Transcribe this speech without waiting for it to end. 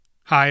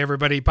Hi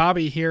everybody,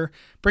 Bobby here,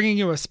 bringing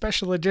you a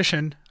special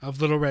edition of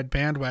Little Red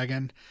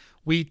Bandwagon.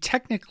 We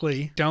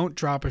technically don't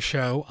drop a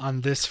show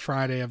on this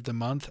Friday of the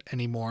month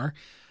anymore,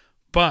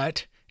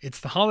 but it's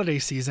the holiday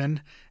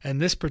season,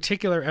 and this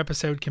particular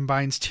episode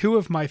combines two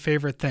of my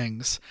favorite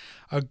things: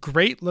 a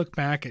great look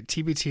back at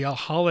TBTL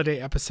holiday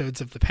episodes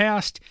of the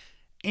past,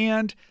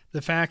 and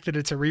the fact that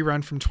it's a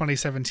rerun from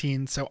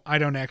 2017, so I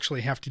don't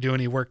actually have to do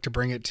any work to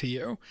bring it to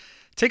you.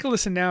 Take a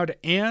listen now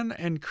to Anne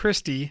and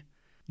Christy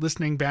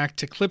listening back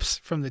to clips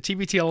from the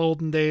TBTL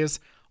olden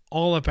days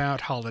all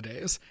about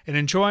holidays, and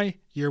enjoy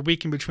your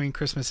week in between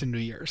Christmas and New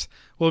Year's.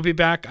 We'll be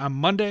back on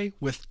Monday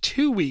with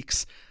 2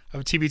 weeks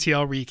of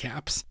TBTL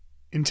recaps.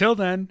 Until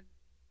then,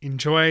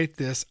 enjoy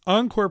this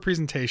encore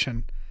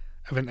presentation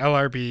of an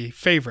LRB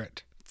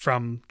favorite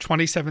from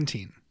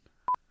 2017.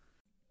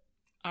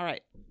 All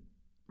right.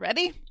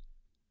 Ready?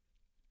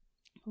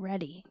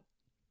 Ready.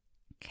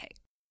 Okay.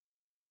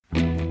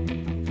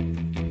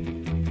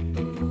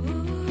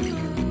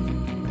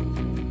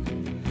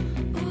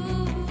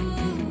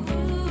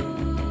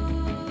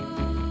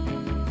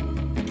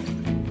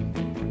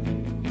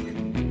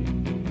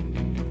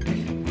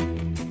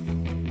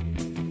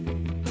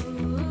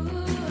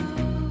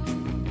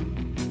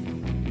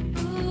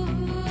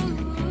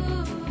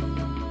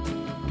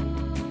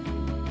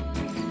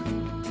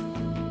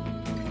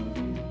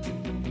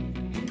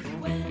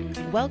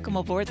 Welcome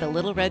aboard the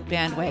Little Red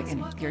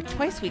Bandwagon, your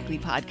twice-weekly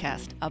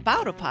podcast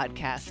about a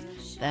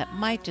podcast that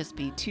might just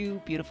be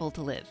too beautiful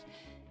to live.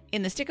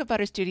 In the Stick of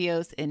Butter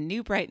Studios in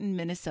New Brighton,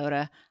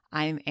 Minnesota,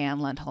 I'm Anne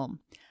Lundholm.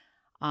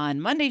 On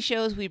Monday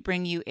shows, we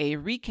bring you a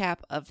recap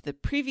of the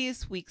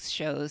previous week's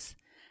shows.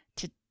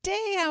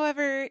 Today,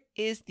 however,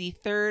 is the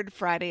third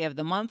Friday of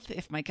the month,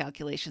 if my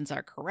calculations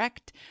are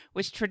correct,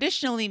 which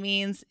traditionally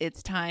means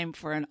it's time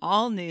for an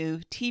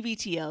all-new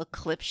TBTL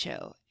clip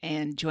show.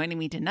 And joining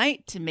me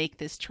tonight to make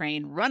this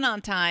train run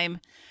on time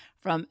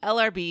from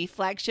LRB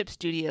Flagship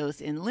Studios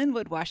in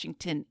Linwood,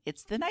 Washington,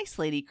 it's the nice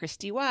lady,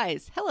 Christy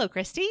Wise. Hello,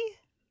 Christy.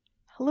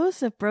 Hello,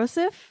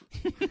 Brosif.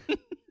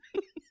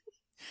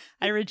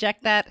 I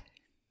reject that.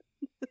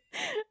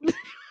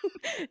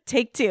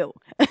 Take two.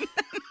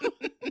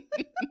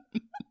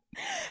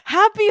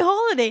 Happy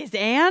holidays,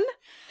 Anne.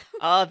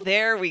 Oh,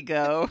 there we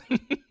go.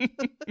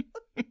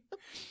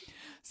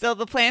 So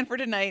the plan for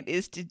tonight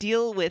is to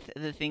deal with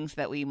the things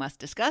that we must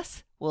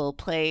discuss. We'll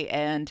play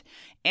and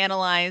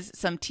analyze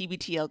some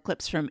TBTL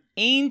clips from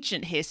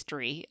ancient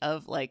history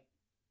of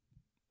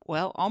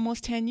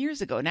almost 10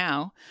 years ago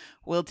now.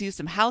 We'll do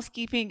some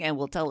housekeeping and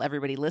we'll tell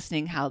everybody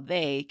listening how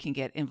they can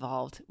get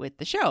involved with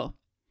the show.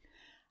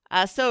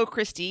 So,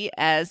 Christy,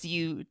 as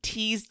you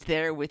teased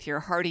there with your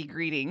hearty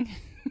greeting,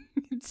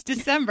 it's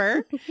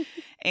December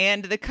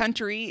and the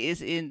country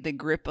is in the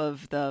grip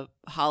of the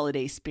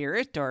holiday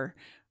spirit, or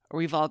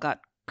we've all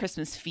got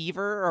Christmas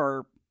fever,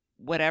 or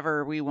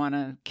whatever we want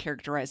to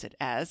characterize it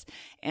as.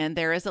 And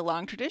there is a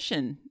long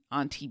tradition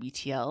on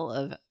TBTL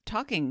of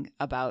talking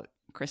about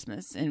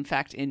Christmas. In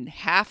fact, in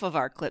half of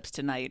our clips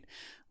tonight,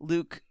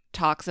 Luke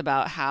talks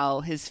about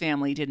how his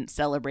family didn't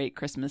celebrate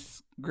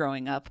Christmas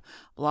growing up.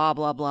 Blah,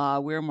 blah, blah.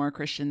 We're more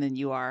Christian than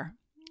you are.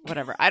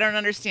 Whatever. I don't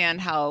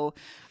understand how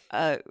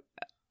a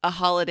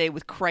holiday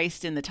with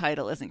Christ in the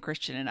title isn't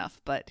Christian enough,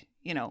 but,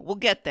 we'll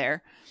get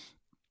there.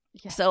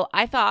 Yeah. So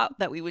I thought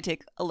that we would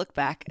take a look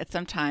back at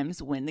some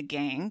times when the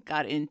gang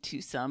got into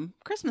some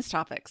Christmas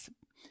topics.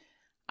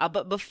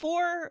 But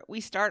before we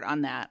start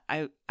on that,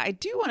 I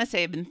do want to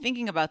say I've been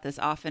thinking about this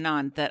off and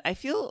on, that I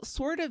feel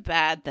sort of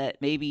bad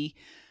that maybe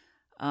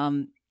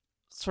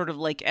sort of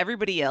like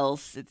everybody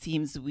else, it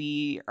seems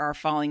we are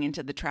falling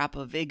into the trap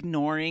of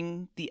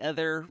ignoring the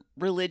other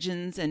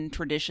religions and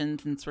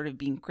traditions and sort of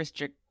being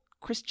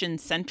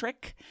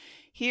Christian-centric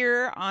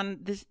here on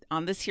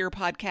this here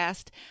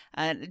podcast,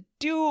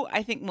 due,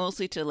 I think,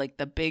 mostly to like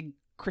the big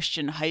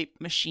Christian hype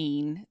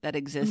machine that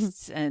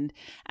exists. Mm-hmm. And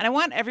I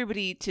want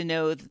everybody to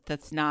know that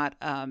that's not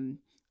an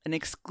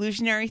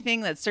exclusionary thing.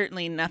 That's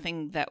certainly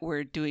nothing that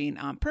we're doing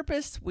on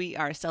purpose. We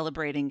are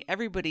celebrating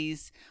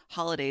everybody's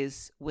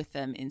holidays with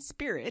them in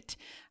spirit.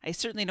 I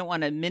certainly don't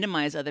want to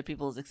minimize other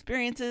people's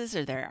experiences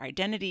or their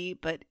identity,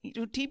 but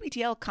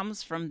TBTL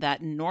comes from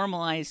that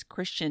normalized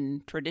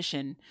Christian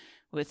tradition,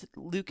 with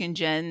Luke and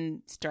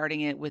Jen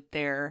starting it with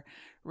their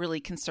really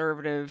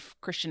conservative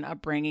Christian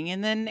upbringing.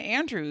 And then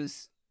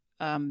Andrew's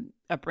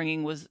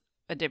upbringing was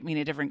a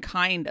different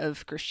kind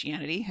of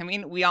Christianity. I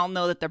mean, we all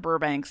know that the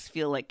Burbanks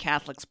feel like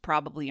Catholics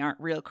probably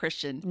aren't real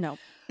Christian. No.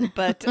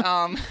 But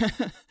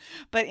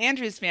but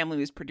Andrew's family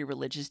was pretty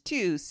religious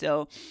too.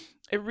 So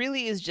it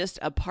really is just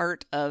a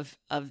part of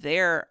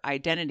their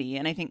identity.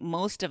 And I think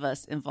most of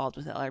us involved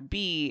with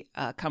LRB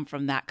come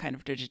from that kind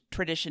of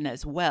tradition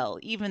as well.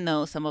 Even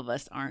though some of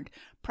us aren't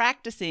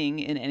practicing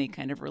in any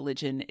kind of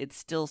religion, it's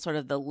still sort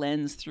of the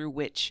lens through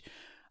which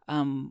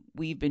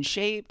we've been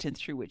shaped and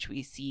through which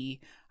we see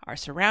our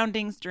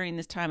surroundings during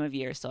this time of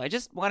year. So I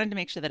just wanted to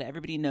make sure that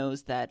everybody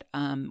knows that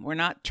we're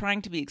not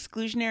trying to be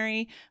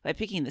exclusionary by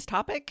picking this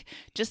topic.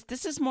 Just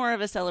this is more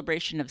of a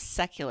celebration of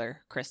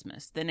secular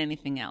Christmas than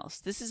anything else.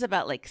 This is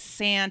about like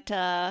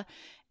Santa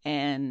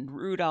and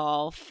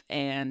Rudolph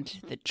and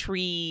the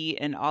tree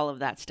and all of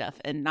that stuff,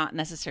 and not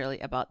necessarily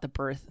about the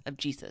birth of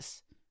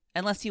Jesus,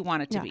 unless you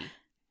want it to be.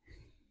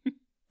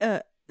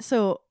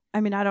 So,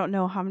 I mean, I don't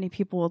know how many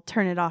people will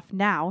turn it off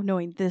now,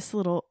 knowing this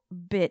little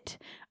bit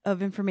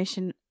of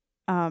information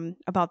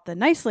about the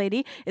nice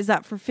lady, is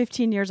that for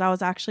 15 years I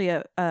was actually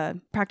a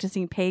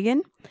practicing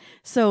pagan.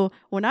 So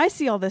when I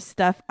see all this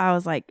stuff, I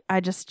was like,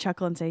 I just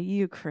chuckle and say,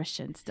 you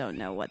Christians don't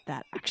know what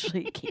that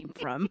actually came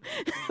from.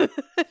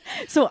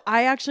 So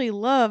I actually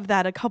love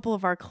that a couple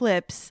of our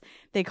clips,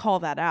 they call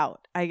that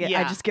out.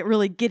 I just get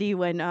really giddy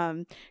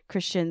when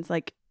Christians,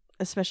 like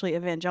especially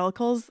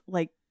evangelicals,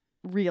 like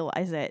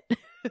realize it.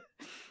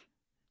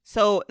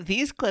 So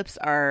these clips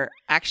are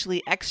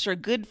actually extra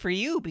good for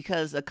you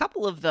because a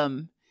couple of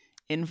them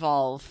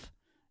involve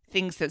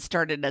things that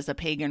started as a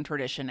pagan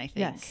tradition, I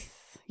think.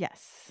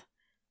 Yes.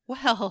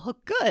 Well,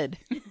 good.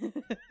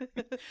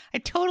 I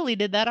totally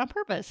did that on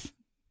purpose.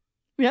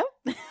 Yep.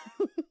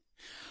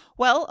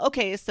 Well,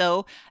 okay,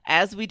 so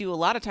as we do a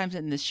lot of times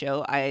in this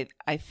show, I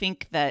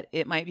think that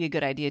it might be a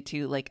good idea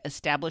to like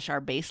establish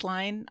our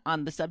baseline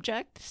on the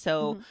subject.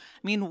 So,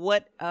 I mean,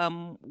 what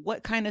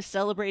kind of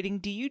celebrating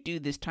do you do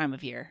this time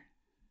of year?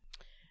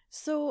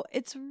 So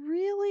it's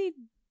really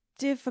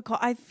difficult.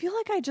 I feel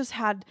like I just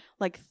had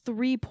like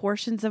 3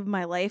 portions of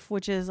my life,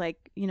 which is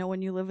like, you know,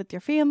 when you live with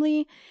your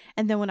family,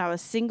 and then when I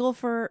was single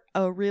for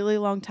a really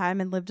long time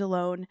and lived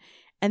alone,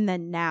 and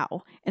then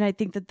now. And I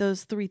think that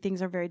those 3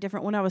 things are very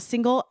different. When I was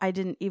single, I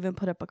didn't even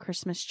put up a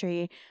Christmas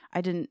tree.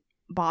 I didn't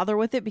bother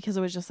with it because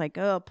it was just like,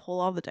 oh, pull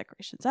all the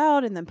decorations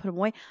out and then put them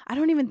away. I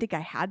don't even think I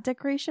had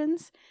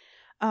decorations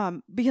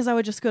because I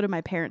would just go to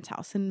my parents'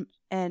 house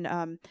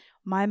and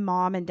my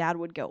mom and dad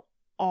would go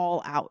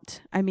all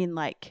out. I mean,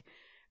 like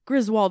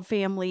Griswold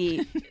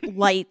family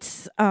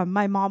lights.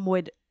 My mom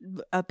would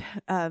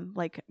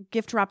like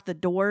gift wrap the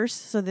doors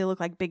so they look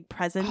like big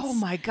presents. Oh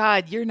my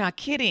God, you're not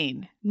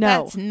kidding.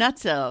 No. That's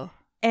nutso.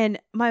 And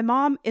my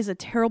mom is a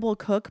terrible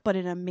cook, but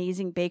an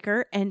amazing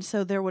baker. And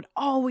so there would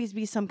always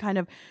be some kind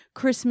of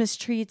Christmas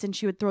treats. And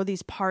she would throw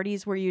these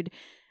parties where you'd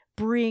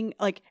bring,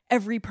 like,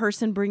 every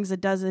person brings a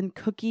dozen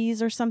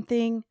cookies or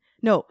something.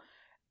 No,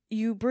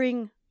 you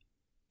bring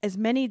as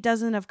many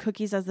dozen of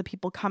cookies as the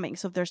people coming.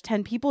 So if there's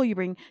 10 people, you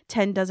bring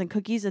 10 dozen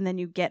cookies and then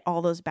you get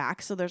all those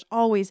back. So there's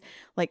always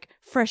like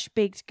fresh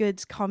baked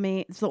goods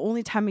coming. It's the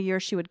only time of year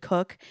she would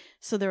cook.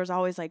 So there was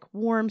always like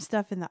warm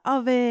stuff in the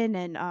oven.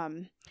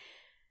 And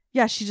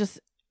she just,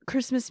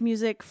 Christmas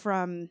music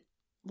from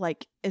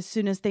like as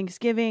soon as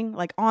Thanksgiving,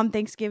 like on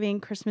Thanksgiving,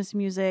 Christmas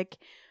music.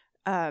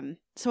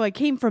 So I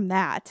came from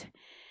that.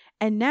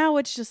 And now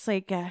it's just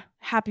like a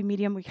happy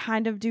medium. We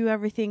kind of do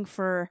everything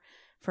for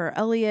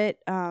Elliot.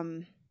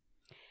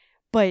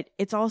 But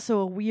it's also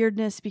a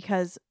weirdness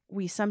because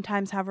we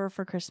sometimes have her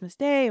for Christmas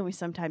Day and we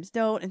sometimes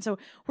don't. And so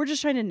we're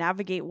just trying to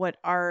navigate what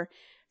our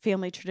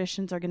family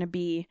traditions are going to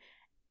be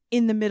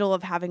in the middle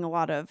of having a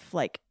lot of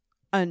like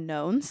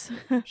unknowns.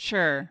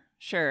 Sure.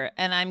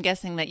 And I'm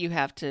guessing that you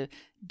have to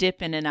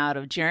dip in and out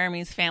of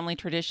Jeremy's family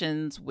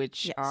traditions,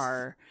 which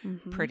are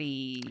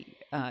pretty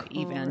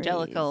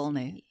evangelical.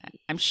 And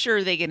I'm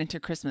sure they get into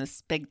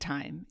Christmas big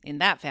time in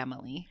that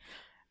family.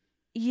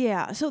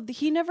 Yeah, so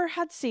he never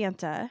had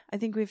Santa. I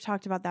think we've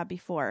talked about that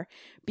before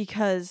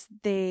because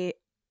they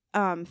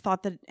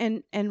thought that,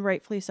 and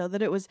rightfully so,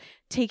 that it was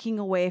taking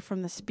away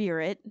from the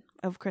spirit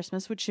of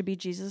Christmas, which should be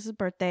Jesus'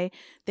 birthday.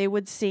 They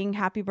would sing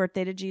Happy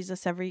Birthday to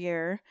Jesus every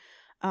year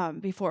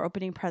before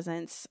opening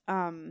presents.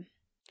 And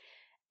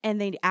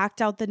they'd act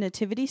out the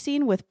nativity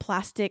scene with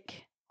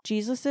plastic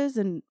Jesuses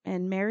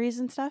and Marys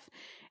and stuff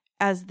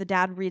as the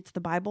dad reads the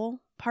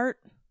Bible part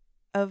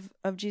of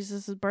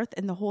Jesus's birth,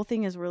 and the whole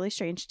thing is really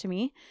strange to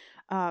me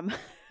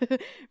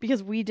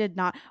because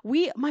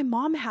my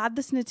mom had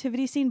this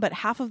nativity scene, but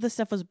half of the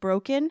stuff was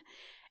broken,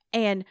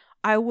 and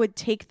I would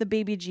take the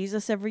baby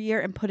Jesus every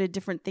year and put a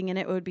different thing in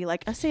it. It would be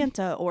like a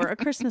Santa or a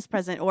Christmas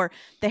present or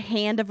the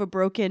hand of a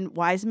broken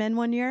wise man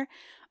one year,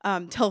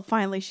 till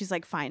finally she's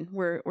like, fine,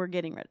 we're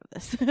getting rid of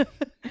this.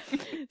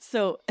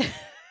 So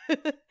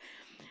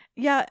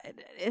yeah,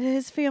 it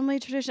is family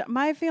tradition.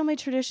 My family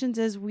traditions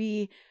is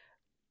we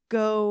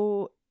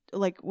go,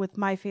 like with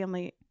my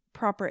family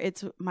proper,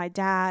 it's my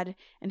dad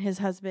and his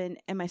husband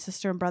and my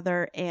sister and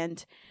brother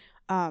and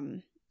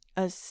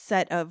a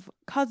set of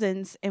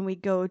cousins, and we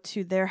go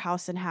to their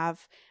house and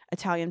have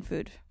Italian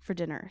food for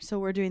dinner. So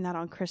we're doing that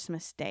on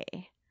Christmas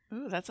Day.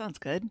 Ooh, that sounds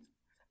good.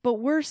 But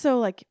we're so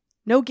like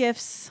no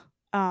gifts.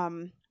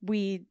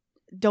 We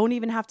don't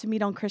even have to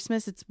meet on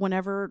Christmas. It's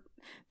whenever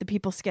the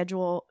people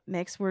schedule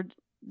mix.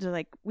 They're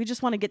like, we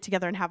just want to get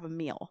together and have a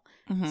meal.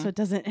 So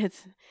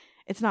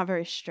it's not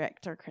very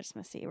strict or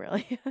Christmassy,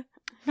 really.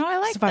 No, I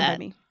like it's fun that. By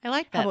me. I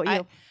like that. How about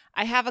you?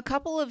 I have a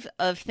couple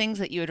of things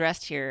that you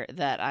addressed here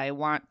that I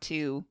want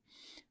to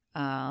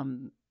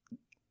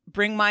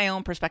bring my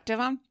own perspective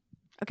on.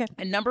 Okay.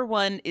 And number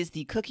 1 is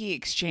the cookie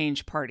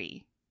exchange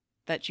party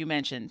that you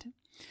mentioned,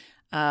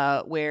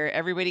 where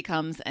everybody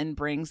comes and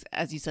brings,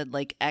 as you said,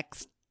 like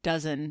X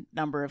dozen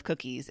number of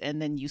cookies,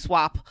 and then you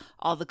swap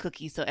all the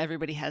cookies so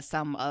everybody has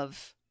some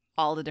of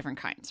all the different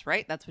kinds,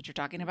 right? That's what you're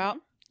talking about?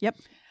 Yep.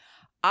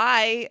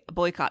 I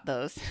boycott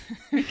those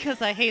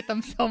because I hate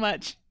them so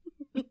much.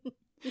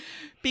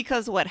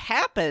 Because what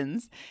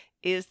happens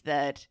is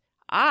that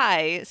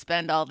I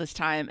spend all this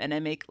time and I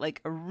make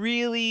like a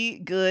really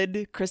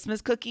good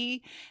Christmas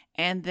cookie,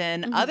 and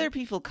then other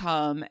people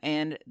come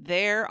and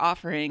their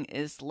offering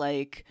is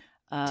like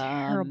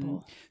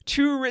Terrible.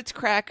 2 Ritz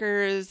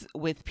crackers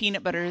with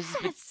peanut butter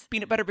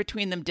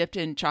between them, dipped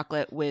in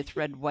chocolate with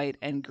red, white,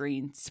 and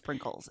green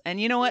sprinkles.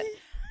 And you know what?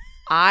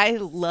 I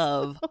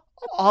love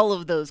all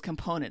of those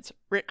components.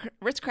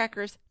 Ritz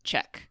crackers,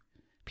 check.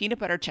 Peanut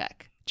butter,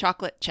 check.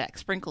 Chocolate, check.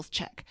 Sprinkles,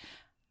 check.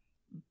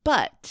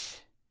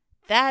 But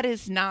that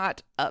is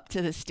not up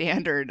to the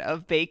standard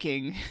of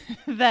baking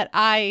that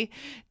I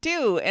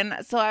do.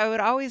 And so I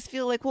would always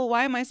feel like, well,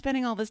 why am I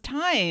spending all this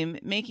time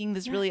making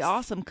this really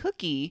awesome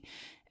cookie?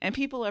 And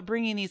people are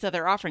bringing these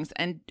other offerings.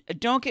 And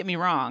don't get me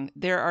wrong,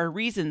 there are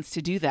reasons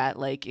to do that.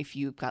 Like if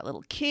you've got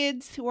little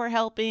kids who are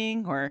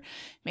helping, or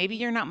maybe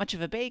you're not much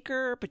of a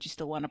baker, but you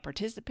still want to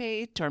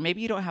participate, or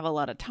maybe you don't have a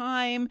lot of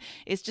time.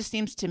 It just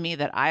seems to me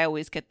that I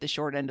always get the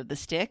short end of the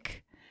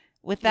stick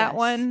with that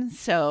one.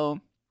 So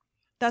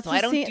that's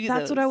I don't do that's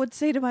those. what I would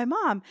say to my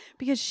mom,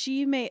 because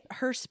she made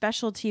her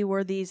specialty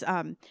were these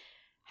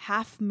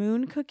half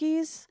moon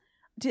cookies.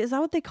 Is that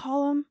what they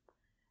call them?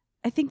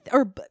 I think,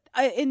 or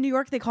in New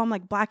York, they call them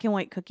like black and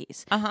white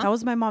cookies. That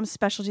was my mom's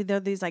specialty. They're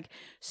these like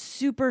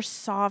super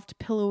soft,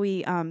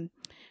 pillowy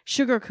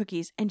sugar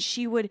cookies. And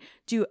she would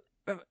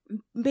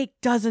make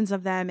dozens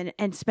of them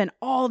and spend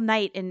all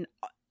night, and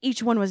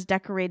each one was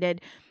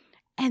decorated.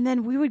 And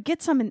then we would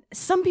get some, and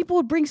some people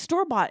would bring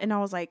store-bought. And I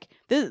was like,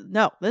 this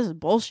is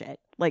bullshit.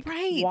 Like,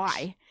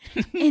 why?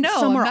 And no,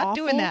 some I'm are not awful.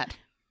 doing that.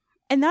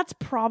 And that's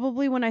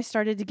probably when I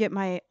started to get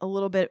a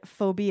little bit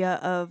phobia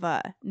of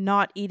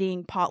not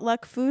eating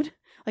potluck food.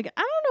 Like,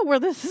 I don't know where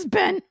this has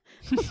been.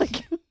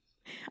 Like,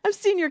 I've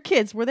seen your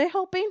kids. Were they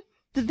helping?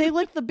 Did they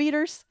lick the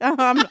beaters?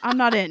 I'm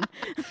not in.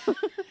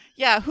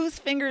 Yeah, whose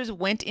fingers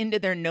went into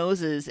their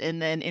noses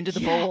and then into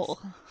the bowl?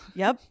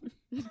 Yep.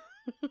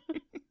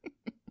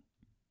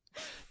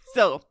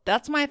 So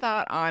that's my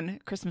thought on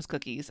Christmas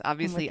cookies.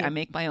 Obviously, I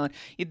make my own.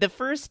 The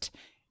first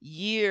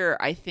year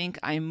I think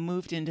I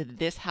moved into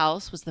this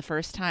house was the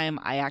first time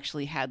I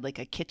actually had like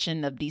a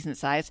kitchen of decent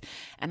size,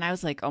 and I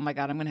was like, oh my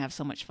god, I'm gonna have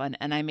so much fun.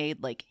 And I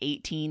made like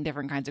 18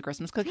 different kinds of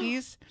Christmas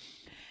cookies.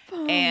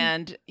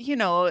 And you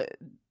know,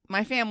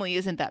 my family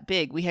isn't that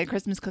big. We had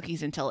Christmas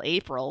cookies until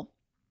April,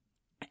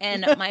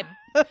 and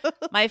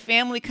my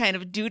family kind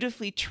of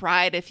dutifully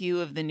tried a few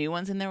of the new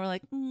ones, and they were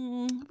like,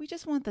 we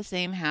just want the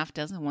same half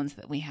dozen ones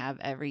that we have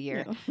every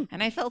year.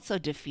 And I felt so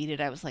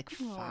defeated. I was like,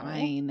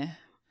 fine.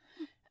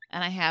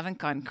 And I haven't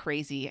gone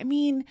crazy. I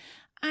mean,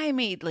 I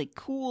made like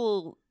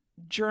cool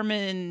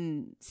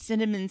German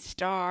cinnamon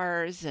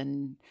stars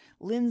and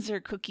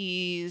Linzer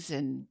cookies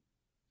and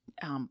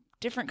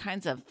different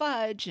kinds of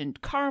fudge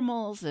and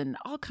caramels and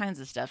all kinds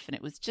of stuff. And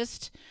it was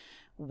just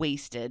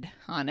wasted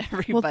on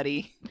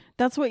everybody. Well,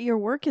 that's what your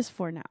work is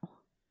for now.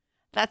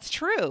 That's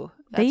true.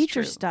 They eat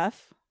your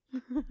stuff.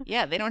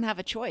 Yeah, they don't have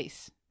a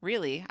choice,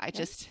 really. I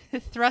just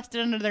thrust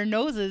it under their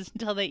noses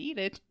until they eat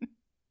it.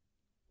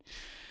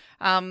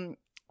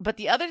 But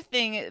the other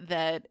thing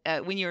that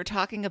when you were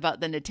talking about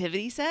the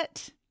nativity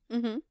set,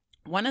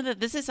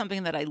 this is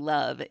something that I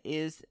love,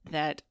 is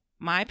that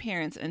my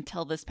parents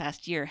until this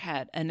past year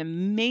had an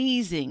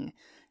amazing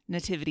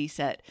nativity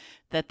set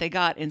that they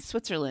got in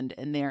Switzerland,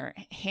 and they're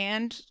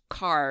hand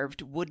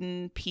carved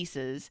wooden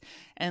pieces,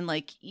 and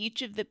like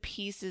each of the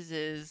pieces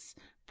is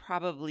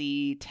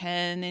probably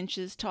 10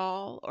 inches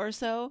tall or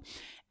so.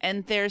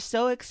 And they're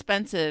so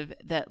expensive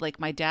that like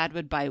my dad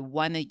would buy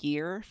one a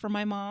year for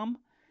my mom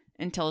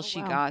until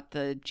she got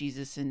the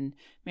Jesus and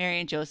Mary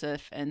and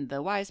Joseph and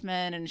the wise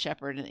men and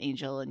shepherd and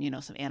angel and, you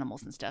know, some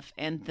animals and stuff.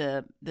 And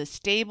the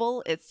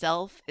stable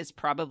itself is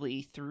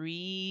probably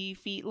 3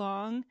 feet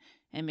long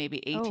and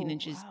maybe 18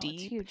 inches deep.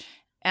 It's huge.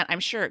 And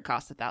I'm sure it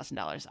costs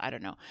 $1,000. I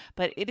don't know.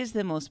 But it is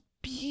the most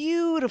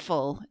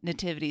beautiful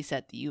nativity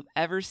set that you've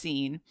ever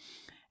seen.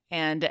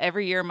 And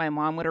every year my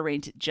mom would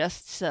arrange it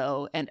just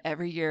so. And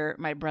every year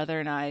my brother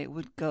and I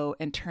would go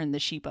and turn the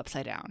sheep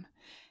upside down.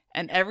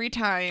 And every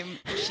time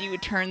she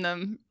would turn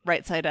them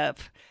right side up,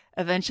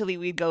 eventually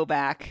we'd go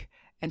back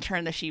and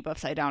turn the sheep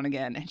upside down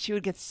again. And she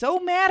would get so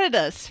mad at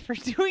us for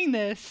doing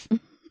this.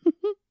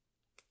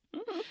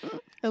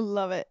 I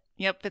love it.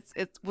 Yep,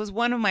 it was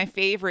one of my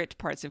favorite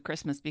parts of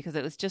Christmas because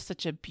it was just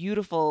such a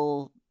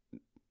beautiful,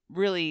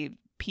 really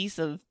piece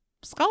of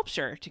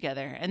sculpture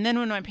together. And then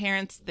when my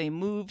parents, they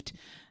moved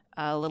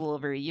a little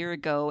over a year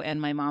ago,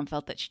 and my mom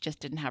felt that she just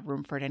didn't have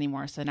room for it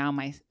anymore. So now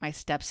my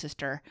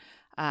stepsister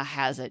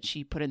has it.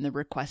 She put in the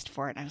request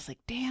for it. And I was like,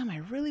 damn, I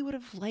really would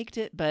have liked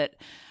it, but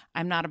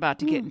I'm not about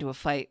to get into a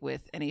fight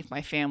with any of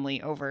my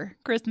family over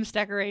Christmas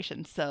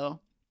decorations.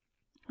 So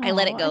I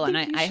let it go, and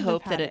I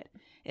hope that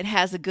it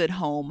has a good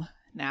home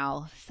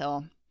now.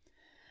 So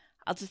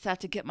I'll just have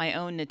to get my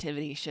own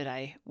nativity should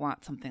I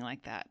want something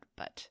like that.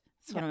 But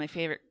it's one of my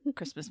favorite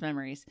Christmas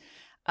memories.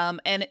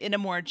 And in a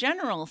more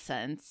general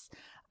sense,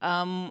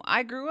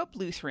 I grew up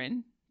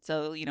Lutheran.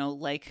 So,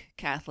 like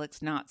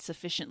Catholics, not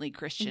sufficiently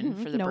Christian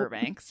for the Nope.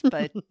 Burbanks,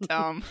 but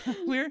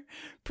we're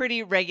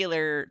pretty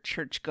regular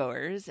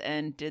churchgoers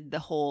and did the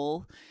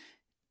whole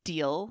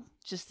deal,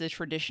 just the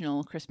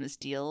traditional Christmas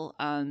deal.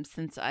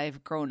 Since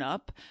I've grown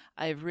up,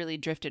 I've really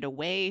drifted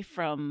away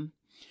from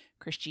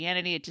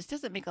Christianity. It just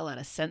doesn't make a lot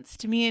of sense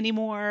to me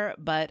anymore,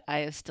 but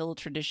I still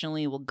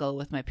traditionally will go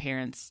with my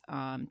parents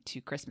to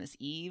Christmas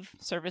Eve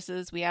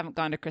services. We haven't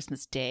gone to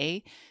Christmas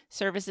Day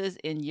services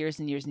in years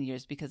and years and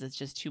years because it's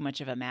just too much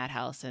of a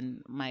madhouse,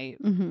 and my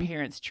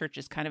parents' church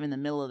is kind of in the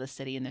middle of the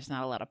city and there's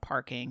not a lot of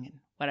parking and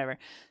whatever.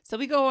 So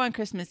we go on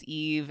Christmas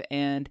Eve,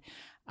 and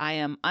I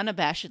am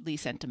unabashedly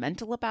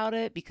sentimental about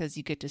it because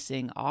you get to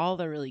sing all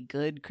the really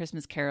good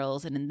Christmas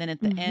carols. And then at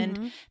the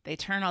end, they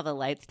turn all the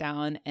lights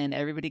down and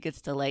everybody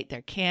gets to light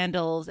their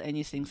candles and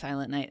you sing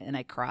Silent Night. And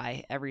I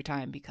cry every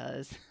time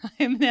because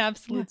I'm an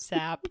absolute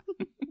sap.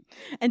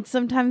 And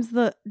sometimes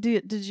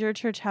does your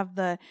church have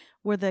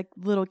where the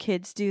little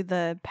kids do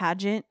the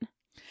pageant?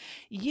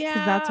 Yeah.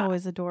 'Cause that's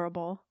always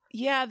adorable.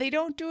 Yeah, they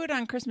don't do it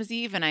on Christmas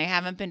Eve, and I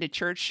haven't been to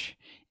church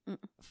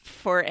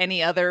for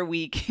any other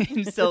week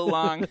in so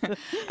long.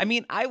 I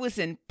mean, I was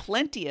in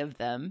plenty of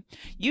them.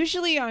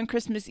 Usually on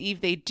Christmas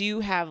Eve, they do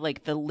have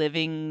like the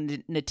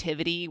living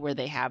nativity where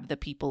they have the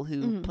people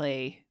who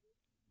play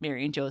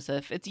Mary and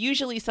Joseph. It's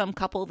usually some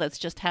couple that's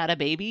just had a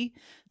baby.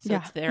 So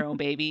it's their own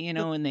baby,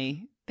 and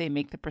they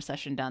make the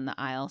procession down the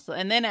aisle. So,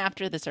 and then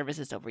after the service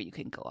is over, you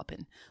can go up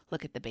and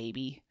look at the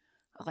baby.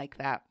 I like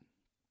that.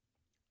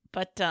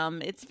 But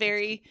it's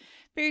very,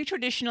 very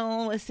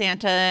traditional with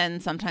Santa,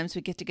 and sometimes we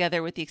get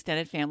together with the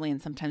extended family,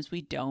 and sometimes we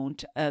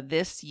don't.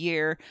 This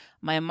year,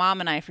 my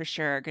mom and I for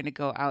sure are going to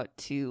go out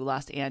to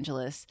Los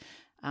Angeles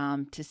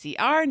to see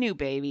our new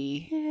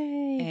baby.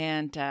 Yay.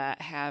 And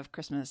have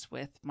Christmas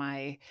with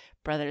my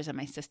brothers and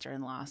my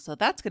sister-in-law. So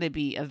that's going to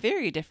be a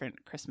very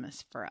different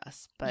Christmas for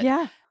us. But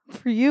yeah.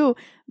 For you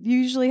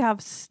usually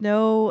have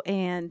snow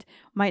and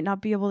might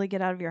not be able to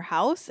get out of your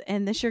house.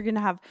 And this year you're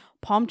going to have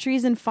palm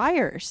trees and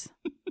fires.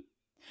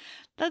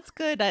 That's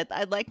good.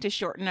 I'd like to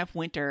shorten up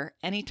winter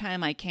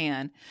anytime I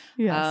can.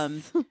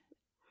 Yes.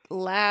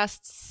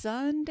 Last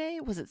Sunday,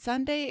 was it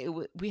Sunday?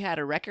 We had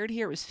a record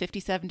here. It was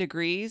 57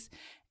 degrees.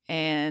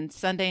 And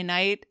Sunday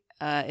night,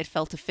 it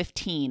fell to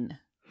 15.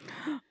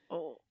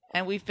 Oh.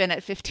 And we've been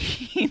at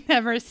 15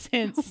 ever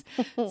since.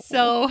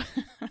 So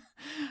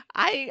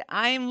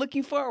I'm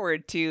looking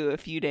forward to a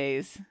few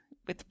days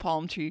with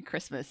palm tree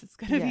Christmas. It's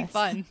going to be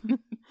fun.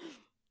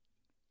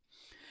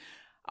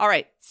 All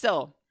right.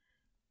 So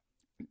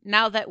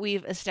now that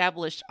we've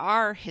established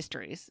our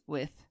histories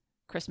with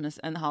Christmas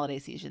and the holiday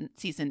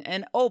season,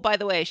 and oh, by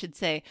the way, I should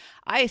say,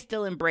 I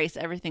still embrace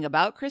everything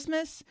about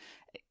Christmas.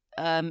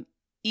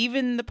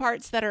 Even the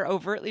parts that are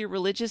overtly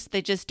religious,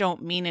 they just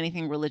don't mean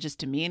anything religious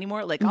to me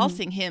anymore. Like I'll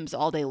sing hymns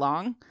all day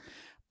long,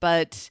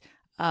 but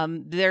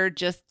they're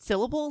just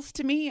syllables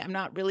to me. I'm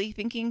not really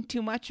thinking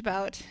too much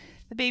about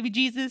the baby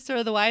Jesus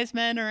or the wise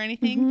men or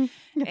anything.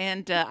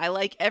 And I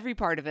like every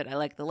part of it. I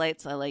like the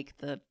lights. I like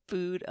the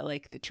food. I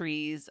like the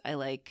trees. I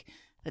like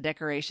the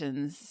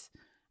decorations.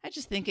 I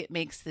just think it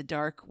makes the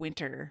dark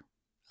winter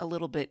a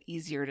little bit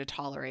easier to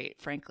tolerate,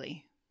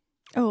 frankly.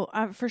 Oh,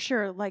 for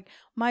sure. Like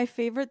my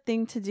favorite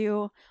thing to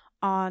do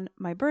on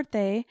my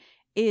birthday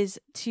is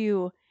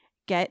to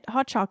get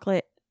hot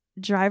chocolate,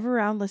 drive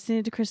around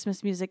listening to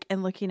Christmas music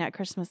and looking at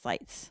Christmas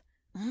lights.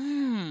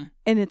 And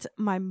it's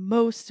my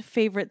most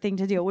favorite thing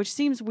to do, which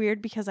seems weird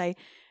because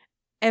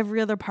every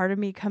other part of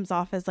me comes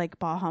off as like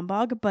bah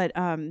humbug, but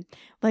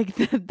like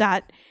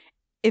that,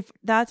 if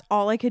that's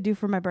all I could do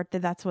for my birthday,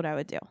 that's what I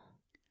would do.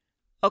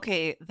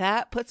 Okay,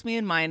 that puts me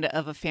in mind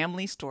of a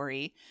family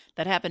story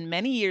that happened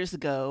many years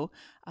ago.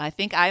 I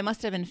think I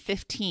must have been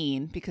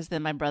 15 because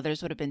then my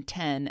brothers would have been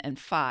 10 and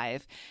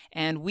 5.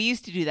 And we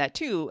used to do that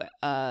too,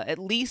 at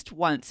least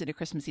once in a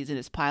Christmas season,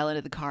 is pile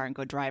into the car and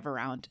go drive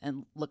around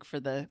and look for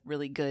the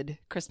really good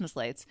Christmas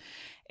lights.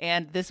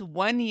 And this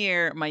one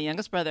year, my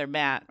youngest brother,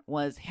 Matt,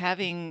 was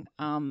having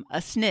a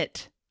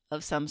snit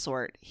of some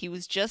sort. He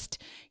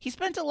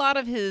spent a lot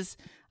of his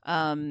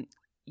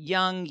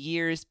young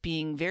years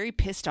being very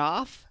pissed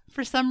off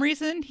for some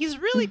reason. He's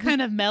really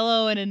kind of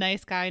mellow and a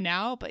nice guy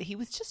now, but he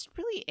was just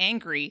really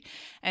angry,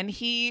 and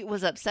he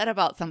was upset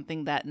about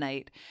something that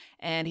night,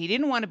 and he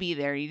didn't want to be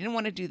there. He didn't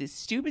want to do this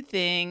stupid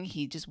thing.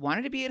 He just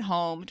wanted to be at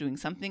home doing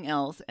something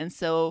else. And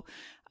so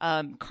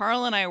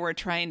Carl and I were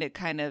trying to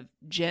kind of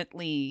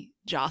gently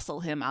jostle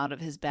him out of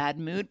his bad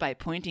mood by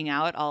pointing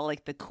out all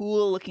like the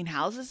cool looking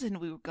houses, and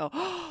we would go,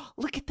 "Oh,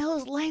 look at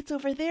those lights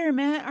over there,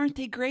 man. Aren't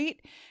they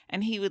great?"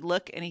 And he would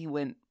look and he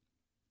went,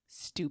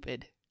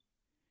 "Stupid."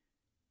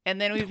 And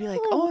then we'd be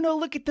like, "Oh no,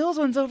 look at those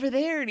ones over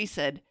there." And he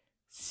said,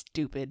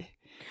 "Stupid."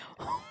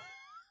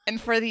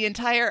 And for the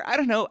entire, I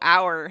don't know,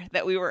 hour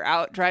that we were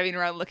out driving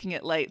around looking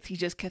at lights, he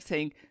just kept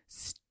saying,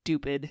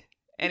 "Stupid,"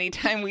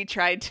 anytime we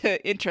tried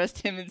to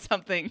interest him in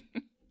something.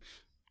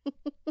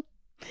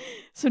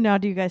 So now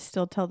do you guys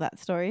still tell that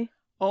story?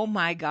 Oh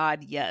my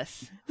God,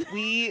 yes.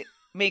 We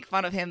make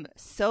fun of him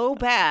so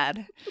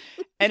bad.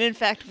 And in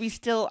fact, we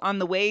still, on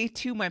the way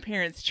to my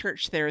parents'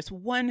 church, there is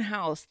one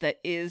house that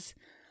is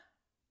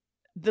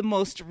the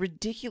most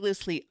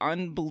ridiculously,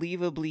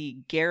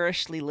 unbelievably,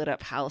 garishly lit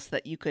up house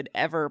that you could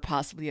ever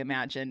possibly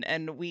imagine.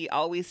 And we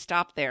always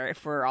stop there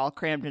if we're all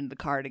crammed into the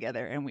car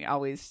together, and we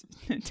always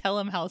tell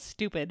them how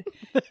stupid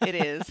it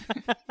is.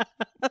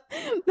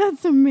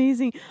 That's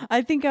amazing.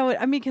 I think I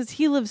would, because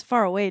he lives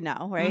far away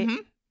now, right?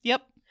 Mm-hmm.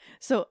 Yep.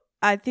 So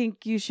I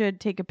think you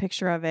should take a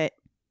picture of it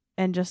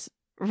and just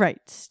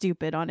write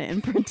stupid on it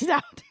and print it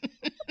out.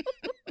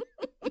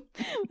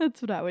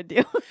 That's what I would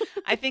do.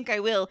 I think I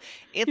will.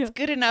 It's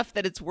good enough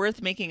that it's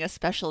worth making a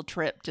special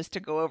trip just to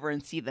go over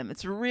and see them.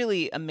 It's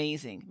really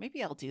amazing.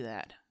 Maybe I'll do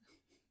that.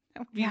 That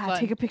would be fun.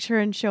 Take a picture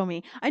and show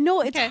me. I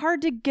know it's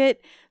hard to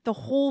get the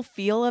whole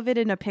feel of it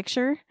in a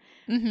picture,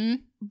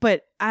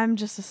 but I'm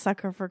just a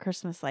sucker for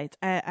Christmas lights.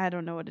 I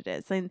don't know what it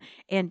is.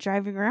 And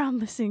driving around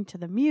listening to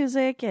the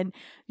music, and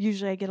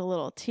usually I get a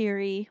little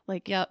teary.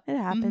 Like, it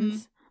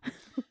happens.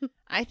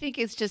 I think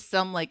it's just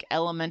some like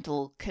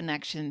elemental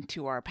connection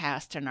to our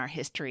past and our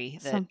history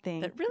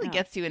that really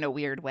gets you in a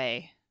weird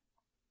way.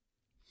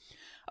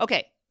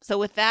 Okay, so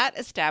with that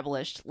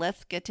established,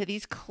 let's get to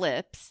these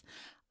clips.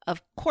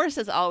 Of course,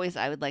 as always,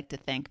 I would like to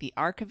thank the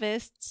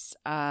archivists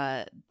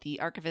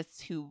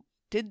who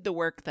did the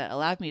work that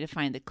allowed me to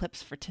find the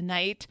clips for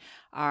tonight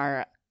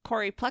are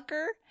Corey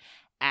Plucker,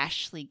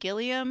 Ashley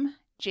Gilliam,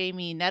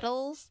 Jamie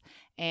Nettles,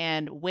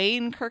 and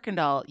Wayne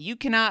Kirkendall. You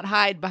cannot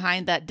hide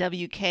behind that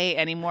WK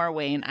anymore,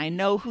 Wayne. I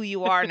know who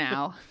you are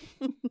now.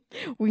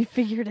 We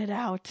figured it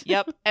out.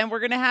 Yep. And we're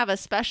going to have a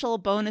special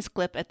bonus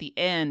clip at the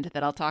end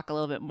that I'll talk a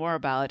little bit more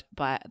about,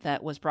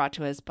 that was brought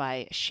to us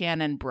by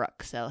Shannon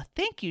Brooke. So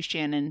thank you,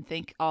 Shannon.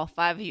 Thank all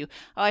 5 of you.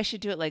 Oh, I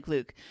should do it like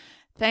Luke.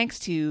 Thanks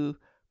to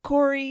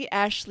Corey,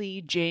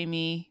 Ashley,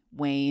 Jamie,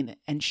 Wayne,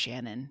 and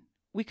Shannon.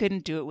 We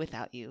couldn't do it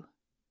without you.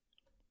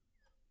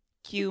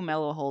 Cue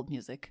mellow hold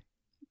music.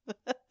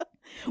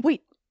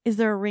 Wait, is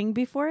there a ring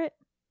before it?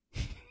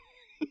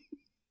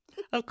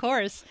 Of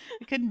course.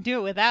 I couldn't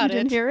do it without it. You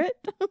didn't hear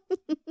it?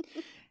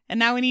 And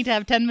now we need to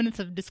have 10 minutes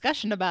of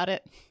discussion about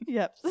it.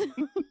 Yep.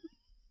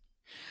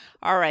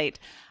 All right.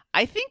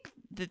 I think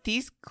that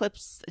these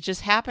clips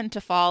just happened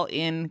to fall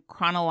in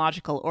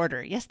chronological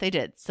order. Yes, they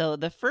did. So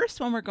the first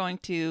one we're going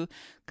to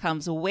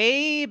comes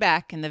way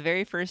back in the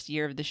very first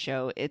year of the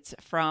show. It's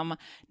from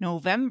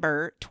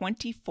November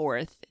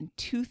 24th,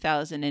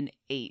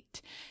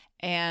 2008.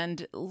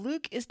 And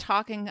Luke is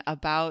talking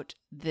about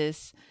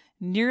this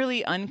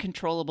nearly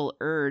uncontrollable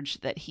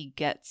urge that he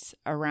gets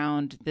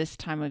around this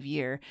time of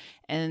year.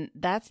 And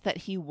that's that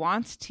he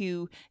wants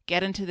to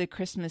get into the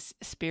Christmas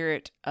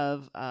spirit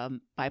of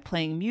by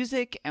playing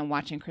music and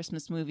watching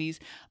Christmas movies,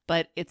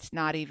 but it's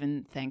not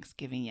even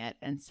Thanksgiving yet.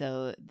 And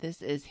so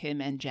this is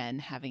him and Jen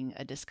having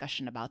a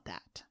discussion about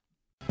that.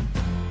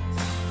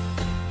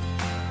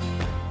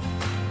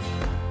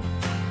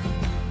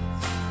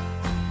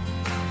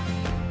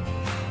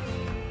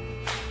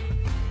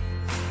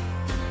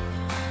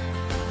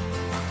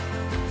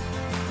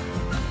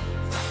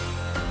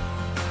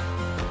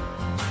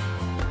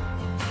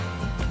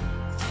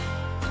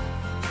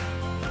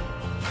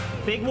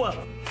 Big whoop.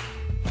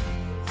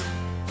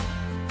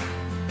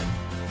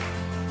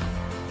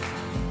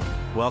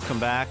 Welcome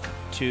back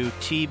to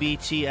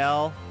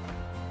TBTL.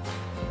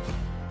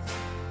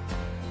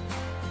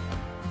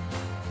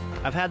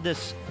 I've had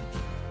this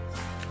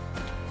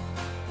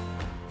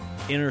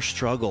inner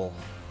struggle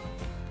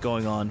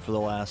going on for the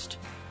last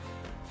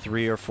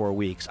 3 or 4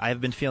 weeks. I've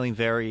been feeling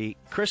very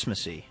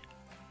Christmassy,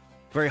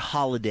 very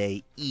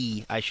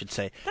holiday-y, I should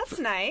say. That's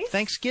nice.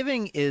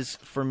 Thanksgiving is,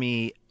 for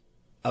me,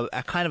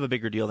 a kind of a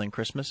bigger deal than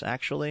Christmas,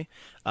 actually,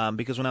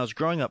 because when I was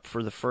growing up,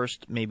 for the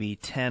first maybe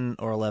 10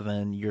 or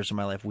 11 years of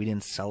my life, we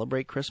didn't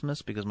celebrate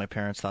Christmas because my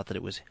parents thought that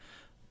it was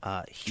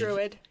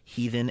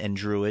heathen and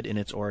druid in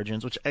its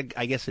origins, which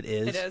I guess it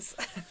is. It is.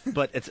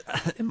 But it's,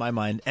 in my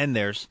mind, and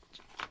theirs,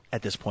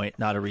 at this point,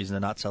 not a reason to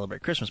not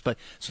celebrate Christmas. But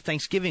so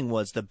Thanksgiving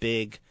was the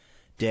big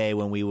day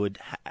when we would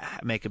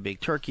make a big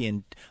turkey,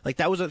 and like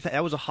that was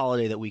a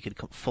holiday that we could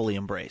fully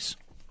embrace.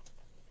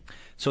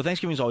 So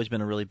Thanksgiving's always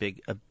been a really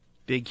big,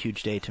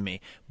 huge day to me.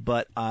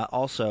 But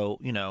also,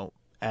 you know,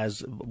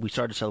 as we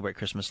started to celebrate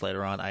Christmas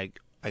later on, I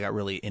got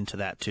really into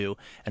that too.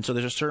 And so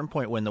there's a certain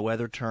point when the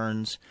weather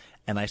turns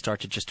and I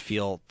start to just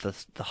feel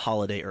the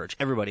holiday urge.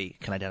 Everybody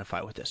can identify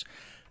with this.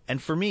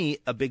 And for me,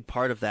 a big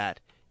part of that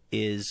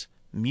is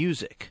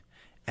music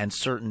and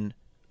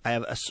I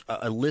have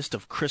a list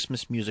of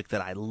Christmas music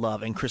that I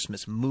love and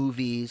Christmas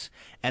movies,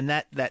 and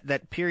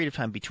that period of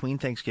time between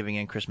Thanksgiving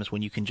and Christmas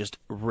when you can just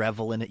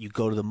revel in it. You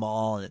go to the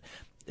mall and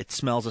it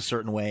smells a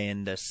certain way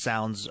and the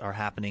sounds are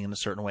happening in a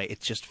certain way. It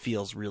just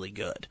feels really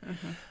good.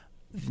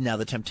 Mm-hmm. Now,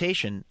 the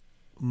temptation,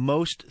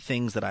 most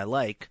things that I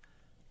like,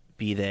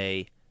 be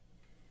they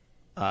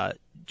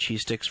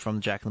cheese sticks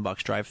from Jack in the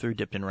Box drive-thru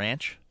dipped in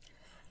ranch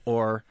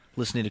or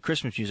listening to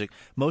Christmas music,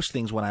 most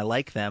things, when I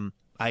like them,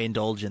 I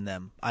indulge in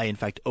them. I, in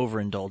fact,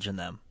 overindulge in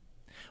them.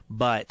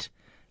 But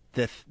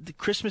the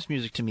Christmas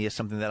music to me is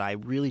something that I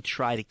really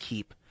try to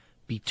keep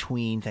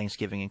between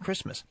Thanksgiving and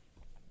Christmas.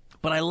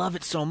 But I love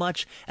it so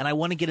much, and I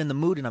want to get in the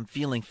mood, and I'm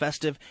feeling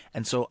festive,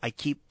 and so I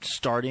keep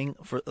starting.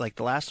 For like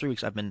the last 3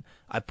 weeks,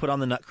 I put on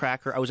the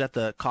Nutcracker. I was at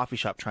the coffee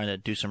shop trying to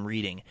do some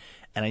reading,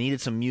 and I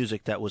needed some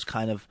music that was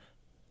kind of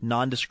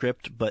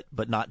nondescript but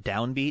not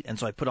downbeat, and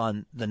so I put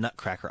on the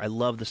Nutcracker. I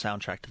love the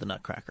soundtrack to the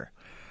Nutcracker.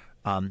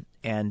 I'm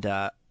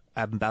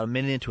about a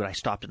minute into it, I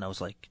stopped and I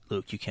was like,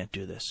 Luke, you can't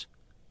do this.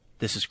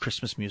 This is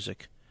Christmas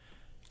music.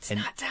 It's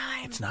not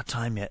time. It's not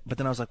time yet. But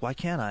then I was like, why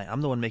can't I?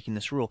 I'm the one making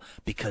this rule.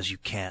 Because you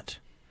can't.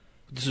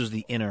 This was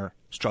the inner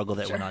struggle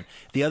that went on.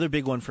 The other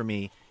big one for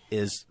me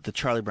is the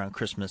Charlie Brown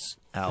Christmas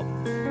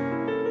album.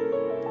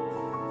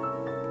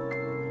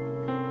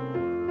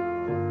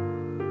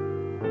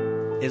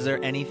 Is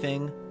there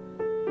anything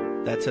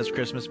that says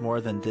Christmas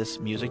more than this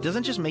music?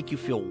 Doesn't it just make you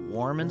feel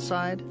warm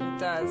inside? It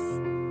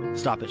does.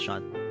 Stop it,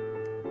 Sean.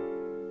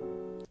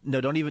 No,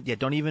 don't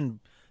even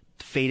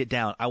fade it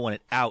down. I want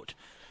it out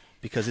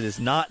because it is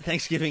not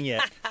Thanksgiving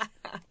yet.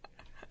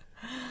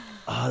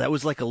 Oh, that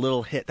was like a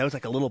little hit. That was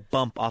like a little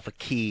bump off a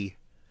key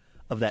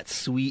of that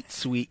sweet,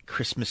 sweet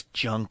Christmas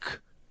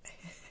junk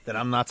that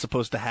I'm not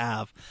supposed to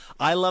have.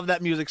 I love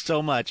that music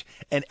so much.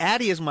 And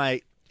Addie's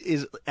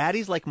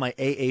like my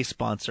AA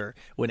sponsor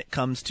when it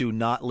comes to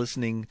not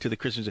listening to the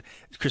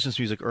Christmas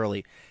music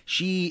early.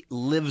 She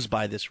lives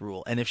by this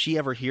rule. And if she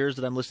ever hears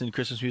that I'm listening to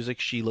Christmas music,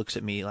 she looks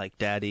at me like,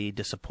 Daddy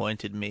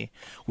disappointed me.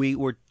 We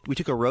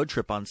took a road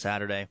trip on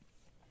Saturday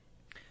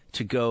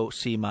to go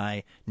see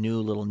my new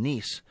little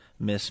niece,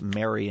 Miss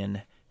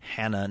Marion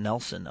Hannah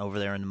Nelson, over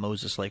there in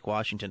Moses Lake,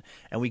 Washington.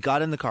 And we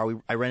got in the car.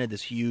 I rented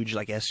this huge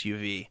like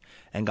SUV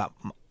and got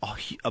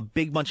a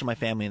big bunch of my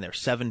family in there,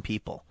 7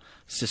 people,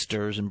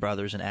 sisters and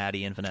brothers and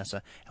Addie and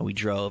Vanessa. And we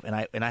drove, and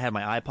I had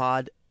my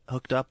iPod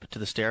hooked up to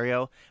the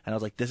stereo, and I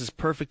was like, this is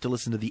perfect to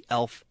listen to the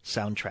Elf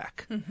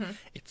soundtrack. Mm-hmm.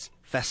 It's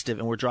festive,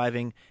 and we're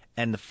driving,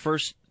 and the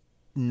first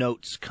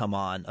notes come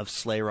on of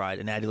Sleigh Ride,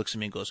 and Addie looks at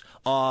me and goes,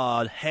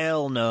 "Oh,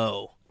 hell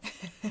no."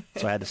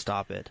 So I had to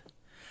stop it.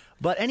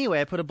 But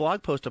anyway, I put a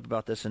blog post up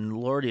about this, and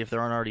Lordy, if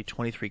there aren't already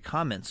 23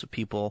 comments of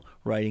people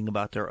writing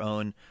about their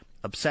own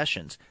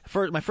obsessions.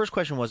 My first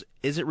question was,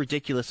 is it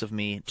ridiculous of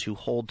me to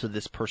hold to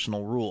this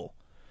personal rule?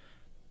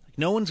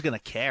 No one's going to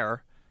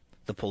care.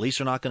 The police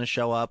are not going to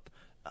show up.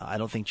 I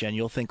don't think, Jen,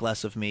 you'll think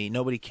less of me.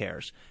 Nobody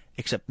cares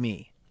except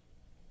me.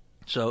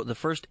 So the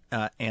first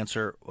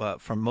answer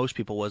from most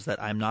people was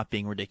that I'm not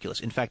being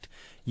ridiculous. In fact,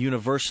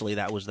 universally,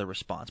 that was the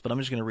response. But I'm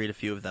just going to read a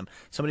few of them.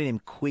 Somebody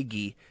named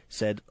Quiggy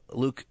said,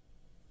 Luke,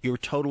 you're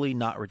totally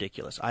not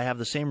ridiculous. I have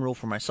the same rule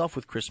for myself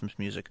with Christmas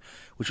music,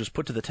 which was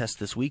put to the test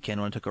this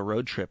weekend when I took a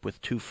road trip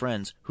with 2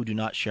 friends who do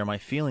not share my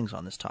feelings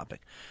on this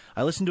topic.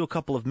 I listened to a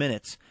couple of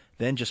minutes,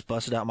 then just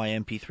busted out my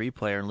MP3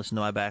 player and listened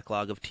to my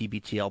backlog of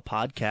TBTL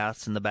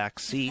podcasts in the back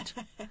seat.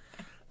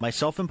 My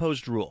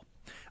self-imposed rule.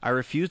 I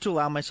refuse to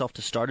allow myself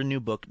to start a new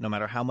book no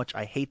matter how much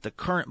I hate the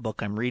current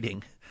book I'm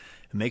reading.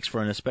 It makes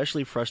for an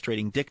especially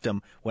frustrating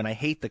dictum when I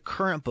hate the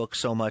current book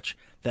so much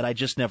that I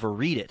just never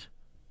read it.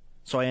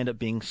 So I end up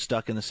being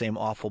stuck in the same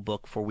awful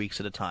book for weeks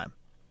at a time.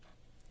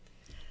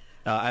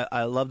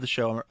 I love the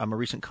show. I'm a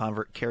recent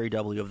convert, Carrie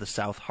W. of the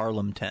South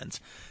Harlem Tens,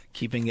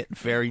 keeping it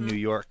very New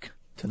York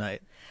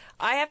tonight.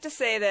 I have to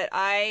say that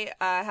I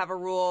have a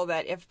rule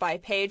that if by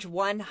page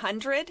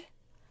 100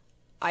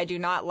 I do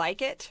not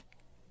like it,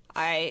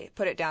 I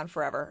put it down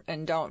forever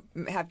and don't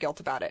have guilt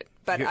about it.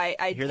 But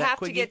I have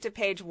to get to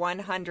page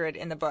 100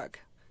 in the book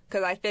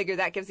because I figure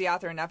that gives the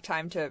author enough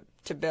time to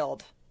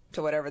build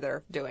to whatever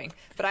they're doing.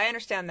 But I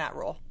understand that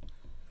rule.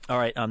 All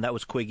right, that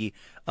was Quiggy.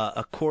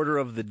 A quarter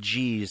of the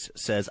G's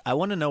says, I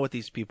want to know what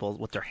these people,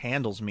 what their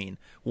handles mean.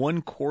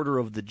 1/4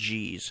 of the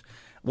G's.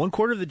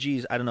 1/4 of the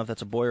G's, I don't know if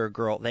that's a boy or a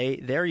girl.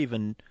 They're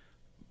even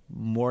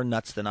more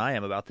nuts than I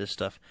am about this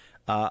stuff.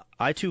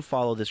 I, too,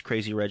 follow this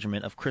crazy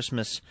regimen of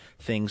Christmas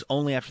things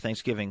only after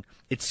Thanksgiving.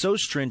 It's so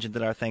stringent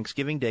that our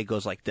Thanksgiving day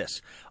goes like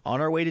this. On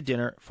our way to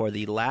dinner, for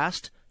the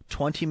last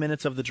 20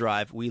 minutes of the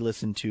drive, we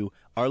listen to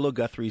Arlo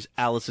Guthrie's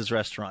Alice's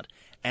Restaurant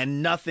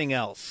and nothing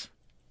else.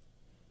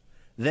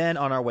 Then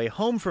on our way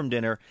home from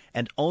dinner,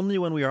 and only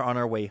when we are on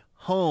our way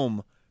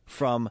home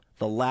from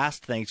the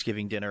last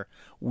Thanksgiving dinner,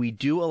 we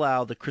do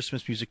allow the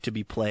Christmas music to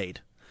be played.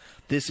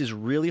 This is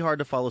really hard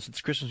to follow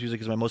since Christmas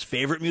music is my most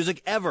favorite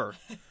music ever.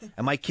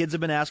 And my kids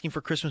have been asking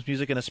for Christmas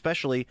music and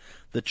especially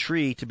the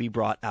tree to be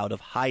brought out of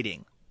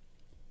hiding.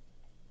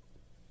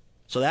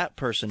 So that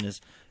person is...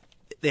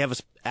 They have a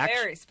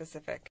very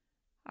specific.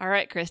 All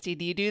right, Christy,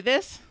 do you do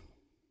this?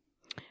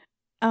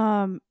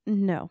 No.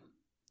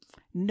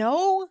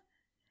 No?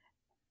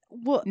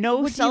 Well, no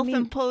what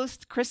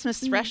self-imposed Christmas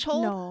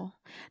threshold?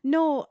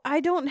 No, I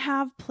don't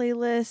have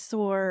playlists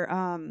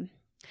or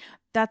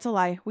that's a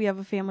lie. We have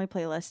a family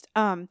playlist.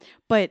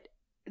 But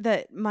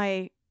that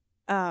my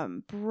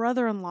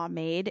brother-in-law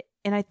made,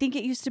 and I think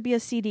it used to be a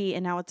CD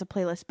and now it's a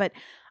playlist, but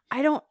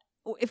I don't,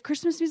 if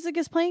Christmas music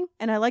is playing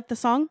and I like the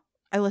song,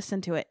 I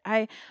listen to it.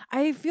 I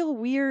feel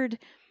weird.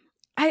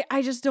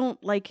 I just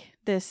don't like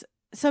this.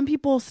 Some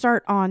people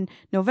start on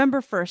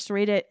November 1st,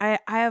 rate it. I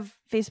have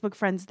Facebook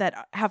friends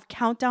that have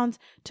countdowns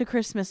to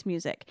Christmas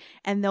music,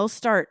 and they'll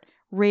start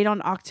right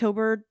on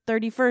October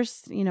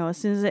 31st, as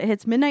soon as it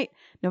hits midnight,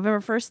 November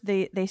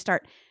 1st, they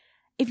start.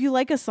 If you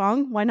like a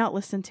song, why not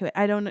listen to it?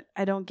 I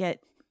don't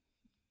get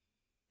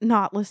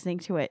not listening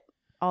to it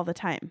all the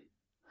time.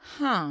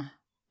 Huh.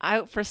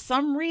 For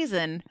some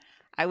reason,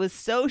 I was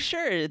so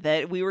sure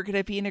that we were going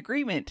to be in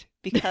agreement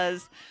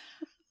because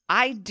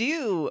I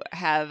do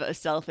have a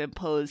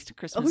self-imposed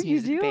Christmas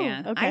music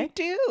ban. Okay. I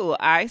do.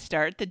 I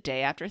start the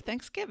day after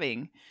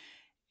Thanksgiving.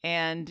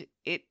 And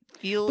it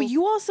feels... But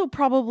you also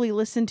probably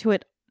listen to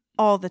it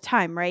all the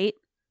time, right?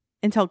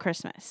 Until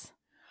Christmas.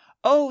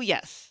 Oh,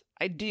 yes.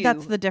 I do.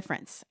 That's the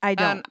difference. I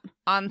don't.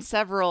 On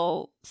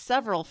several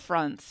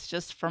fronts,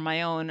 just for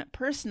my own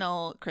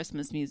personal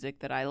Christmas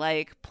music that I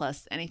like,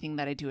 plus anything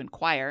that I do in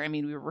choir. I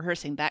mean, we were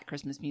rehearsing that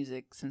Christmas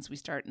music since we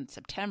start in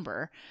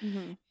September.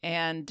 Mm-hmm.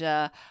 And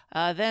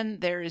then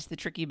there is the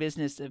tricky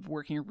business of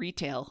working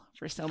retail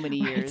for so many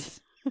years.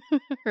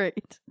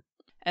 Right.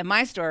 At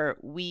my store,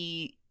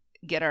 we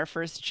get our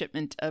first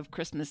shipment of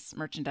Christmas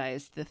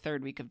merchandise the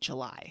third week of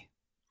July.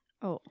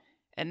 Oh.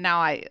 And now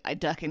I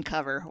duck and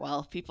cover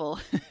while people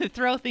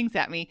throw things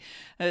at me,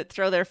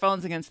 throw their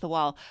phones against the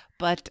wall.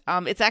 But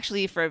it's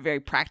actually for a very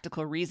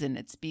practical reason.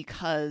 It's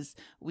because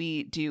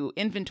we do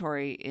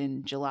inventory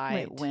in July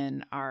Right.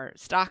 when our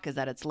stock is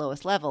at its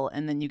lowest level.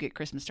 And then you get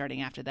Christmas starting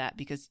after that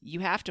because you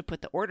have to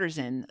put the orders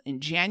in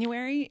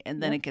January.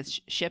 And then it gets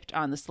shipped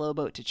on the slow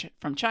boat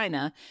from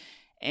China.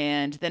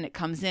 And then it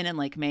comes in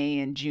like May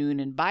and June.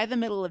 And by the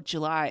middle of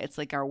July, it's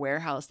like our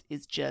warehouse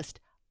is just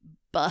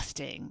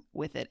busting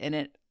with it. And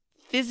it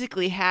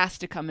physically has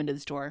to come into the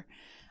store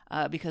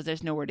because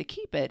there's nowhere to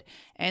keep it.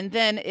 And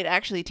then it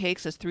actually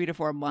takes us 3 to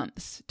 4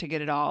 months to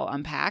get it all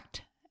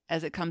unpacked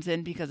as it comes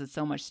in because it's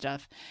so much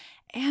stuff.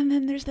 And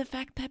then there's the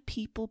fact that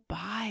people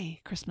buy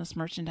Christmas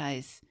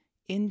merchandise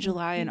in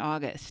July and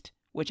August,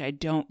 which I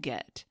don't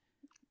get.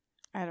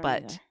 I don't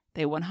But either.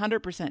 they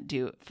 100%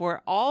 do.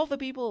 For all the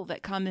people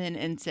that come in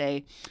and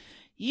say,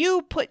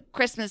 you put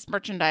Christmas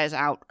merchandise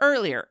out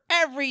earlier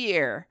every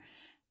year.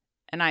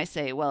 And I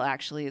say, well,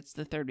 actually, it's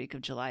the third week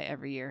of July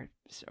every year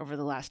over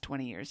the last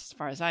 20 years, as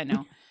far as I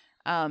know.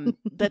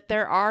 That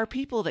there are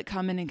people that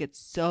come in and get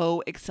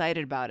so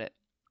excited about it.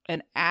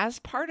 And as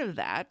part of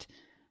that,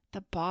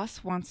 the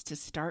boss wants to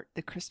start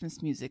the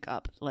Christmas music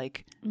up.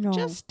 Like, No.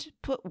 just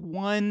put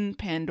one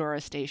Pandora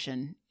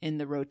station in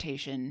the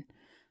rotation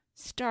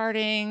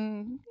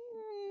starting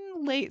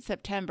late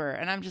September.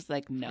 And I'm just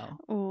like, no.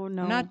 Oh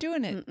no. I'm not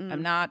doing it. Mm-mm.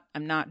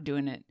 I'm not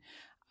doing it.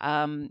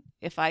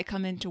 If I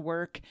come into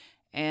work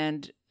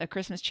and a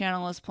Christmas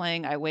channel is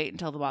playing, I wait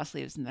until the boss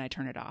leaves and then I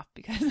turn it off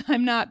because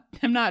I'm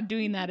not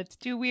doing that. It's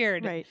too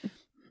weird. Right.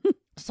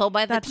 So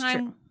by the That's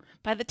time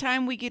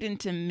true. we get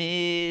into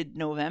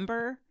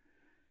mid-November,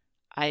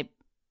 I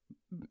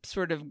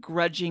sort of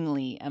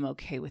grudgingly am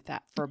okay with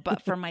that.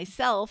 But for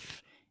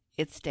myself,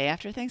 it's day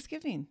after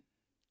Thanksgiving.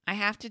 I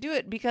have to do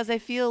it because I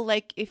feel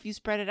like if you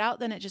spread it out,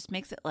 then it just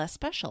makes it less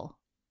special.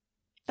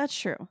 That's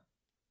true.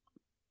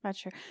 That's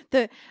true.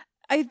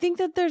 I think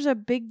that there's a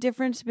big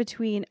difference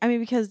between,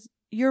 because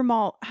your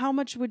mall, how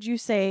much would you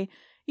say,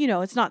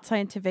 it's not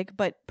scientific,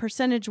 but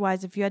percentage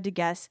wise, if you had to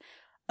guess,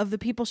 of the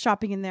people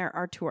shopping in there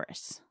are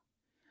tourists?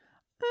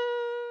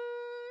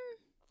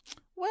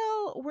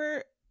 Well,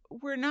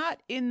 we're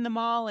not in the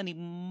mall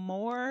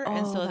anymore,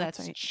 and so that's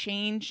that's right.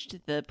 changed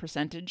the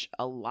percentage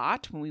a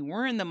lot. When we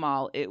were in the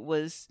mall, it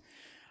was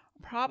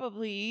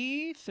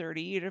probably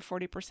 30 to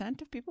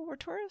 40% of people were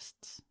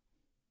tourists.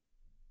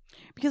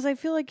 Because I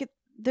feel like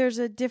there's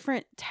a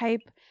different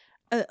type,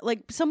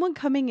 like someone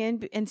coming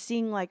in and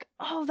seeing like,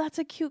 oh, that's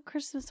a cute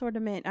Christmas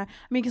ornament.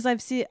 Because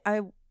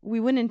we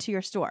went into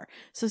your store,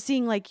 so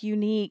seeing like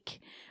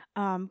unique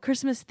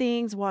Christmas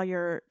things while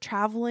you're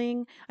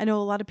traveling. I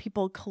know a lot of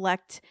people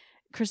collect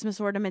Christmas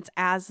ornaments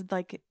as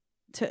like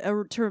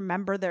to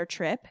remember their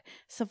trip.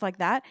 Stuff like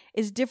that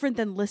is different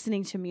than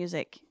listening to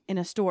music in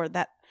a store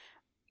that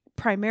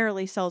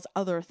primarily sells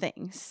other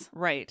things.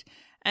 Right.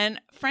 And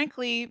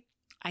frankly,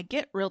 I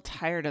get real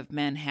tired of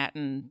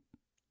Manhattan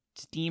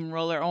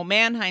Steamroller. Oh,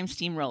 Mannheim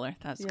Steamroller.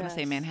 I was going to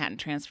say Yes. Manhattan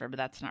Transfer, but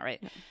that's not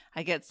right. No.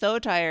 I get so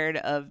tired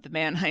of the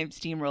Mannheim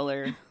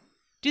Steamroller.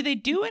 Do they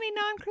do any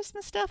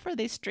non-Christmas stuff, or are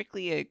they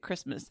strictly a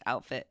Christmas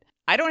outfit?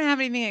 I don't have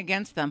anything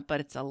against them, but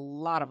it's a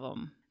lot of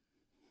them.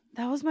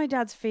 That was my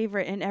dad's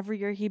favorite, and every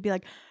year he'd be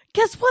like,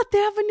 guess what? They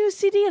have a new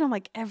CD. And I'm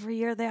like, every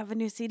year they have a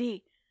new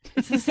CD.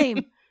 It's the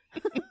same.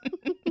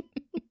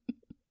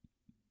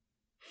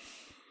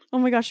 Oh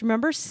my gosh,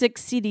 remember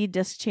 6 CD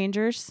disc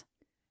changers?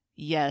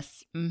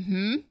 Yes.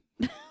 Mm-hmm.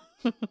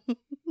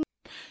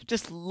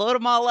 Just load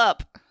them all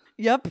up.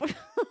 Yep.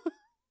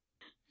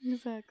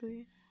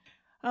 Exactly.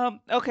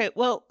 Okay,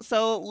 well,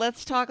 so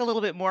let's talk a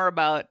little bit more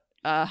about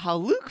how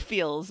Luke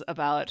feels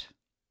about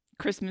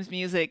Christmas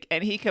music,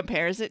 and he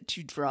compares it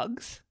to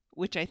drugs,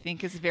 which I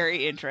think is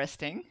very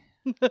interesting.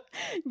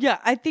 Yeah,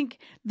 I think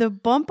the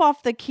bump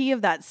off the key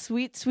of that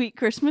sweet, sweet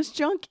Christmas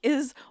junk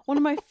is one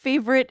of my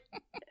favorite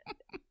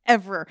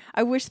ever.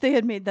 I wish they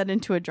had made that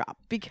into a drop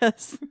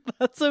because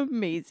that's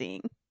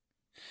amazing.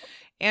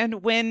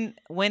 And when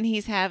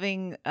he's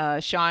having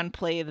Sean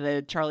play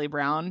the Charlie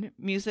Brown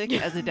music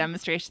as a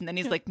demonstration, then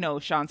he's like, "No,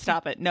 Sean,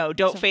 stop it! No,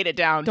 don't fade it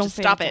down. Don't Just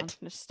fade stop down. it."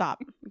 Just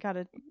stop. You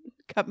gotta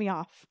cut me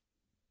off.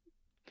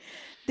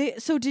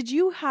 So did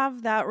you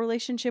have that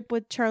relationship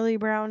with Charlie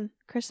Brown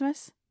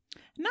Christmas?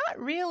 Not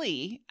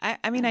really.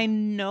 I mean, I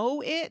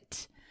know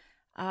it.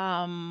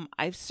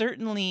 I've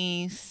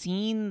certainly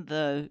seen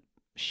the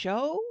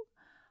show.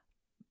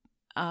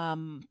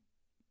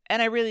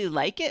 And I really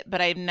like it,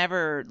 but I've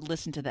never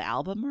listened to the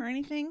album or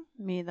anything.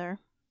 Me either.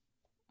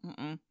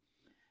 Mm-mm.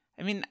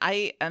 I mean,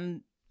 I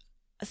am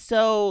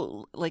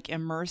so like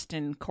immersed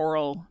in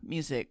choral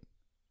music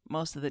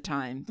most of the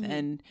time. Mhm.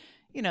 And,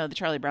 you know, the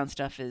Charlie Brown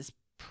stuff is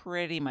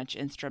pretty much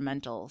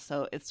instrumental.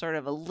 So it's sort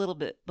of a little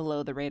bit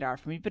below the radar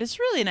for me, but it's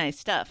really nice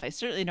stuff. I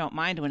certainly don't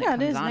mind when Yeah,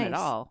 it it comes is on at nice.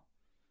 all.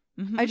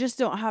 Mhm. I just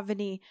don't have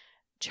any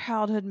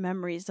childhood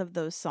memories of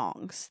those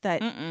songs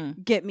that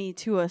Mm-mm. get me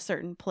to a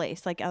certain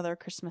place like other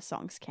Christmas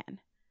songs can.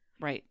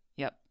 Right.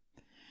 Yep.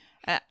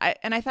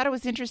 I thought it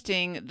was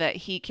interesting that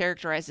he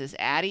characterizes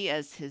Addie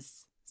as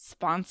his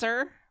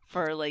sponsor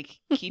for like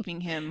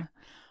keeping him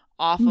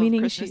off of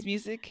Meaning Christmas she-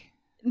 music.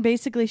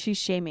 Basically, she's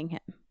shaming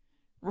him.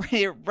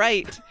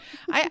 Right.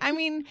 I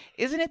mean,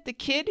 isn't it the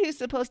kid who's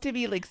supposed to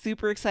be like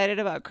super excited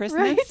about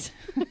Christmas?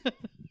 Right?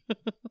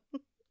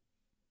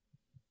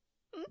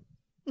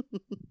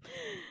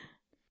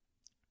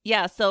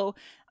 Yeah, so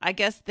I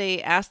guess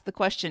they asked the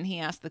question. He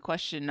asked the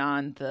question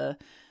on the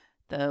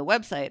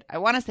website. I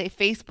want to say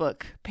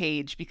Facebook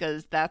page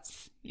because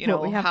that's, you What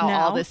know, we have how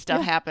all now. this stuff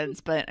Yeah. happens.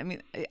 But I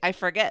mean, I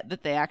forget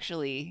that they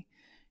actually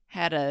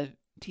had a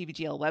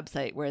TBTL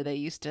website where there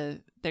used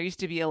to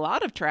be a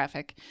lot of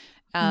traffic.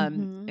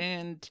 Mhm.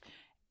 And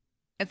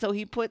so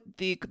he put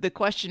the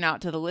question out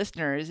to the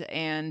listeners,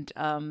 and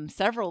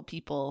several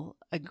people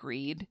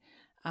agreed.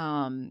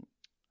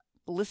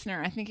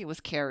 Listener, I think it was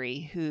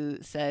Carrie, who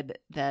said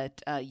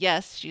that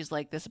yes, she's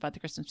like this about the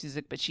Christmas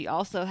music, but she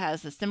also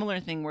has a similar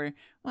thing where,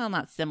 well,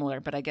 not similar,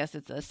 but I guess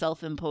it's a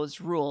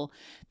self-imposed rule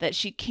that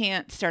she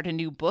can't start a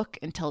new book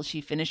until she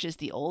finishes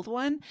the old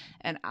one,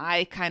 and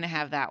I kind of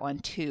have that one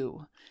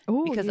too.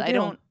 Ooh, Because you I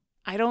do.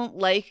 don't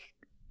like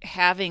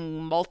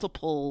having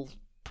multiple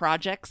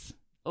projects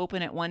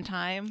open at one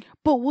time.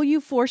 But will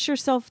you force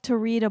yourself to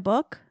read a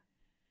book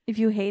if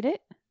you hate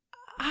it?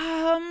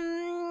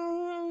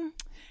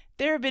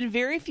 There have been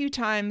very few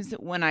times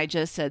when I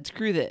just said,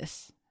 screw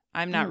this.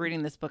 I'm not Mm.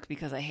 reading this book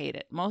because I hate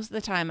it. Most of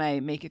the time I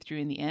make it through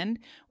in the end.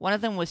 One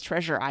of them was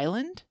Treasure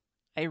Island.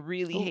 I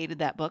really Oh. hated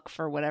that book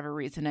for whatever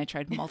reason. I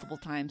tried multiple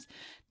times.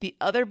 The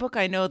other book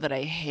I know that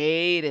I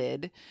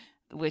hated,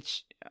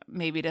 which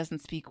maybe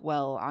doesn't speak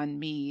well on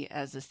me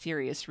as a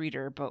serious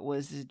reader, but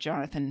was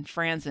Jonathan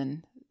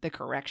Franzen, The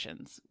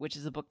Corrections, which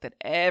is a book that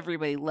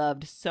everybody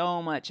loved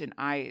so much, and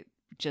I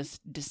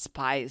just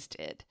despised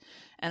it.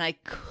 And I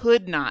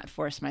could not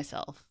force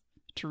myself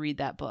to read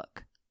that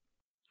book.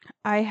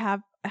 I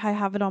have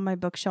it on my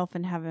bookshelf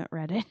and haven't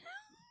read it.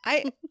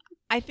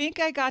 I think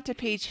I got to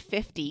page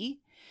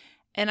 50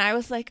 and I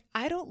was like,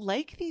 I don't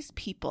like these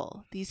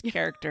people, these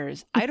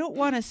characters. I don't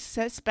want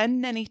to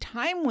spend any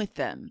time with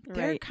them.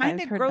 They're Right, kind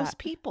I've of heard gross that.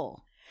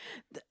 people.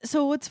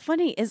 So what's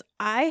funny is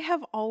I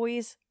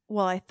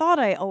thought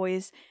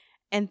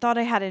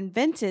I had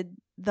invented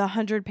the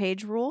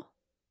 100-page rule.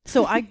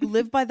 So I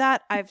live by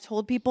that. I've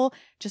told people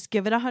just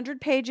give it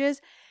 100 pages.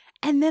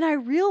 And then I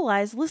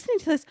realized listening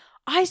to this,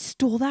 I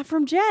stole that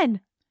from Jen.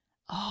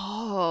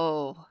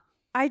 Oh.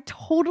 I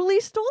totally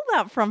stole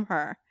that from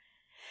her.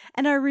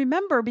 And I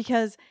remember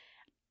because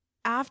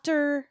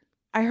after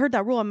I heard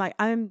that rule, I'm like,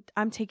 I'm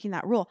taking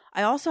that rule.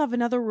 I also have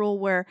another rule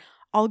where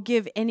I'll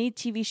give any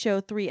TV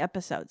show 3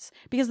 episodes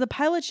because the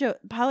pilot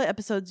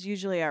episodes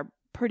usually are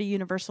pretty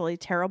universally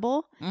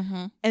terrible,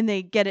 Mm-hmm. and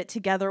they get it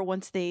together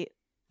once they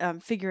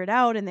figure it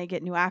out and they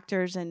get new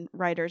actors and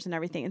writers and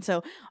everything. And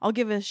so I'll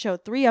give a show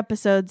 3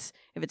 episodes.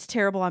 If it's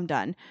terrible, I'm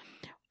done.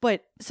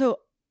 But so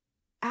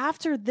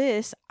after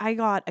this, I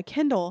got a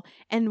Kindle,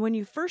 and when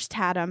you first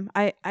had them,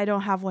 I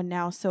don't have one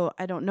now, so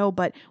I don't know.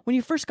 But when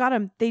you first got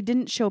them, they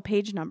didn't show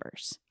page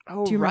numbers.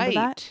 Oh, Do you remember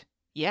right. that?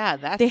 Yeah,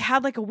 that's... They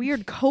had like a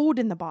weird code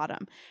in the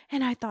bottom,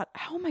 and I thought,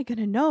 how am I going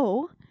to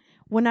know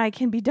when I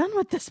can be done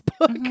with this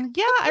book? Mhm.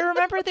 Yeah, I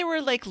remember there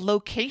were like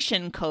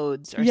location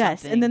codes or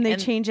Yes, something. and then they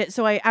changed it,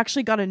 so I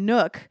actually got a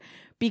Nook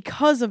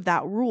because of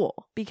that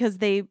rule, because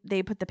they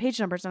put the page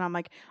numbers, and I'm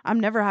like, I'm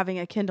never having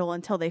a Kindle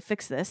until they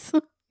fix this.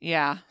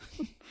 Yeah.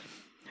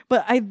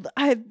 But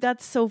I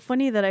that's so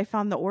funny that I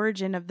found the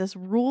origin of this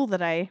rule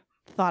that I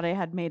thought I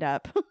had made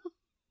up.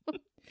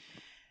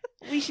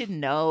 We should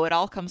know. It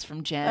all comes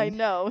from Jen. I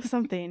know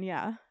something,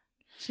 yeah.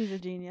 She's a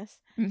genius.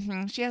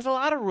 Mm-hmm. She has a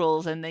lot of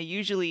rules, and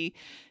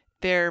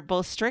they're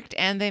both strict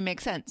and they make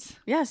sense.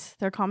 Yes,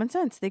 they're common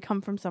sense. They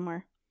come from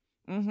somewhere.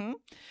 Mm-hmm.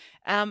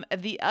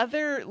 The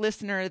other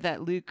listener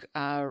that Luke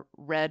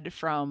read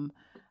from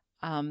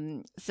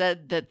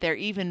said that they're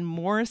even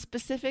more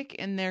specific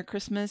in their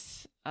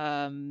Christmas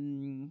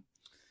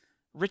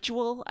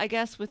ritual, I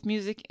guess, with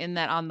music, in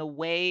that on the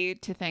way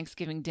to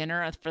Thanksgiving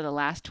dinner, for the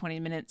last 20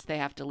 minutes, they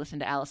have to listen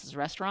to Alice's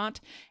Restaurant.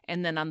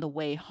 And then on the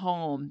way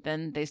home,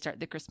 then they start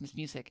the Christmas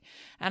music.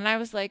 And I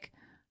was like,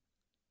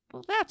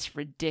 well, that's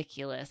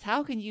ridiculous.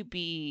 How can you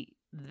be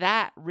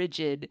that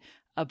rigid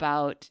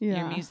about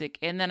your music?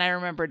 And then I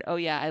remembered, oh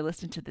yeah, I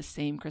listened to the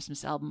same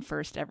Christmas album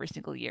first every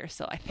single year.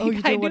 So I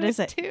think I do what is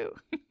it too.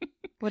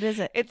 What is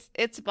it?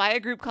 It's by a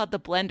group called the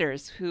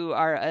Blenders, who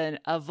are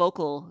a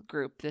vocal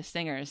group, the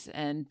singers,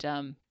 and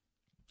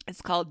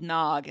it's called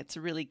Nog. It's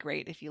really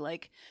great if you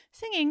like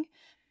singing,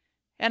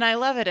 and I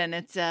love it. And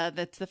it's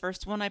that's the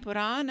first one I put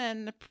on,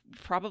 and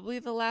probably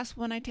the last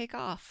one I take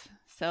off.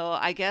 So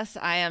I guess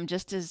I am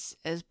just as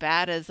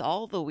bad as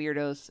all the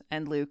weirdos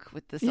and Luke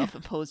with the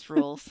self-imposed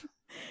rules.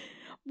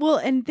 Well,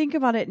 and think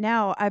about it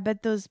now. I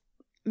bet those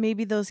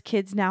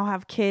kids now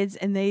have kids,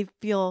 and they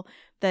feel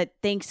that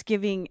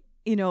Thanksgiving,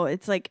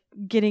 it's like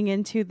getting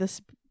into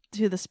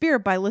the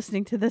spirit by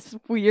listening to this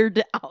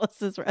weird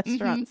Alice's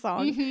Restaurant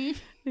song.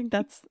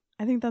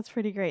 I think that's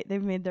pretty great.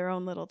 They've made their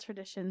own little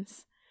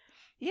traditions.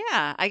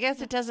 Yeah, I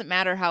guess it doesn't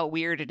matter how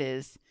weird it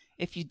is.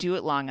 If you do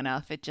it long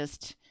enough, it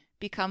just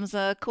becomes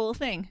a cool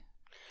thing.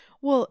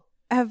 Well,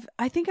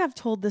 I think I've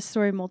told this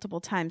story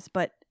multiple times,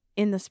 but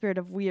in the spirit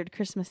of weird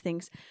Christmas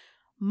things,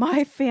 one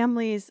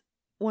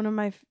of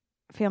my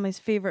family's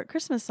favorite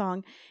Christmas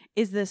song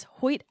is this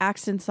Hoyt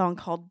Axton song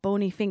called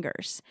Bony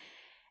Fingers.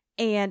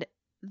 And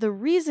the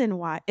reason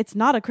why, it's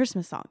not a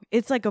Christmas song.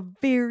 It's like a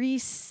very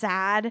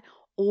sad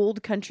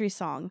old country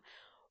song,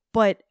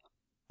 but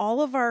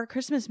all of our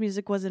Christmas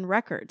music was in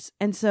records.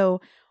 And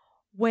so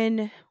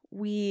when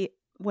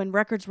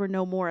records were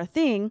no more a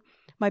thing,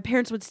 my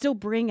parents would still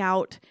bring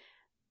out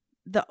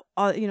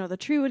the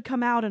tree would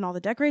come out and all the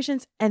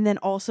decorations, and then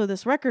also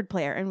this record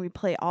player, and we'd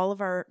play all of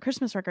our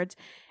Christmas records.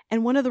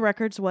 And one of the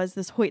records was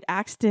this Hoyt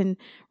Axton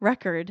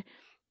record,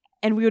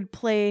 and we would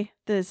play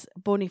this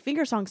Bony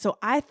Finger song. So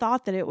I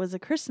thought that it was a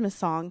Christmas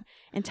song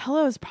until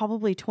I was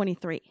probably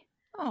 23.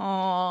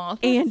 Oh,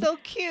 that's so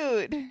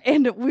cute.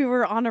 And we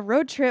were on a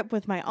road trip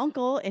with my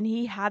uncle, and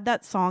he had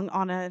that song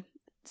on a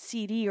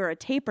CD or a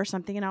tape or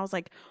something. And I was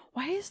like,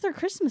 why is there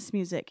Christmas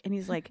music? And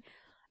he's like,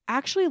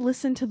 actually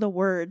listen to the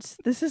words.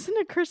 This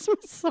isn't a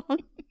Christmas song.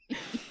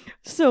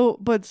 So,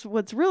 but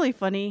what's really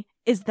funny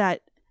is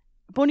that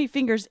Bony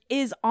Fingers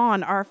is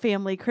on our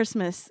family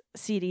Christmas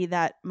CD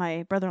that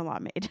my brother-in-law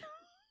made.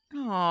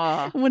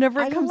 Aww.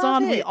 Whenever it comes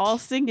on, we all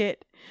sing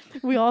it.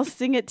 We all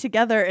sing it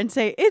together and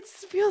say, it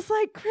feels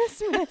like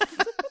Christmas.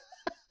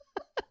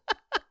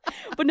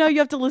 But now you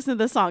have to listen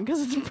to the song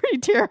because it's pretty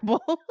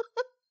terrible.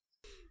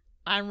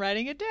 I'm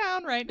writing it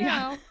down right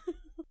now.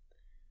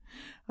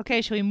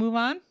 Okay, shall we move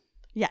on?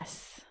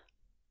 Yes.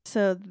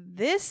 So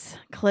this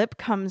clip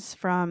comes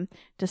from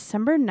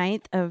December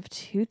 9th of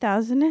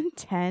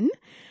 2010.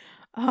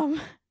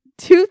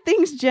 2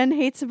 things Jen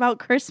hates about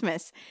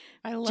Christmas.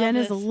 Jen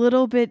is a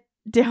little bit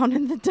down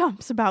in the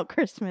dumps about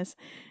Christmas.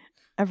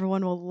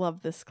 Everyone will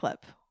love this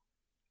clip.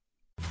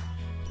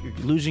 You're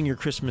losing your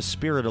Christmas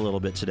spirit a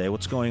little bit today.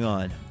 What's going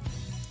on?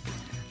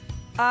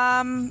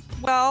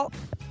 Well,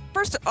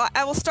 first,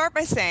 I will start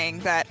by saying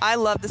that I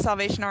love the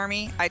Salvation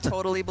Army. I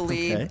totally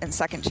believe in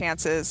second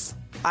chances.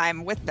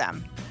 I'm with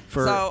them.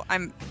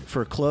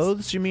 For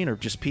clothes, you mean, or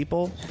just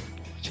people?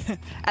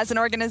 As an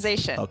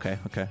organization. Okay.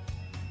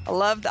 I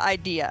love the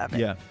idea of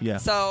it. Yeah.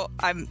 So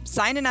I'm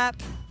signing up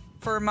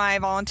for my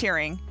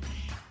volunteering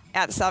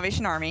at the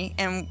Salvation Army,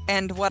 and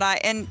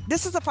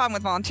this is the problem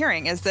with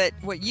volunteering, is that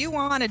what you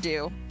want to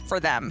do for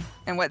them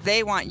and what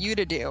they want you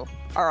to do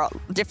are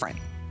different.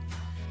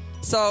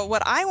 So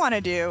what I want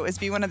to do is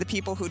be one of the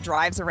people who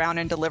drives around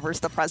and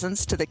delivers the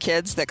presents to the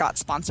kids that got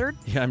sponsored.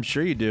 Yeah, I'm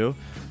sure you do.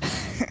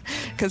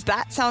 Because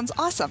that sounds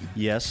awesome.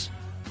 Yes.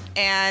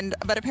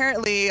 But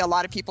apparently a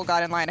lot of people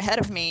got in line ahead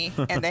of me,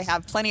 and they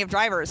have plenty of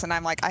drivers. And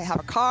I'm like, I have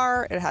a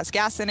car, it has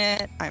gas in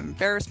it, I'm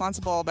very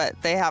responsible,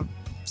 but they have.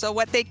 So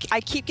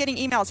I keep getting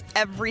emails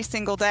every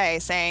single day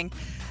saying,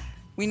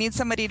 we need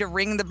somebody to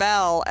ring the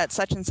bell at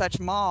such and such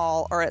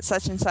mall or at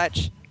such and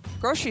such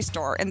grocery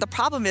store. And the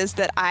problem is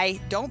that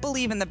I don't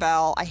believe in the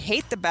bell. I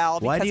hate the bell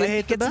because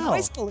I think it's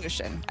noise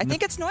pollution. I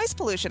think it's noise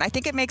pollution. I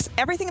think it makes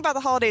everything about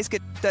the holidays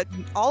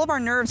all of our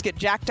nerves get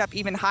jacked up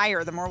even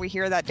higher the more we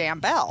hear that damn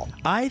bell.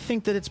 I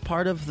think that it's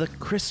part of the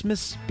Christmas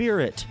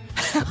spirit.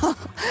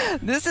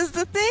 This is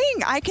the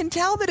thing. I can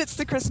tell that it's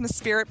the Christmas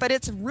spirit, but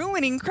it's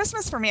ruining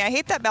Christmas for me. I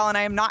hate that bell, and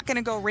I am not going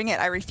to go ring it.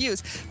 I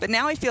refuse. But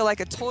now I feel like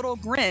a total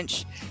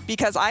Grinch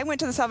because I went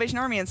to the Salvation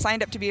Army and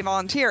signed up to be a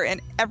volunteer,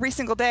 and every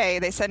single day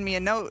they send me a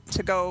note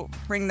to go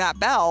ring that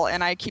bell,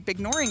 and I keep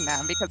ignoring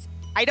them because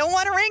I don't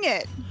want to ring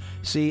it.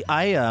 See,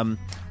 I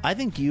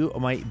think you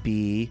might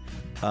be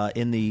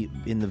in the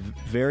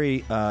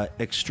very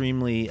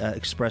extremely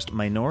expressed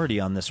minority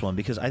on this one,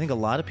 because I think a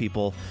lot of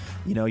people,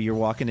 you're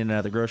walking in and out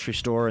of the grocery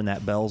store and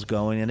that bell's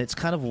going, and it's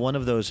kind of one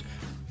of those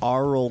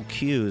aural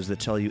cues that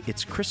tell you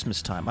it's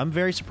Christmas time. I'm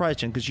very surprised,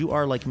 Jen, because you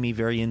are, like me,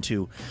 very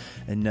into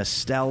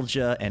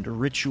nostalgia and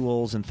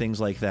rituals and things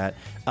like that.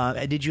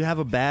 Did you have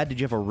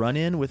a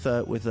run-in with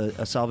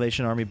a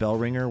Salvation Army bell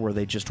ringer where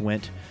they just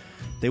went...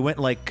 They went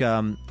like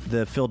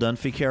the Phil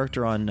Dunphy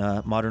character on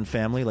Modern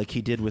Family, like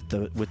he did with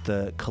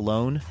the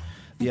cologne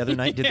the other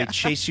night. Did they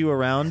chase you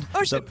around?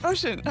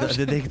 Ocean.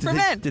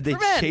 Did they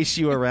chase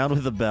you around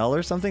with a bell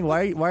or something?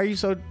 Why are you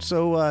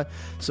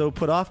so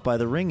put off by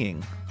the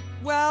ringing?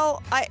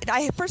 Well,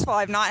 I first of all,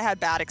 I've not had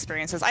bad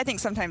experiences. I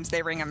think sometimes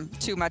they ring them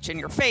too much in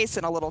your face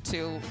and a little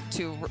too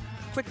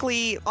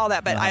quickly, all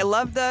that. But I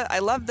love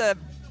the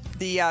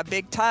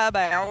big tub.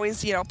 I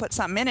always, put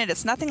something in it.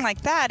 It's nothing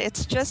like that.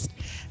 It's just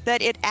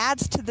that it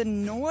adds to the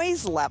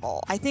noise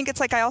level. I think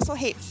it's like I also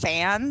hate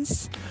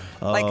fans.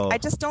 I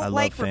just don't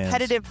like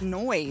repetitive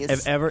noise.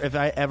 If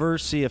I ever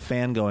see a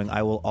fan going,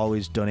 I will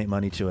always donate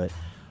money to it.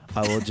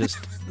 I will just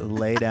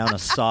lay down a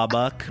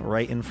sawbuck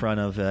right in front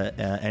of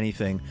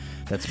anything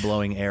that's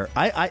blowing air.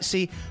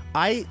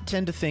 I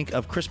tend to think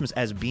of Christmas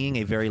as being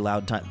a very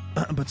loud time,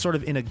 but sort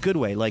of in a good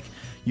way. Like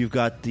you've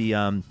got the,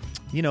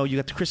 you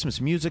got the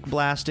Christmas music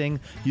blasting.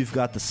 You've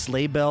got the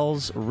sleigh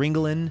bells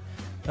ringling,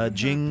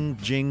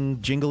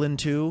 jingling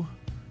too,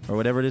 or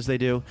whatever it is they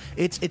do.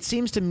 It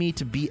seems to me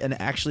to be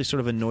actually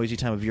sort of a noisy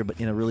time of year, but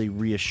in a really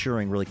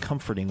reassuring, really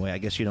comforting way. I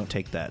guess you don't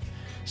take that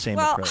same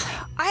approach.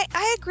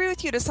 I agree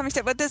with you to some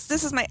extent, but this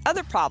is my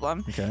other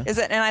problem. Okay. Is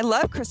that, and I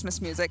love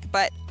Christmas music,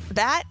 but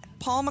that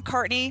Paul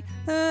McCartney,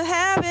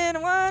 having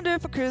a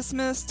wonderful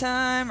Christmas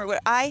time, or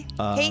what? I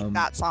hate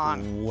that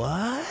song.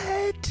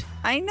 What?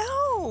 I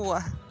know.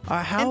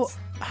 How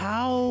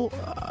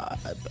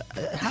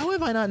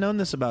have I not known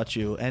this about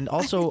you? And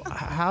also,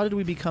 how did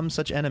we become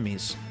such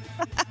enemies?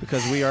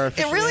 Because we are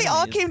officially It really enemies.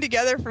 all came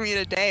together for me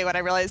today when I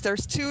realized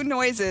there's two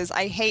noises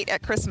I hate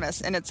at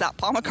Christmas, and it's that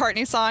Paul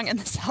McCartney song and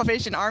the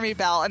Salvation Army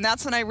bell. And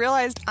that's when I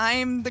realized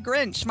I'm the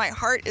Grinch. My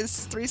heart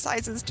is 3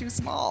 sizes too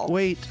small.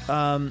 Wait,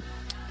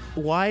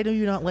 why do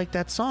you not like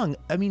that song?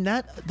 I mean,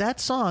 that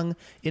song,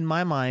 in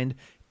my mind,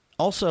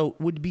 also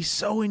would be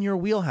so in your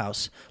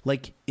wheelhouse.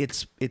 Like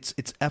it's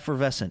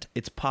effervescent,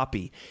 it's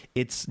poppy,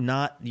 it's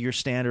not your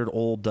standard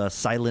old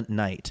Silent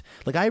Night.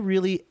 Like I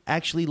really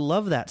actually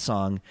love that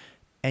song,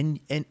 and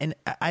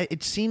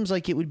it seems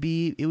like it would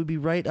be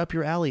right up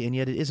your alley, and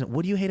yet it isn't.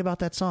 What do you hate about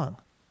that song?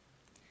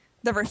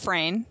 The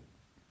refrain.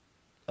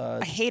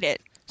 I hate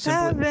it.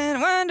 Simply,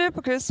 having a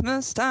wonderful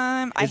Christmas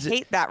time. I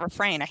hate that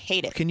refrain. I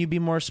hate it. Can you be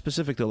more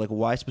specific though? Like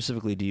why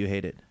specifically do you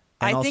hate it?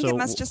 And I think also, it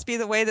must just be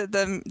the way that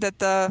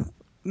the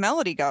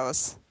melody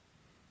goes.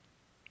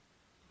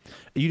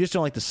 You just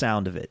don't like the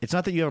sound of it. It's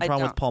not that you have a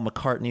problem with Paul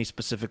McCartney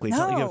specifically. It's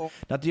No.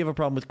 not that you have a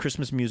problem with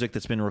Christmas music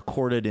that's been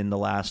recorded in the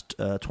last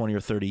 20 or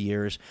 30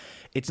 years.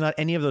 It's not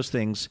any of those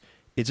things.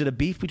 Is it a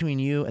beef between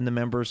you and the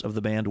members of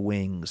the band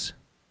Wings?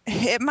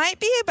 It might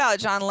be about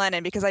John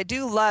Lennon because I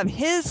do love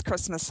his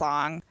Christmas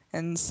song.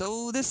 And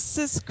so this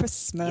is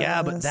Christmas.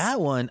 Yeah, but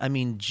that one, I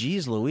mean,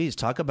 geez Louise,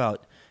 talk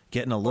about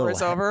getting a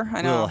little, over.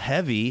 I know. little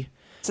heavy.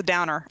 It's a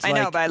downer. It's I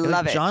know, but I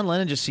love it. John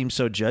Lennon just seems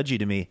so judgy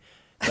to me.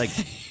 Like,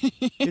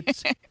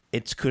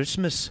 it's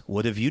Christmas.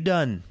 What have you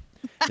done?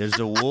 There's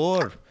a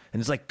war. And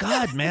it's like,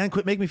 God, man,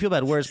 quit making me feel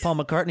bad. Whereas Paul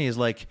McCartney is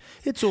like,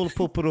 it's all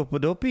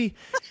poop-a-doop-a-doopy.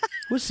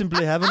 We're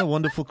simply having a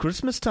wonderful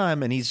Christmas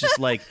time. And he's just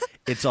like,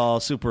 it's all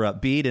super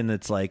upbeat and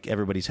it's like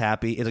everybody's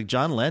happy. It's like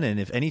John Lennon,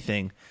 if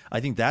anything, I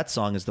think that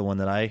song is the one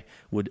that I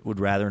would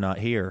rather not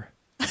hear.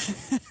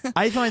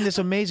 I find this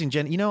amazing,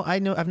 Jen.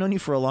 I've known you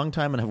for a long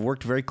time and have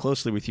worked very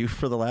closely with you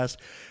for the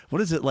last,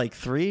 what is it, like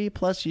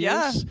 3+ years?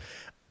 Yeah.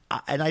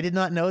 And I did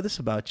not know this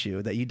about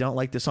you, that you don't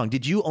like this song.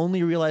 Did you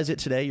only realize it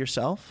today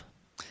yourself?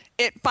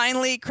 It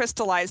finally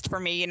crystallized for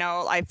me.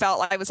 I felt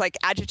like I was like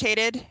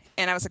agitated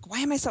and I was like, why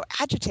am I so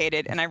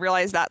agitated? And I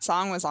realized that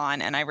song was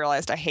on and I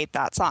realized I hate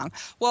that song.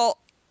 Well,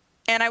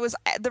 and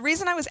the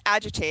reason I was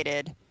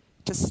agitated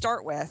to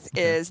start with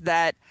is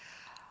that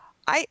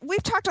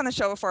we've talked on the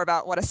show before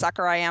about what a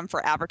sucker I am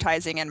for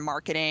advertising and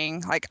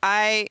marketing. Like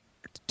I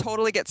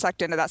totally get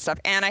sucked into that stuff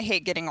and I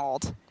hate getting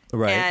old.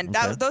 Right. And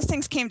those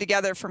things came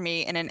together for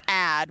me in an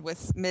ad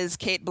with Ms.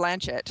 Kate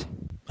Blanchett.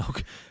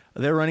 Okay.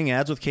 They're running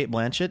ads with Kate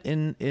Blanchett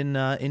in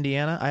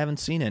Indiana? I haven't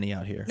seen any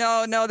out here.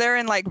 No, they're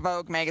in like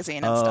Vogue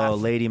magazine and stuff. Oh,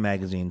 lady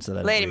magazines that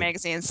I Lady read.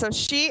 magazines. So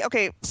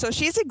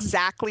she's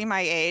exactly my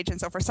age. And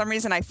so for some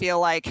reason, I feel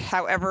like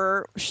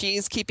however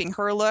she's keeping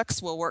her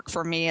looks will work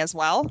for me as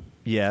well.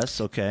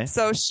 Yes, okay.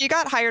 So she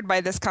got hired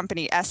by this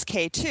company,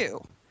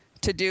 SK2,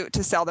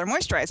 to sell their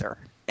moisturizer.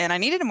 And I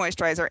needed a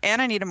moisturizer,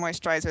 and I need a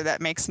moisturizer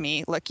that makes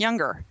me look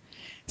younger.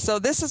 So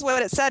this is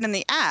what it said in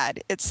the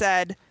ad. It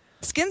said,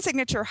 Skin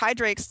Signature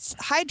hydrates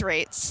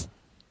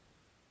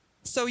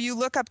so you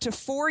look up to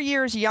 4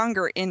 years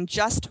younger in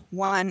just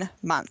 1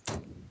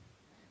 month.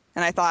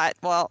 And I thought,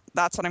 well,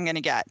 that's what I'm going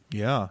to get.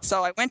 Yeah.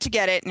 So I went to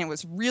get it, and it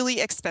was really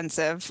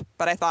expensive.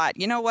 But I thought,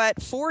 you know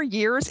what? 4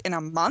 years in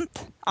a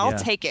month? I'll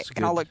take it,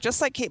 and I'll look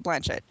just like Kate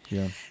Blanchett.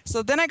 Yeah.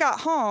 So then I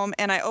got home,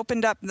 and I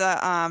opened up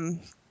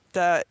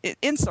the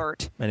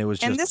insert. And it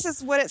was and this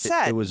is what it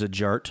said. It was a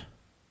jart.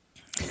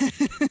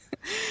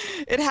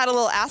 It had a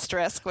little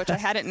asterisk, which I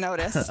hadn't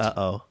noticed.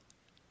 Uh-oh.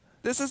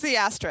 This is the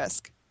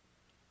asterisk.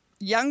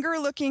 Younger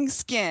looking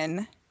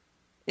skin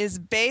is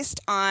based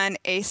on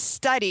a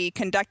study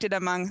conducted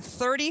among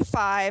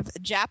 35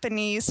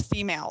 Japanese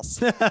females.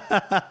 What?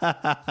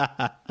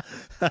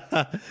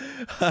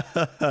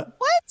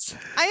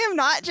 I am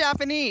not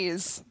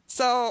Japanese,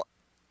 so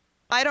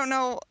I don't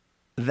know.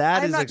 That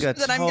I'm is not a sure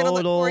that I'm gonna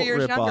look total 4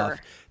 years ripoff. younger.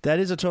 That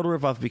is a total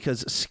ripoff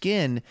because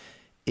skin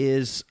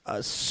is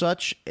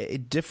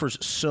it differs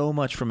so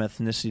much from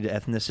ethnicity to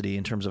ethnicity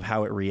in terms of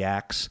how it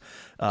reacts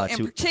And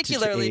to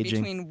particularly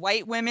aging. between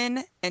white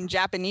women and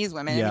Japanese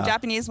women. Yeah. I mean,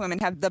 Japanese women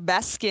have the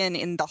best skin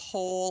in the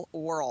whole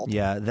world.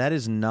 Yeah, that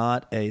is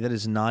not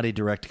a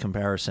direct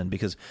comparison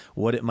because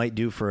what it might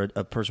do for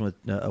a person with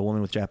a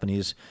woman with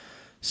Japanese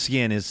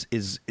skin it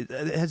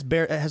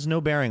has no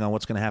bearing on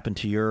what's going to happen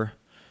to your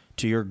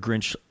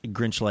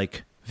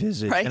Grinch-like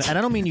visage. Right. And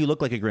I don't mean you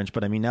look like a Grinch,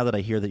 but I mean now that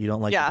I hear that you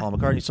don't like the Paul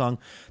McCartney song,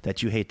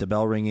 that you hate the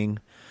bell ringing.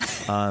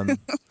 By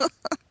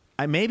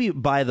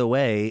the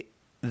way,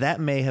 that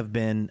may have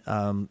been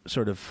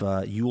sort of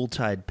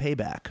Yuletide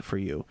payback for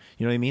you.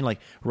 You know what I mean? Like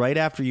right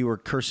after you were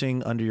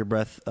cursing under your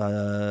breath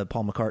Paul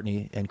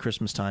McCartney and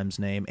Christmas Time's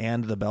name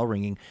and the bell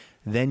ringing,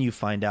 then you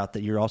find out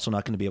that you're also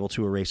not going to be able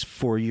to erase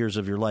 4 years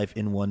of your life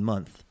in 1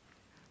 month.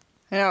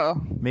 I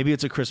know. Maybe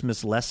it's a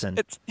Christmas lesson.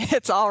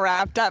 It's all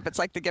wrapped up. It's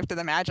like the gift of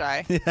the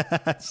Magi.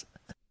 Yes.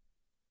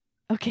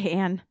 Okay,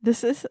 Anne,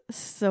 this is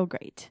so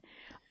great.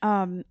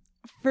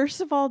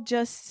 First of all,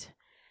 just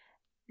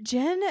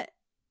Jen,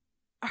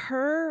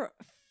 her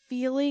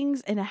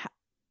feelings and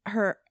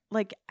her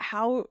like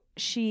how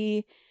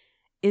she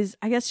is,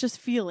 I guess, just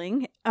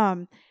feeling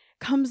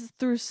comes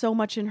through so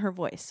much in her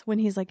voice when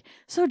he's like,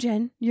 "So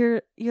Jen,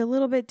 you're a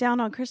little bit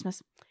down on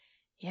Christmas."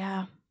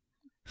 Yeah.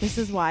 This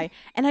is why.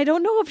 And I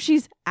don't know if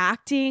she's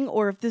acting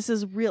or if this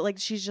is real. Like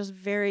she's just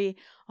very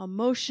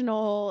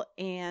emotional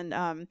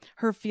and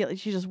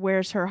she just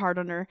wears her heart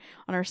on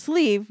her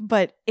sleeve,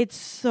 but it's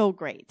so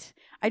great.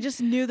 I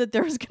just knew that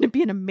there was going to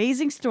be an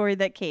amazing story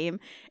that came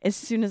as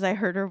soon as I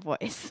heard her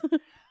voice.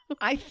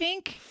 I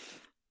think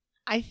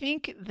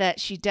that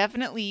she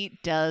definitely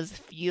does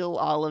feel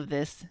all of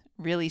this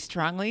really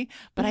strongly,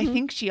 but I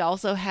think she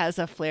also has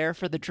a flair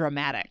for the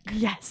dramatic.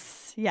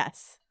 Yes.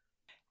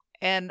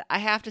 And I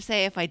have to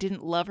say, if I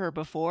didn't love her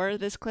before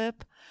this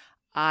clip,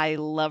 I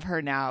love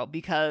her now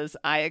because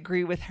I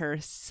agree with her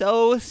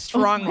so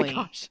strongly. Oh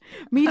my gosh.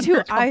 Me too.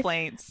 Her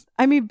complaints.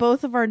 I mean,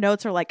 both of our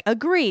notes are like,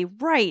 agree,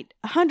 right,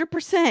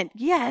 100%,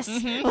 yes.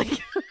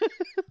 Like,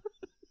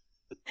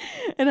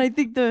 and I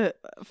think the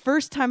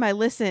first time I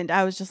listened,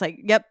 I was just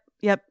like, yep.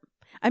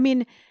 I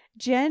mean,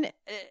 Jen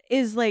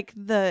is like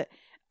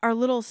our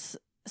little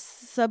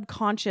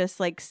subconscious,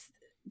 like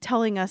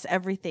telling us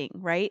everything,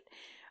 right?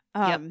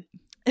 Yep.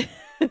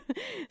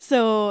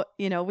 So,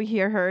 we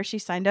hear her. She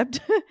signed up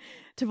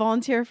to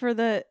volunteer for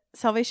the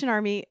Salvation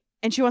Army,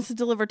 and she wants to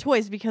deliver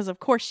toys because, of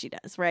course, she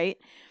does, right?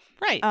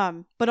 Right.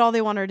 But all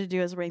they want her to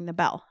do is ring the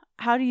bell.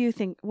 What do you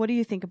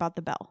think about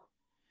the bell?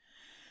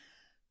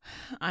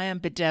 I am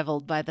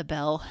bedeviled by the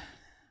bell.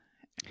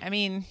 I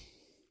mean,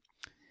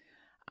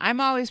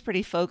 I'm always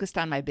pretty focused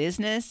on my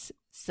business,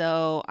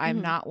 so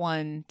I'm not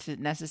one to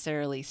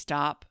necessarily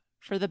stop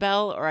for the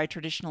bell, or I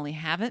traditionally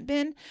haven't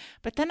been,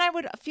 but then I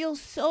would feel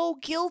so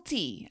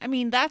guilty. I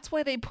mean, that's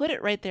why they put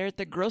it right there at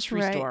the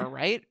grocery store,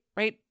 right?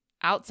 Right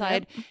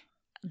outside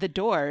the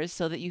doors,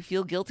 so that you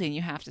feel guilty and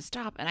you have to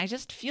stop. And I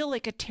just feel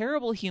like a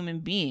terrible human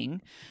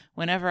being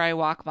whenever I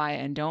walk by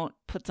and don't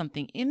put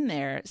something in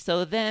there.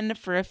 So then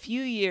for a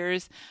few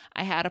years,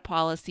 I had a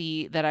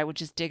policy that I would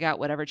just dig out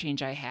whatever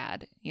change I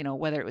had,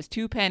 whether it was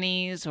 2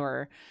 pennies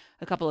or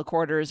a couple of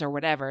quarters or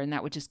whatever, and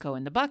that would just go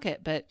in the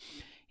bucket. But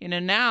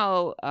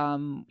now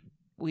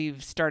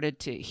we've started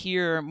to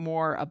hear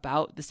more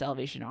about the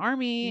Salvation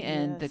Army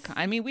and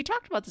we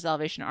talked about the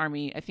Salvation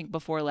Army, I think,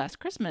 before last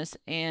Christmas,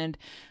 and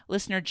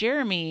listener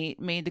Jeremy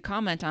made the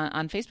comment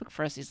on Facebook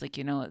for us. He's like,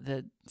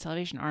 the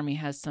Salvation Army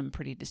has some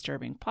pretty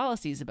disturbing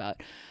policies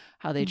about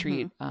how they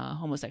treat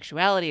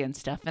homosexuality and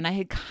stuff. And I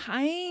had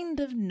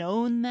kind of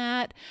known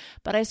that,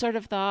 but I sort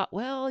of thought,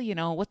 well,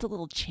 what's a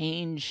little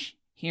change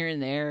here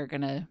and there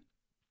gonna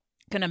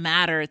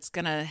matter? It's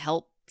gonna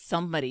help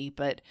somebody.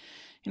 But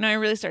I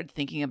really started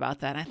thinking about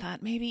that. I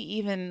thought maybe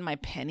even my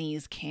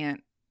pennies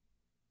can't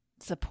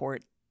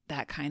support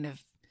that kind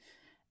of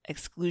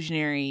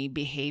exclusionary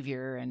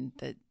behavior and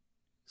the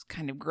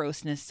kind of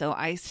grossness. So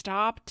I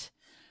stopped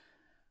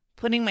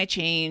putting my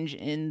change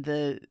in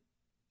the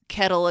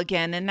kettle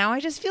again, and now I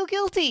just feel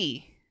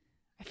guilty.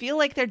 I feel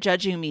like they're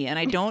judging me, and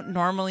I don't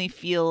normally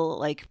feel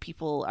like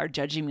people are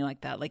judging me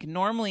like that. Like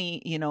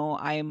normally,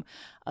 I'm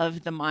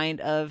of the mind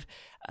of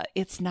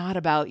it's not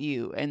about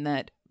you, and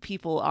that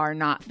people are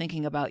not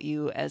thinking about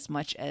you as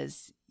much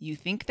as you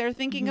think they're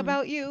thinking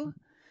about you.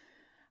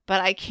 But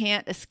I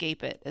can't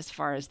escape it as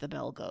far as the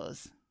bell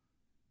goes.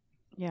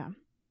 Yeah.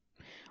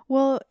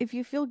 Well, if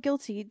you feel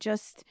guilty,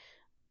 just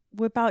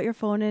whip out your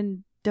phone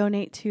and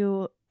donate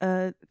to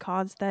a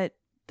cause that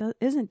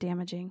isn't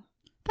damaging.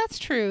 That's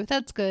true.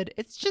 That's good.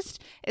 It's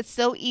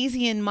so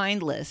easy and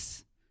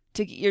mindless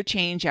to get your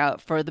change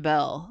out for the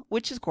bell,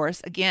 which of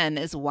course, again,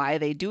 is why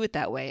they do it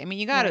that way. I mean,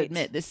 you got to Right.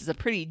 admit, this is a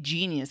pretty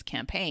genius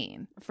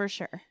campaign. For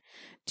sure.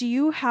 Do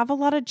you have a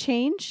lot of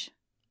change?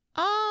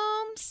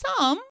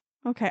 Some.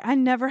 Okay, I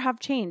never have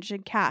change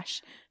in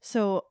cash.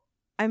 So,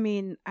 I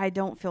mean, I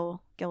don't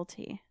feel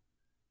guilty.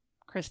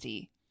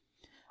 Christy,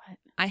 What?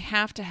 I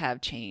have to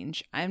have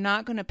change. I'm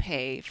not going to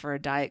pay for a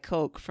Diet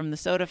Coke from the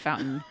soda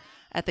fountain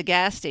at the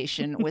gas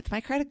station with my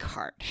credit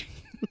card.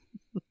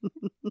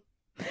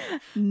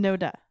 No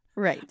duh.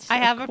 Right. I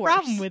of have a course.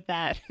 problem with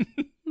that.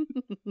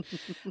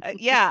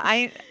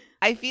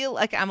 I feel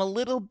like I'm a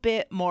little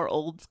bit more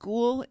old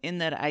school in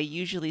that I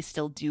usually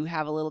still do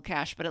have a little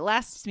cash, but it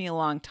lasts me a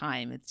long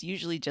time. It's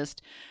usually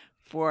just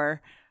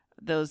for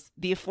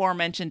the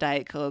aforementioned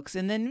Diet Cokes,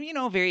 and then,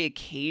 very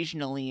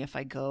occasionally if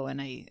I go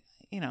and I,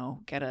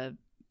 get a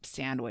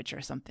sandwich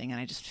or something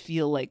and I just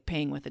feel like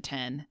paying with a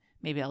 10,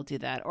 maybe I'll do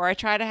that. Or I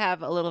try to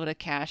have a little bit of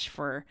cash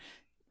for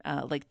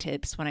like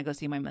tips when I go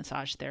see my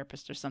massage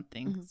therapist or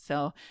something. Mm-hmm.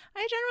 So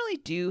I generally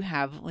do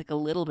have like a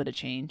little bit of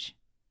change.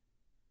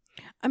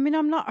 I mean,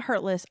 I'm not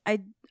heartless.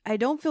 I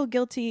don't feel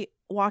guilty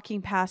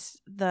walking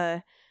past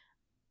the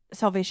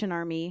Salvation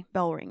Army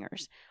bell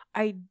ringers.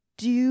 I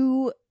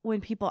do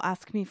when people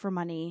ask me for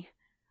money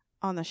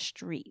on the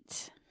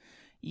street.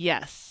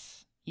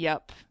 Yes.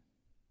 Yep.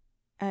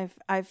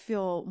 I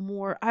feel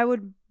more. I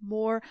would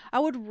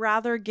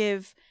rather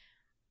give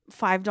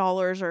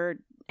 $5 or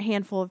a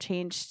handful of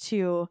change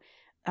to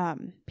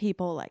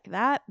people like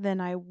that than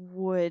I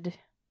would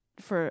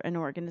for an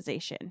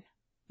organization.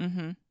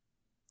 Mm-hmm.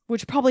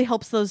 Which probably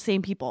helps those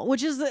same people.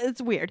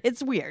 It's weird.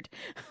 It's weird.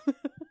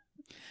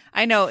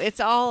 I know, it's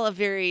all a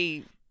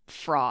very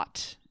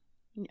fraught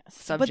Yes,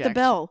 subject. but the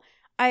bell,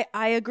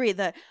 I agree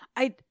that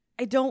I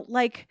don't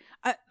like.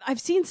 I've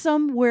seen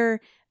some where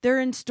they're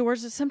in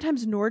stores.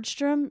 Sometimes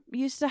Nordstrom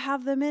used to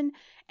have them in,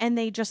 and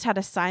they just had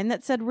a sign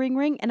that said "ring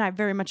ring," and I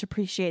very much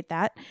appreciate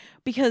that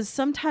because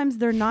sometimes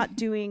they're not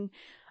doing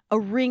a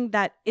ring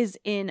that is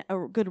in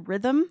a good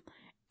rhythm,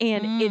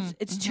 and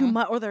it's too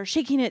much, or they're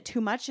shaking it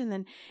too much, and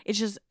then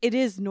it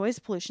is noise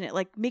pollution. It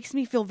like makes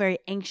me feel very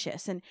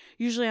anxious, and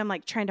usually I'm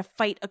like trying to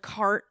fight a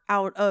cart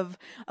out of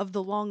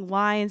the long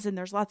lines, and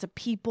there's lots of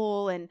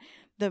people, and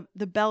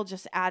the bell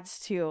just adds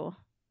to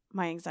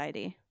my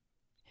anxiety.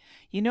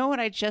 You know what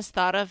I just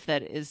thought of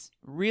that is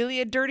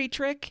really a dirty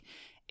trick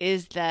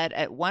is that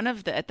at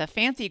the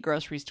fancy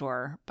grocery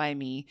store by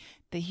me,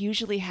 they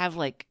usually have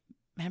like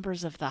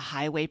members of the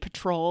highway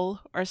patrol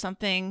or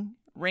something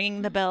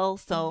ringing the bell.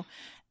 So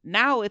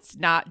now it's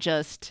not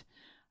just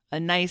a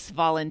nice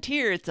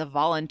volunteer, it's a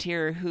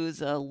volunteer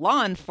who's a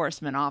law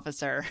enforcement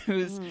officer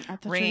who's I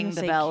thought you were ringing gonna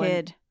the say bell.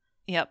 kid.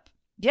 Yep.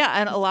 Yeah,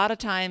 and a lot of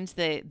times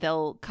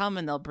they'll come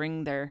and they'll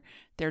bring their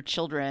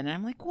children, and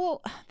I'm like,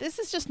 well, this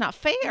is just not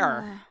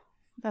fair.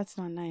 That's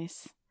not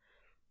nice.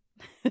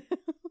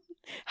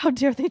 How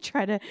dare they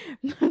try to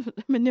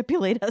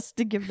manipulate us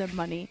to give them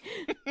money?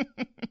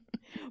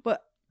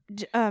 But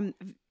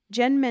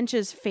Jen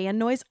mentions fan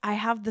noise. I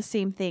have the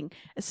same thing,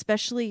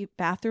 especially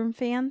bathroom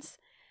fans.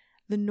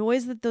 The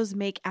noise that those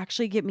make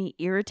actually get me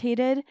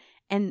irritated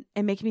and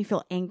make me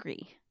feel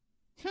angry.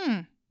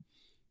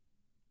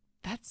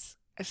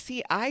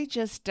 I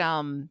just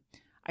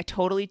I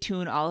totally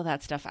tune all of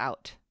that stuff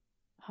out.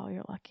 Oh,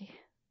 you're lucky.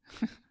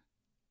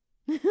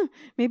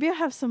 Maybe I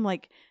have some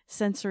like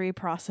sensory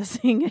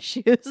processing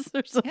issues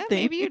or something. Yeah,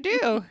 maybe you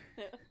do.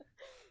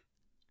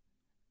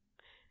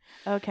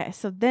 Okay,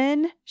 so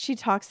then she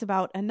talks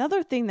about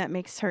another thing that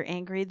makes her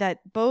angry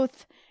that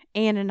both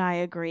Anne and I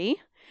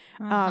agree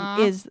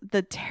is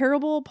the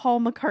terrible Paul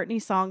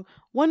McCartney song,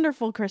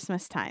 Wonderful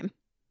Christmas Time.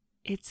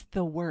 It's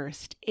the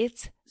worst.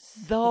 It's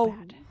So the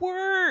bad.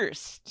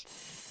 worst.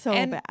 So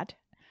And bad.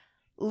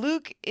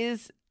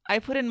 I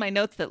put in my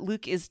notes that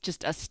Luke is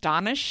just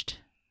astonished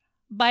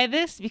by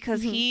this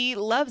because he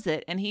loves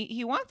it, and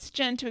he wants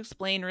Jen to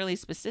explain really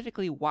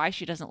specifically why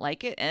she doesn't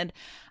like it, and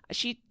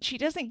she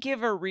doesn't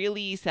give a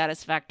really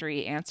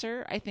satisfactory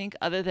answer, I think,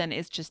 other than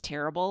it's just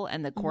terrible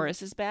and the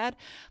chorus is bad,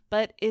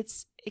 but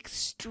it's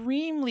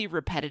extremely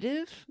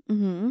repetitive.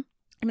 Mm-hmm.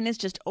 I mean, it's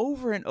just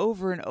over and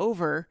over and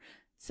over.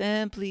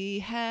 Simply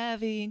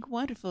having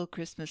wonderful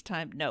Christmas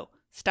time. No,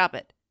 stop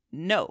it.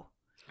 No.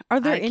 Are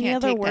there I any can't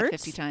other take that words?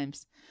 50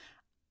 times.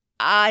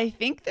 I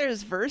think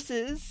there's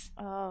verses,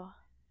 Oh,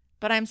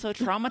 but I'm so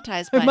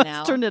traumatized I by must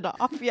now. turn it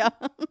off. Yeah.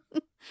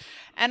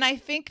 And I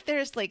think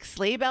there's like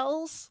sleigh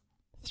bells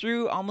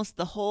through almost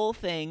the whole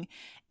thing.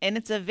 And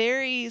it's a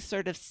very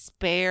sort of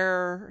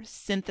spare,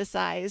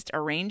 synthesized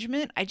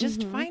arrangement. I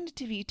just find it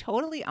to be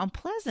totally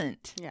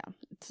unpleasant. Yeah,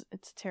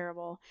 it's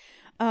terrible.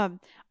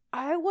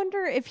 I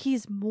wonder if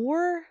he's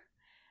more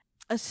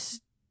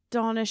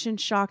astonished and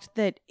shocked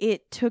that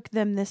it took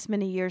them this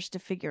many years to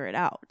figure it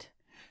out.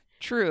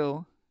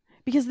 True.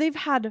 Because they've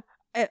had,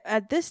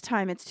 at this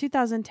time, it's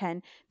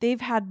 2010,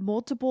 they've had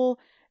multiple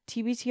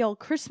TBTL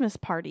Christmas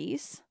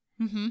parties.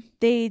 Mm-hmm.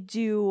 They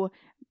do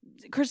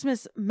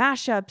Christmas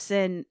mashups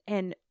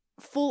and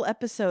full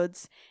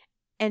episodes,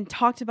 and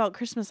talked about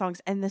Christmas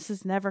songs, and this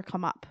has never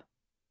come up.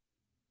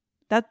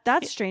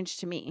 That's strange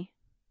to me.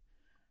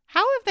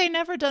 How have they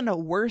never done a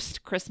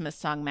worst Christmas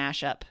song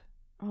mashup?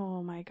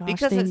 Oh my gosh.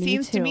 Because they it need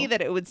seems to me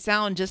that it would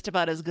sound just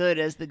about as good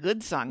as the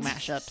good song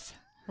mashups.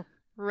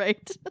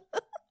 Right.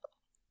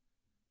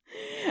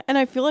 And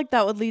I feel like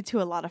that would lead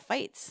to a lot of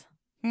fights.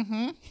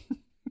 Mm-hmm.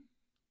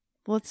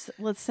 Let's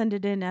send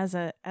it in as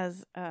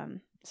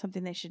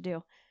something they should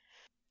do.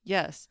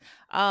 Yes.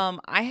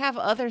 I have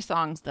other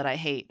songs that I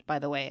hate, by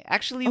the way.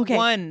 Actually, Okay,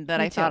 one that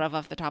me I too. thought of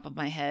off the top of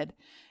my head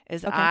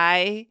is Okay.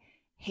 I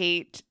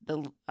hate the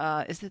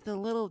is it the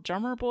Little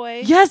Drummer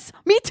Boy? Yes,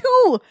 me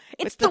too.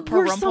 It's With the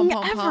worst song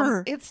pa-rum-pum-pum-pum?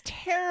 ever. It's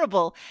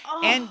terrible.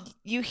 Ugh. And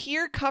you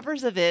hear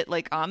covers of it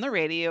like on the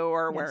radio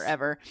or Yes.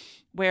 wherever,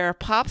 where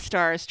pop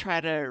stars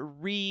try to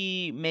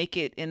remake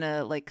it in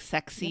a like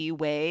sexy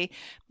way,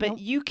 but Nope.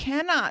 you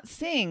cannot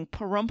sing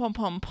 "Parum Pum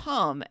Pum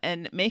Pum"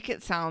 and make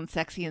it sound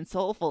sexy and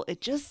soulful. It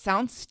just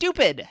sounds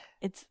stupid.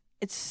 It's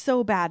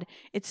so bad.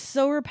 It's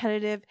so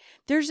repetitive.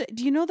 Do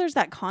you know there's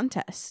that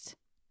contest?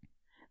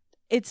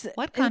 It's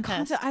What a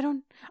contest? I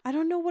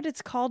don't know what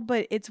it's called,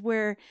 but it's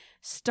where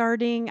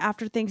starting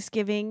after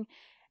Thanksgiving,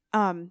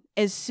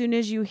 as soon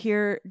as you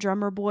hear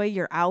Drummer Boy,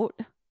 you're out.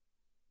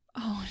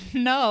 Oh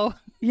no.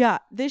 Yeah,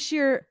 this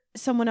year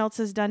someone else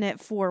has done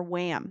it for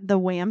Wham, the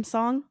Wham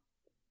song.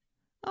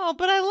 Oh,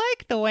 but I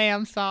like the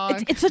Wham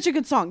song. It's such a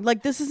good song.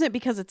 Like, this isn't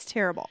because it's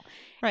terrible.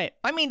 Right.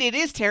 I mean, it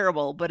is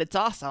terrible, but it's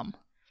awesome.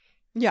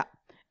 Yeah.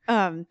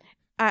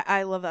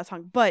 I love that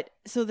song. But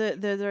so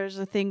there's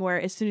a thing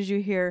where as soon as you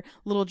hear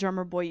Little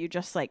Drummer Boy, you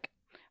just like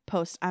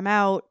post, I'm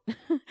out.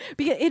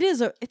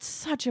 Because it's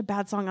such a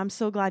bad song. I'm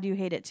so glad you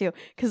hate it too,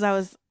 because I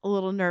was a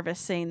little nervous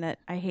saying that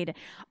I hate it.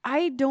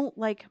 I don't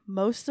like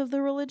most of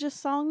the religious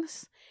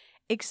songs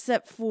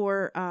except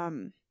for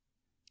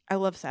I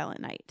love Silent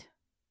Night.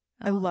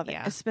 I Oh, love it.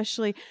 yeah.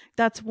 Especially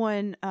that's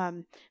when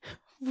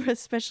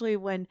especially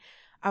when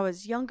I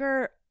was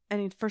younger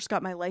and I first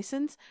got my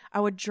license, I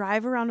would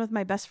drive around with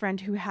my best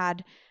friend who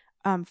had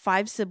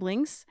 5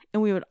 siblings,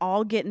 and we would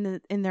all get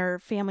in their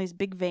family's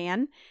big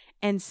van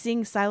and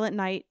sing Silent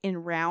Night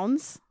in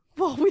rounds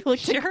while we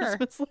looked at Sure.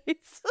 Christmas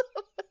lights.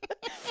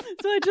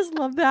 So I just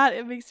love that.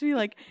 It makes me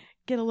like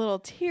get a little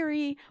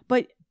teary,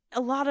 but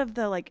a lot of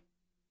the like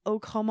 "O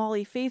Come All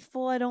Ye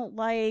Faithful" I don't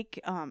like.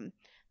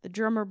 The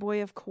Drummer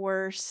Boy, of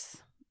course.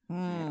 You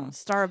know,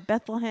 Star of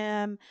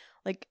Bethlehem,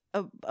 like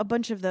a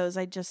bunch of those.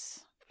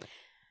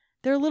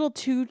 They're a little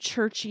too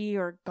churchy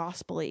or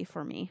gospel-y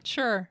for me.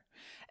 Sure.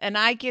 And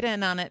I get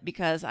in on it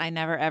because I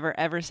never, ever,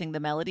 ever sing the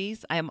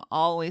melodies. I am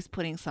always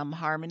putting some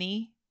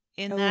harmony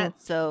in Oh,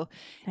 that. So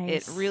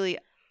Nice. it really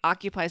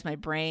occupies my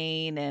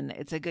brain, and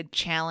it's a good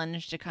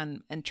challenge to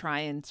come and try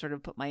and sort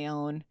of put my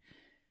own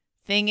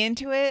thing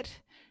into it.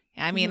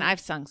 I mean, Mhm.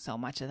 I've sung so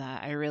much of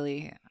that.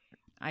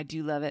 I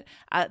do love it.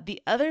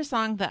 The other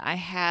song that I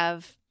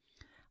have,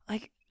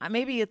 like,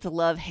 maybe it's a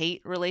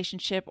love-hate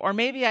relationship, or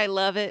maybe I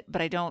love it, but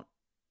I don't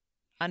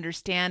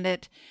understand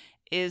it,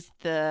 is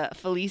the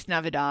Feliz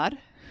Navidad,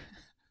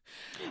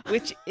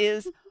 which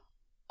is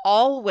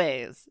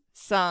always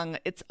sung.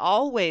 It's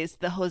always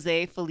the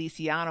Jose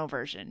Feliciano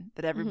version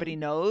that everybody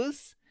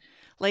knows.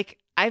 Like,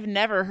 I've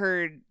never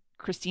heard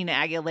Christina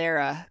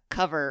Aguilera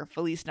cover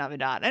Feliz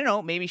Navidad. I don't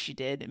know, maybe she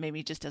did.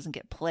 Maybe it just doesn't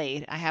get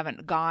played. I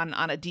haven't gone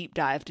on a deep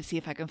dive to see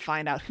if I can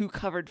find out who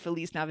covered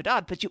Feliz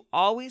Navidad, but you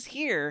always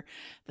hear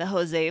the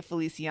Jose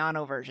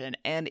Feliciano version,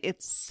 and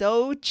it's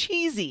so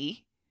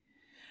cheesy,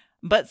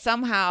 but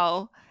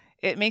somehow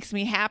it makes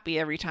me happy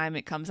every time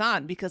it comes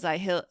on because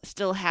I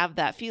still have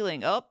that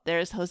feeling, oh,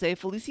 there's Jose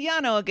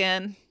Feliciano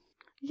again.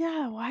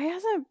 Yeah, why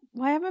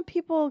haven't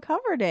people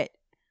covered it?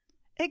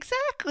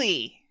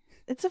 Exactly.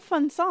 It's a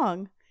fun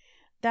song.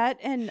 That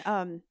and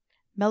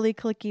Meli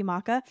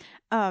Kalikimaka.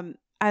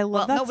 I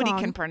love that nobody song.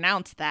 can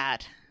pronounce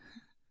that.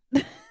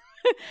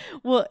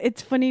 Well,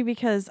 it's funny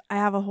because I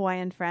have a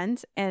Hawaiian friend,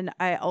 and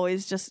I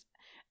always just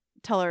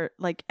tell her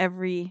like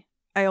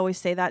I always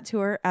say that to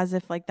her as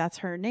if like that's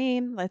her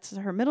name, that's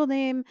her middle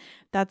name,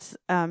 that's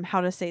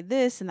how to say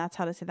this and that's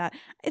how to say that.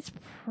 It's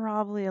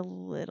probably a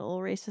little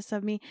racist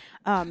of me,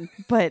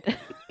 but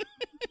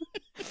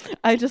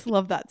I just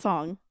love that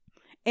song.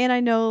 And I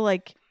know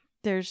like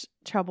there's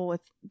trouble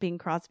with Bing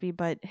Crosby,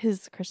 but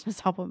his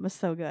Christmas album was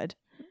so good.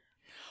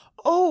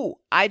 Oh,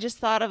 I just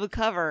thought of a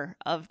cover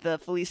of the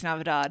Feliz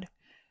Navidad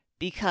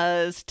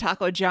because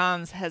Taco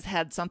John's has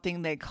had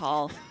something they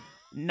call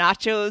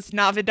Nachos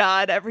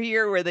Navidad every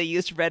year where they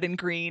use red and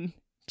green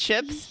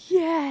chips.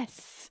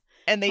 Yes.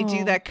 And they do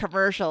Oh. that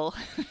commercial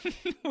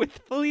with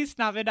Feliz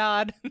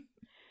Navidad.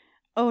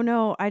 Oh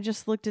no, I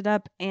just looked it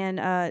up,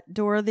 and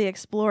Dora the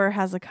Explorer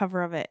has a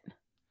cover of it.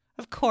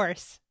 Of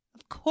course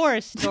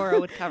Dora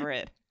would cover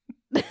it.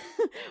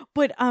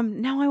 But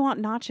now I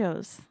want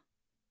nachos.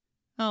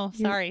 Oh,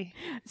 sorry.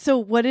 So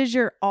what is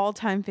your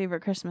all-time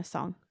favorite Christmas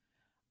song?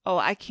 Oh,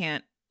 I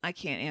can't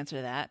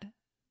answer that.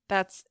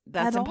 That's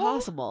At all?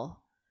 impossible.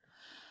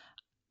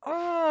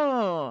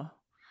 Oh.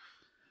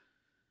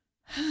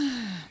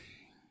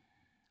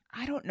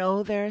 I don't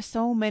know. There are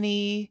so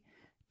many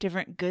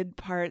different good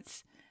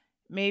parts.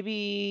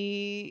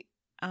 maybe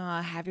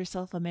Have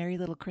Yourself a Merry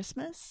Little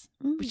Christmas,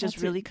 which That's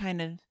is really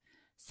kind of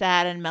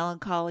sad and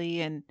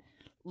melancholy, and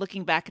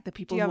looking back at the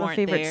people Do you who have a aren't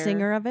favorite there.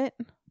 singer of it?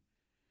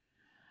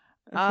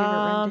 A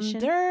favorite rendition?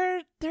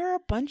 There are a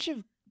bunch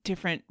of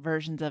different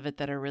versions of it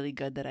that are really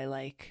good that I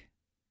like.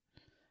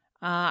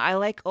 I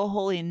like Oh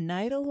Holy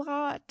Night a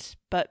lot,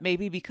 but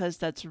maybe because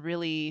that's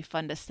really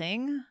fun to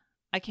sing.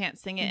 I can't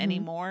sing it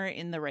anymore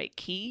in the right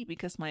key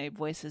because my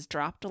voice has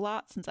dropped a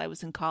lot since I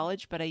was in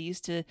college, but I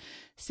used to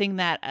sing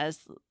that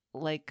as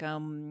like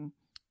the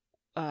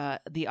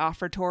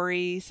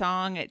offertory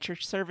song at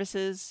church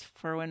services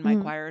for when my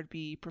choir would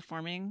be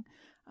performing.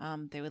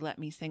 They would let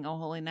me sing Oh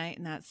Holy Night,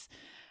 and that's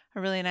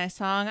a really nice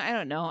song. I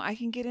don't know. I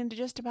can get into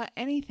just about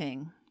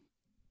anything.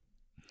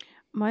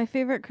 My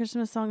favorite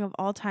Christmas song of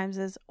all times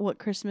is What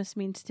Christmas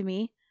Means to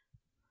Me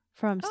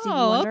from Stevie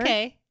Oh, Wonder.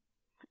 okay.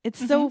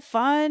 It's so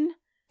fun.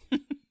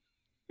 It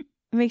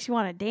makes you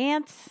want to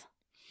dance.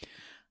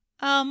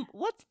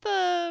 What's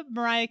the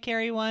Mariah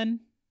Carey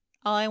one?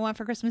 All I Want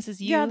for Christmas Is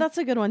You. Yeah, that's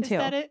a good one too. Is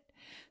that it?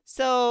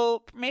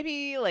 So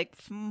maybe like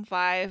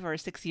 5 or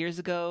 6 years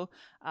ago,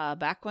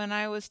 back when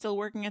I was still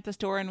working at the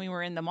store and we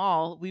were in the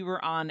mall, we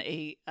were on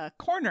a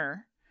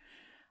corner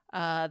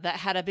that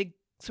had a big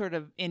sort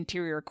of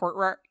interior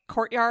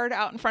courtyard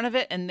out in front of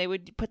it, and they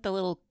would put the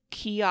little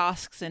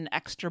kiosks and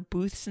extra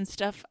booths and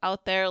stuff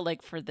out there,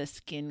 like for the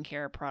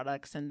skincare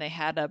products, and they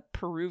had a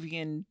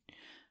Peruvian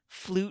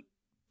flute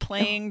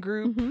playing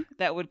group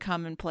that would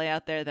come and play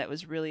out there that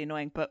was really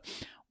annoying. But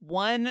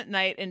one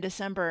night in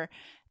December,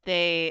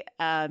 they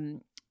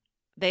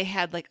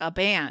had like a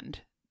band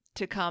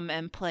to come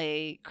and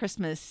play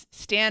Christmas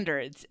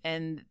standards,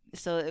 and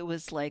so it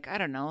was like, I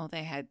don't know,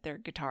 they had their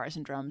guitars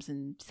and drums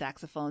and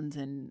saxophones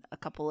and a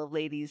couple of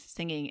ladies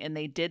singing, and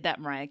they did that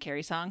Mariah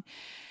Carey song,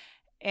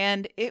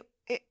 and it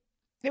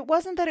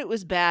wasn't that it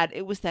was bad,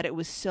 it was that it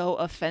was so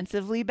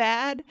offensively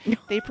bad.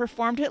 They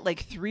performed it like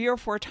 3 or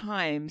 4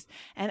 times,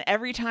 and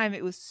every time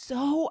it was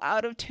so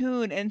out of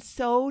tune and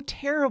so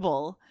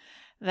terrible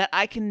that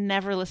I can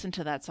never listen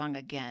to that song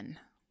again.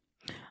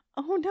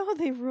 Oh no,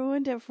 they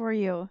ruined it for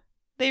you.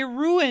 They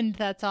ruined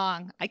that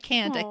song. I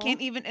can't Aw.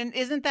 even. And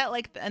isn't that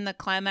like in the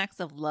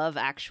climax of Love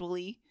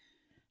Actually?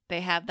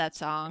 They have that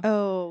song.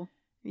 Oh,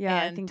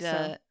 yeah, and, I think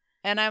so.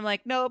 And I'm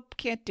like, nope,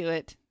 can't do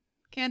it.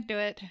 Can't do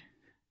it.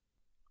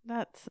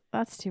 That's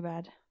too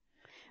bad.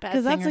 Bad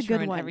 'Cause that's a singers good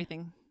ruin one.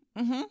 Everything.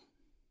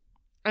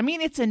 I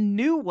mean, it's a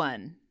new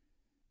one.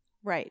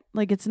 Right.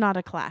 Like it's not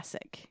a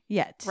classic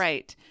yet.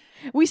 Right.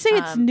 We say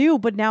it's new,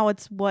 but now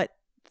it's what,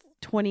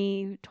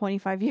 20,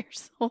 25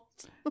 years old.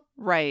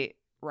 Right.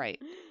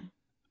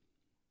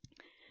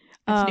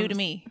 It's new to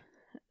me.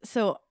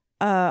 So,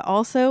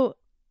 also,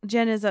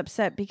 Jen is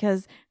upset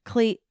because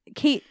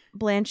Kate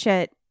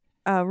Blanchett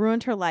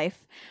ruined her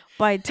life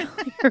by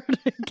telling her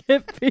to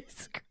get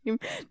face cream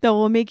that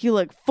will make you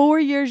look 4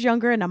 years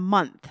younger in a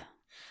month.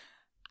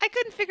 I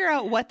couldn't figure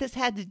out what this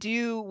had to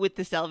do with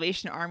the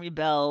Salvation Army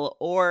bell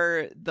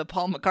or the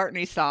Paul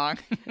McCartney song,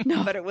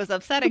 but it was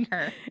upsetting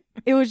her.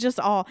 It was just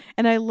all.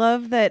 And I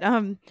love that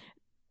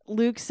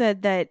Luke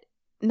said that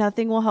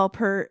nothing will help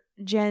her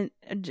Jen's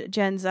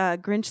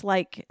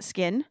Grinch-like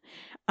skin,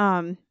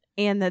 and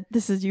that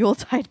this is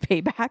Yuletide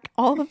payback.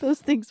 All of those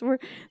things were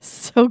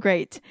so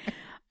great.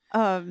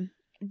 But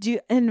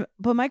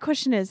my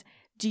question is,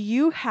 do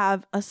you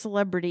have a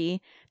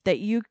celebrity that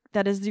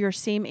is your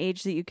same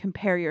age that you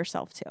compare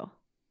yourself to,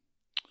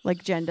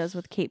 like Jen does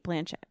with Kate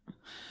Blanchett?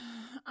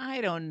 I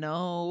don't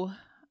know.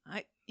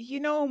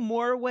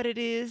 More what it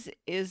is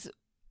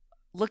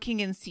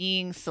looking and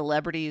seeing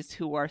celebrities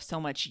who are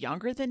so much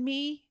younger than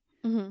me,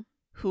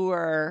 who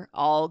are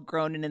all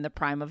grown and in the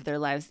prime of their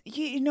lives.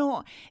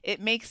 It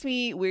makes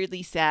me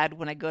weirdly sad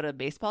when I go to a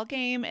baseball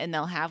game and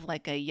they'll have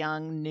like a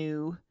young,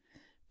 new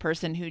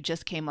person who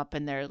just came up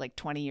and they're like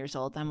 20 years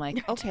old. I'm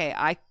like, okay,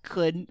 I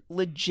could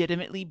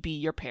legitimately be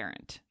your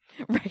parent.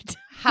 Right.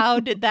 How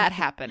did that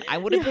happen? I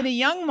would have been a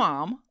young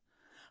mom,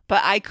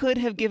 but I could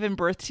have given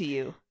birth to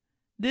you.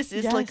 This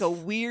is like a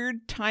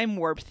weird time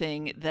warp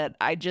thing that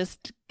I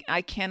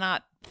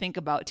cannot think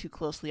about too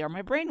closely or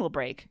my brain will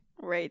break.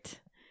 Right.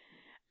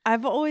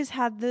 I've always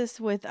had this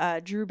with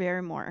Drew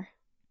Barrymore.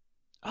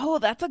 Oh,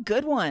 that's a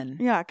good one.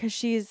 Yeah, because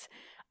she's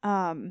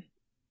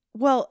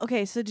well,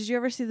 okay, so did you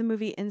ever see the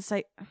movie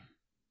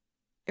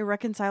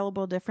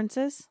Irreconcilable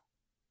Differences?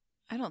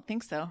 I don't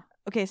think so.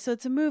 Okay, so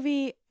it's a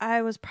movie.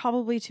 I was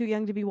probably too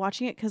young to be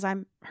watching it because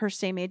I'm her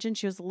same age and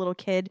she was a little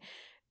kid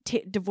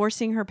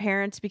divorcing her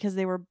parents because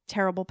they were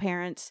terrible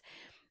parents.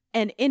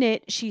 And in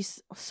it, she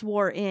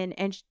swore in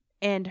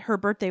and her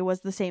birthday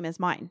was the same as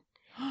mine.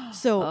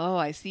 So, oh,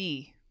 I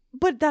see.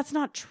 But that's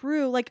not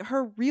true. Like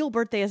her real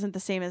birthday isn't the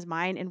same as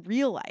mine in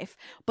real life.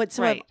 But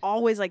so I've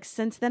always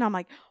since then I'm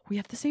like, we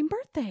have the same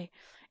birthday.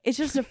 It's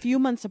just a few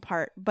months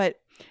apart. But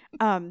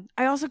I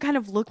also kind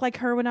of looked like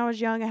her when I was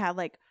young. I had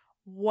like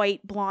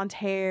white blonde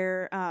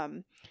hair.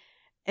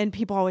 And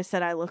people always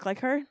said I look like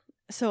her.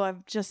 So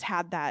I've just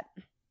had that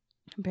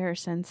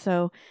comparison.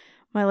 So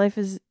my life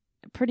is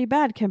pretty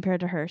bad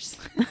compared to hers.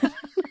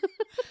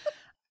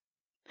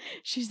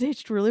 She's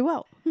aged really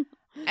well.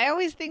 I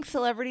always think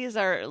celebrities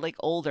are like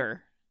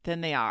older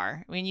than they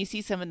are. I mean, you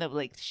see some of them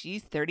like,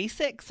 she's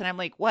 36. And I'm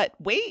like, what?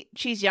 Wait,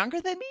 she's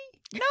younger than me?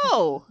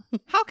 No.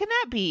 How can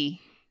that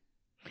be?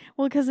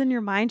 Well, because in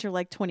your mind, you're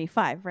like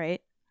 25,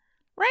 right?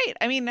 Right.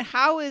 I mean,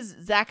 how is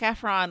Zac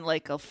Efron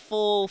like a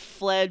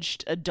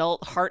full-fledged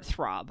adult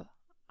heartthrob?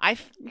 I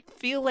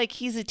feel like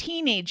he's a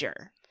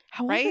teenager.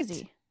 How old right? is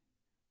he?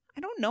 I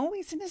don't know.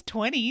 He's in his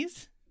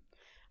 20s.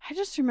 I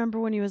just remember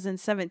when he was in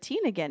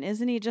 17 again.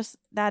 Isn't he just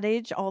that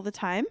age all the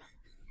time?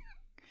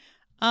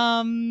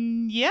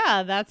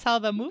 Yeah, that's how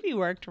the movie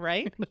worked,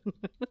 right?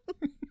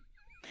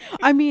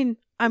 I mean,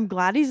 I'm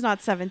glad he's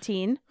not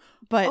 17,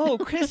 but... Oh,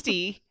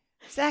 Christy,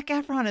 Zac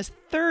Efron is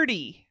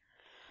 30.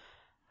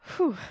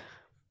 Whew.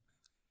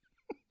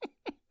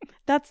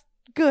 That's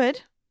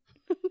good.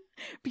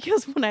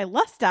 Because when I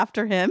lust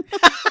after him,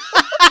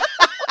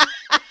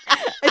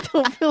 I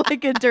don't feel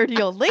like a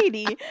dirty old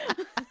lady.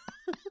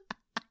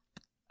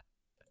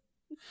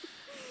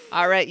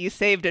 All right, you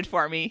saved it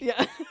for me.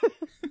 Yeah.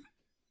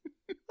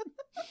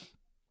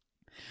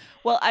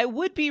 Well, I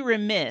would be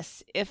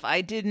remiss if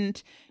I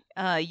didn't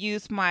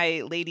use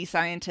my lady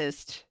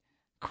scientist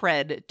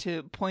cred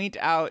to point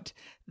out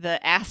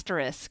the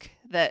asterisk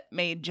that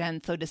made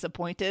Jen so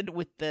disappointed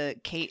with the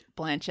Kate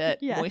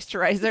Blanchett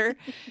moisturizer.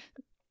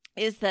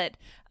 Is that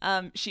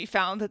she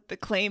found that the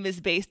claim is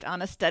based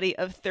on a study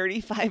of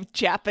 35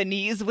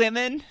 Japanese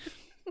women.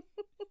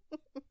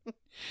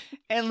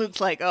 And Luke's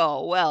like,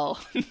 oh, well,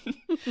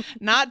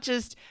 not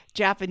just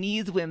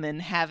Japanese women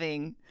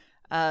having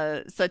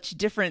such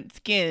different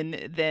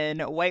skin than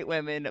white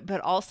women,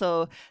 but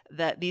also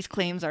that these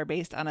claims are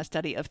based on a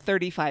study of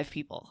 35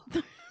 people.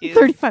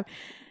 35.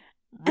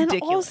 Ridiculous.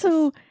 And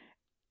also,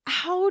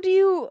 how do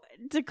you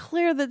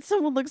declare that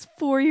someone looks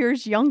 4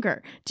 years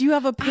younger? Do you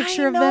have a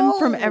picture of them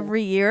from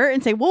every year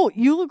and say, whoa,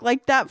 you look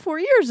like that 4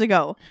 years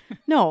ago?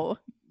 No.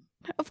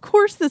 Of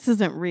course this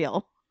isn't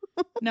real.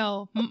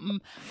 No.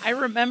 I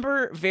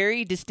remember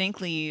very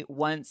distinctly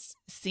once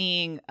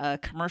seeing a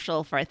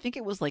commercial for, I think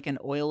it was like an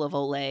Oil of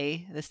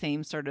Olay, the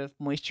same sort of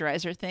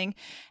moisturizer thing.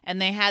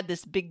 And they had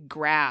this big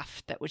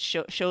graph that would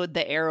showed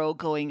the arrow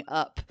going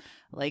up.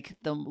 Like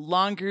the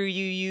longer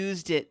you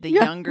used it, the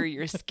younger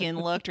your skin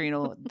looked,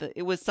 or,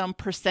 it was some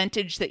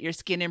percentage that your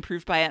skin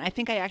improved by. And I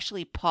think I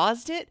actually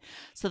paused it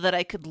so that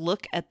I could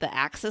look at the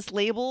axis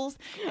labels.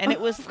 And it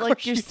was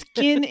like your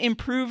skin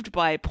improved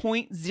by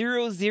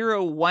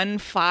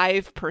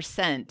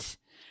 0.0015%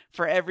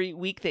 for every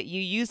week that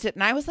you used it.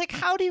 And I was like,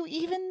 how do you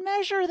even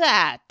measure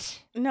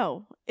that?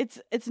 No,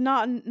 it's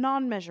not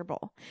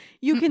non-measurable.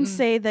 You can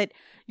say that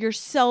your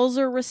cells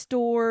are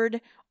restored,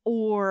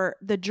 or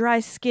the dry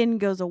skin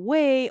goes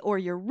away, or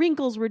your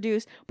wrinkles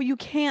reduce, but you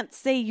can't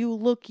say you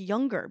look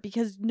younger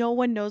because no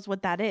one knows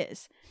what that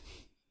is.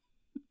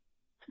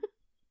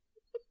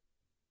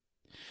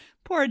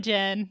 Poor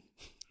Jen.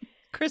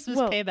 Christmas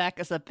payback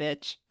is a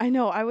bitch. I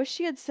know. I wish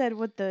she had said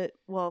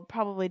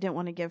probably didn't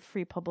want to give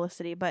free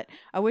publicity, but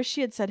I wish she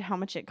had said how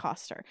much it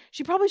cost her.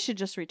 She probably should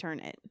just return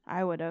it.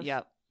 I would have.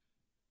 Yep.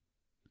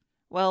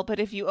 Well, but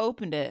if you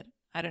opened it,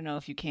 I don't know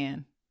if you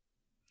can.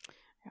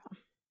 Yeah.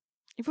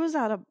 If it was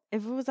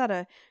at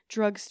a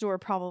drugstore,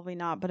 probably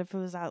not. But if it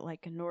was at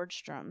like a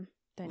Nordstrom,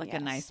 then like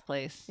yes. a nice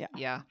place.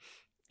 Yeah.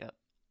 Yep.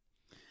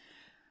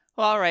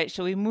 Well, all right.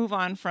 Shall we move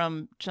on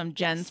from some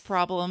Jen's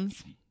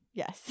problems?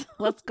 Yes.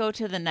 Let's go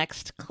to the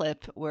next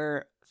clip.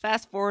 We're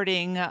fast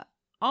forwarding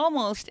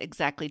almost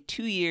exactly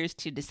 2 years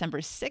to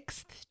December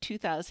 6th,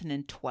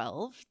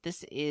 2012.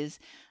 This is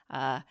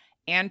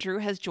Andrew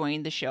has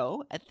joined the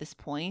show at this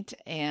point,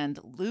 and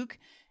Luke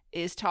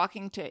is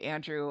talking to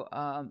Andrew.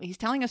 He's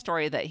telling a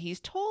story that he's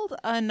told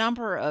a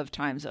number of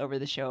times over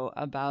the show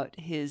about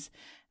his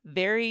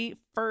very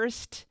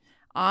first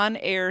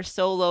on-air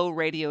solo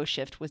radio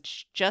shift,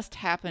 which just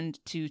happened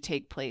to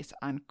take place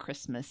on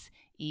Christmas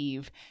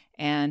Eve,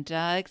 and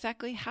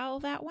exactly how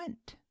that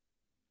went.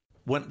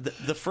 When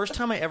the first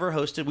time I ever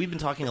hosted, we've been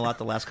talking a lot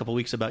the last couple of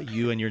weeks about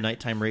you and your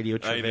nighttime radio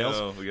travails.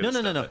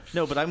 I know.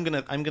 No. But I'm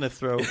gonna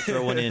throw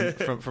one in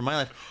from my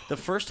life. The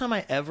first time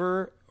I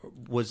ever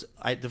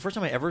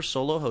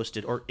solo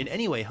hosted, or in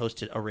any way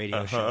hosted a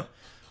radio show,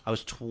 I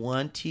was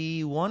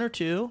 21 or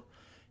 2,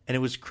 and it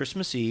was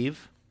Christmas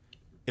Eve.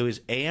 It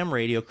was AM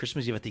radio,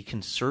 Christmas Eve, at the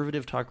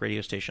conservative talk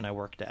radio station I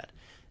worked at,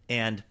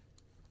 and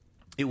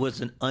it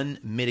was an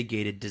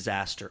unmitigated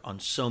disaster on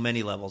so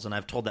many levels, and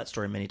I've told that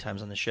story many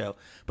times on the show.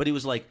 But it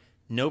was like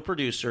no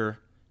producer,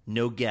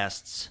 no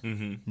guests,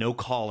 no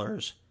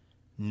callers,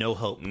 no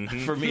hope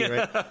for me,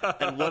 right?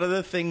 And one of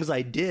the things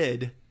I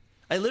did,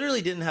 I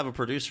literally didn't have a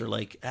producer.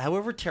 Like,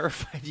 however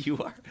terrified you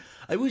are,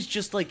 I was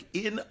just like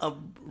in a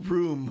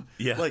room,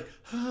 like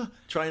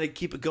trying to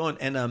keep it going.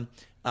 And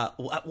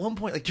at one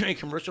point, like during a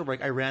commercial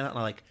break, I ran out and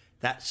I'm like,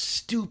 that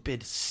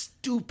stupid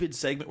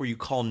segment where you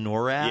call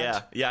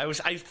NORAD. Yeah.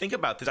 I think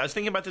about this. I was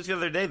thinking about this the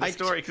other day, the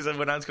story, because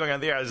when I was going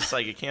on there, I was just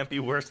like, it can't be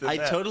worse than that.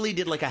 I totally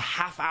did like a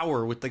half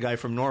hour with the guy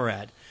from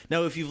NORAD.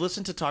 Now, if you've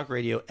listened to talk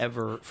radio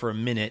ever for a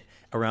minute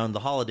around the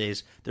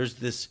holidays, there's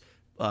this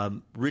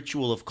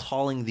ritual of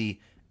calling the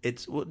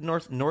It's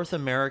North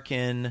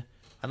American.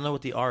 I don't know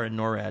what the R in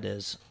NORAD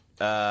is.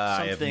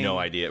 I have no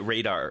idea.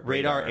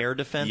 Radar air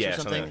defense or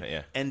something. Like that,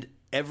 yeah. And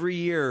every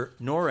year,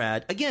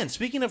 NORAD, again,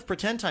 speaking of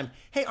pretend time,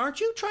 hey, aren't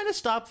you trying to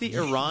stop the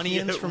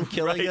Iranians from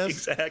killing us?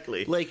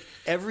 Exactly. Like,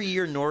 every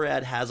year,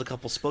 NORAD has a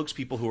couple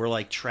spokespeople who are,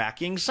 like,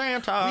 tracking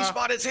Santa. We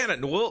spotted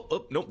Santa.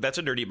 Well, nope, that's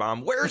a dirty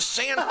bomb. Where's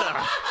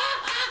Santa?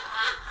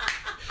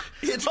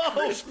 It's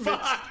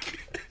fuck.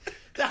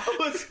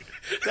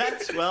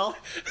 That's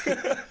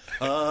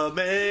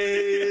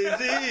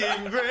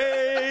Amazing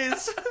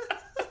Grace.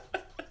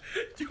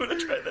 Do you want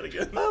to try that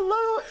again? I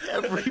love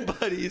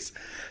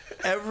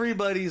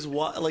everybody's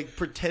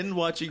pretend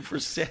watching for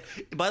Santa.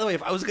 By the way,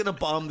 if I was going to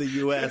bomb the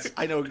U.S.,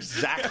 I know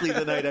exactly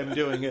the night I'm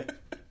doing it.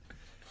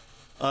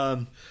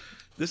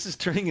 This is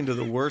turning into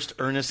the worst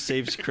Ernest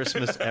Saves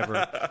Christmas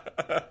ever.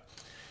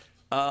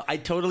 I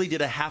totally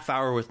did a half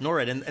hour with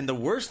NORAD, and the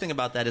worst thing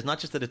about that is not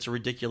just that it's a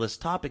ridiculous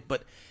topic,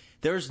 but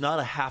there's not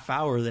a half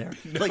hour there.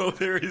 No,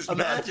 there is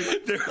imagine,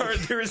 not.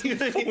 There isn't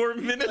 4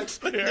 minutes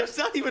there. There's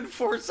not even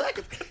 4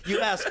 seconds.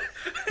 You ask,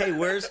 hey,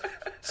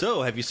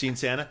 have you seen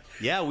Santa?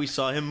 Yeah, we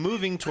saw him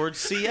moving towards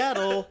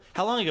Seattle.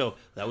 How long ago?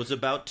 That was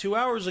about 2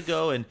 hours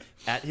ago, and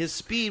at his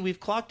speed we've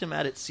clocked him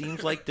at, it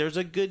seems like there's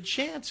a good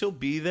chance he'll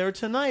be there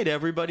tonight.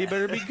 Everybody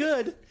better be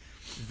good.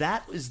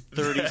 That was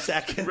 30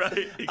 seconds. Right,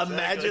 exactly.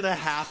 Imagine a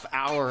half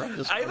hour.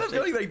 I have a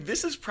feeling like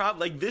this is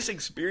this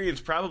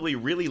experience probably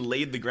really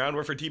laid the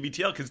groundwork for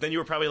TBTL, because then you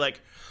were probably like,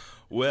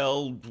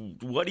 well,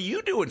 what are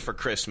you doing for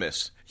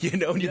Christmas? You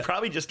know, and you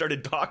probably just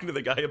started talking to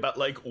the guy about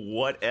like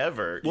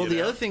whatever. Well,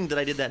 the other thing that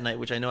I did that night,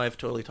 which I know I've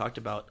totally talked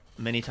about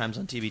many times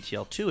on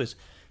TBTL too, is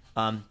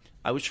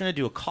I was trying to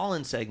do a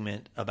call-in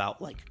segment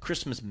about like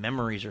Christmas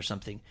memories or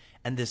something,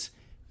 and this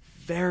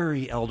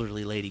very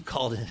elderly lady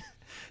called in.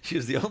 She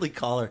was the only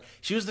caller.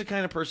 She was the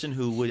kind of person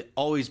who would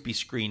always be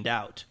screened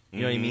out.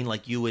 You know what I mean?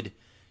 Like you would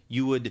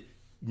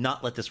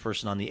not let this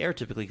person on the air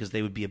typically because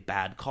they would be a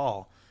bad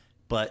call.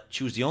 But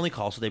she was the only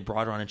call, so they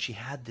brought her on, and she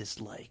had this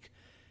like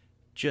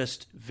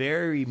just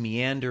very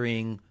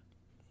meandering,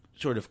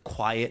 sort of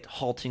quiet,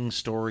 halting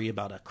story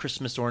about a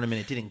Christmas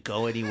ornament. It didn't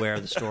go anywhere.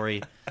 The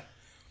story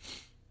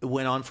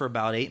went on for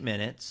about 8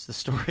 minutes. The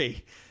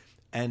story.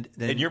 And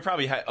you're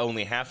probably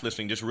only half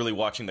listening, just really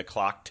watching the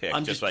clock tick.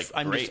 I'm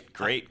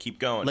great, keep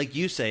going. Like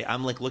you say,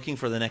 I'm like looking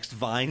for the next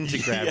vine to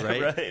grab,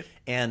 right?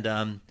 And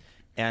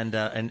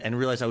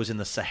realized I was in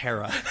the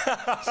Sahara,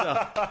 so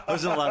I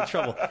was in a lot of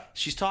trouble.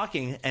 She's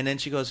talking, and then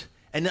she goes.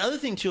 And the other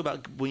thing too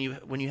about when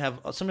you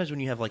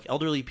have like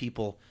elderly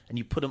people and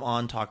you put them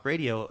on talk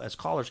radio as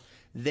callers,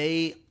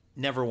 they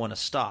never want to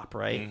stop,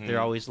 right? Mm-hmm.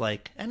 They're always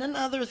like, and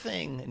another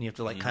thing, and you have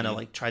to like kind of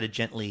like try to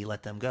gently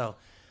let them go.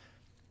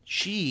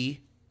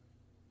 She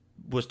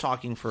was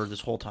talking for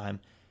this whole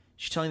time.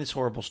 She's telling this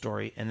horrible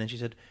story, and then she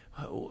said,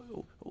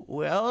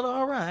 well,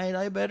 all right,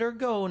 I better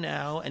go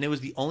now. And it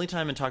was the only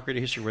time in talk radio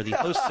history where the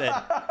host said,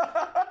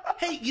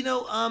 hey,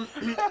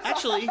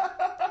 actually,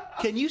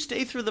 can you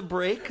stay through the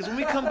break? Because when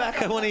we come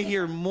back, I want to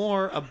hear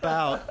more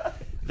about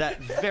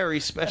that very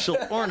special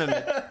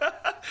ornament.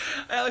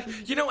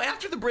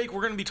 After the break,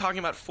 we're going to be talking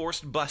about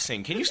forced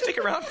busing. Can you stick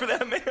around for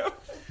that, ma'am?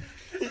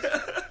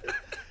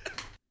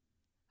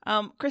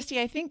 Christy,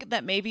 I think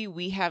that maybe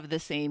we have the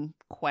same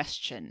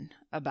question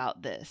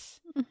about this.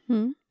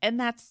 Mm-hmm. And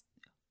that's,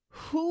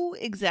 who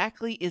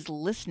exactly is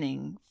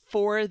listening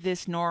for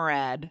this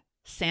NORAD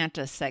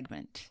Santa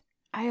segment?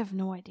 I have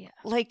no idea.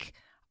 Like,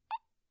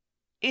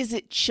 is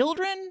it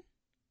children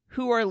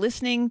who are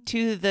listening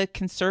to the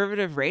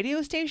conservative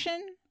radio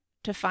station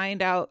to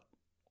find out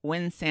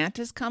when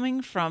Santa's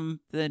coming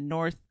from the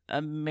North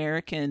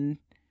American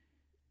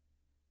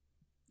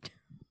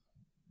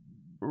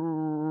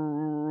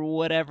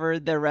whatever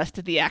the rest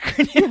of the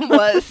acronym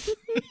was?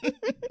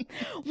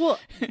 Well,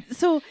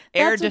 so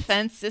air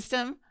defense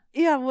system.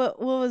 Yeah,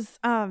 what was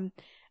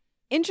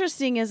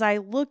interesting is I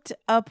looked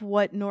up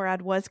what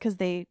NORAD was because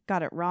they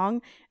got it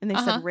wrong, and they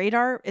said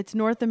radar. It's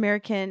North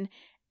American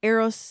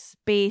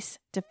Aerospace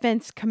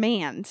Defense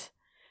Command.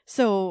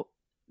 So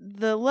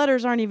the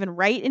letters aren't even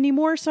right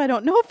anymore. So I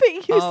don't know if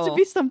it used to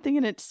be something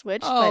and it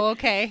switched.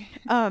 Okay.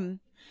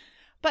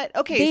 But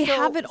okay, they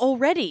have it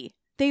already.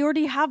 They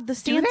already have the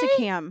Santa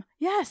cam.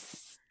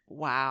 Yes.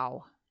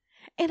 Wow.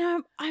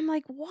 And I'm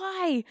like,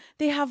 why?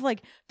 They have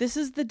like, this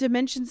is the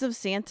dimensions of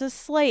Santa's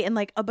sleigh and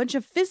like a bunch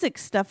of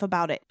physics stuff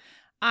about it.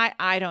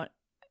 I don't,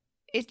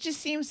 it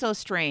just seems so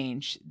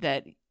strange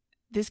that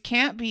this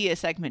can't be a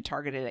segment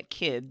targeted at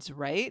kids,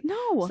 right?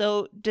 No.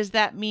 So does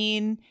that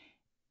mean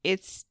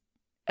it's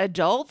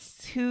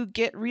adults who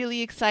get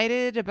really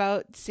excited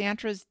about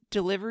Santa's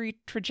delivery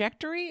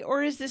trajectory?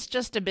 Or is this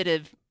just a bit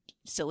of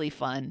silly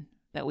fun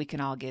that we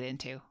can all get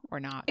into or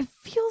not? It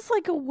feels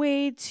like a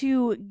way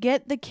to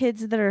get the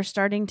kids that are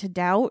starting to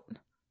doubt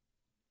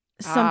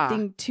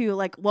something to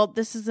like, well,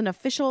 this is an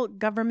official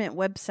government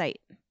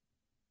website.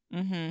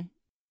 Mm-hmm.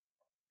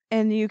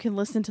 And you can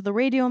listen to the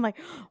radio and like,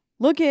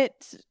 look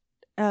at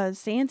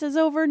Santa's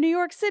over New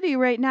York City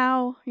right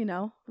now. We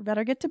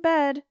better get to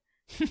bed.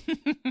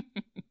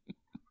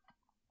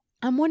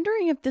 I'm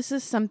wondering if this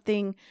is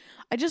something.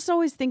 I just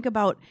always think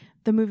about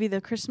the movie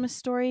The Christmas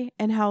Story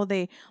and how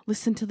they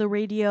listened to the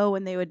radio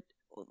and they would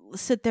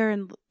sit there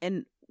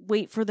and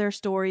wait for their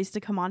stories to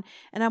come on.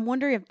 And I'm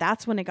wondering if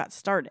that's when it got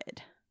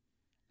started.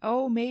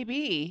 Oh,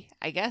 maybe.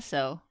 I guess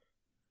so.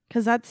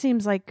 Because that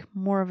seems like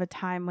more of a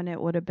time when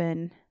it would have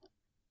been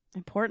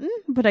important,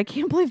 but I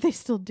can't believe they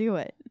still do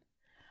it.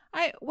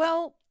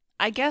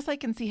 I guess I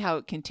can see how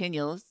it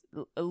continues.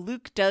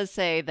 Luke does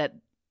say that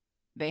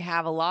they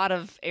have a lot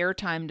of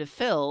airtime to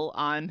fill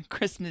on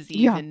Christmas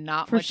Eve and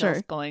not much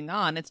else going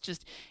on. It's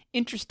just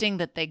interesting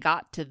that they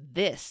got to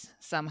this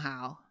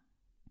somehow.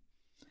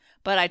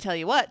 But I tell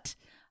you what,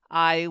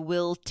 I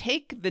will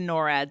take the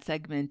NORAD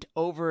segment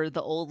over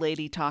the old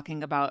lady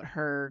talking about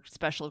her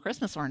special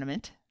Christmas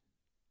ornament.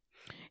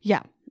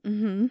 Yeah.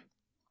 Mm-hmm.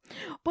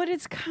 But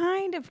it's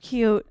kind of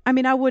cute. I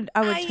mean, I would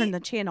turn the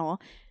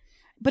channel.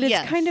 But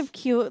it's kind of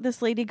cute.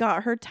 This lady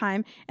got her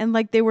time. And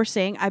like they were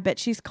saying, I bet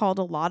she's called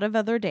a lot of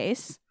other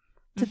days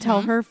to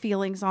tell her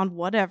feelings on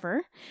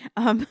whatever.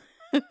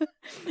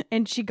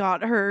 And she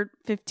got her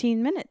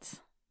 15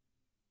 minutes.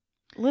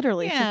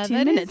 Literally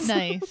 15 minutes. Is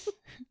nice.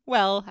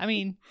 Well, I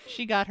mean,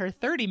 she got her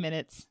 30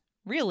 minutes.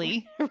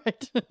 Really?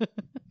 Right.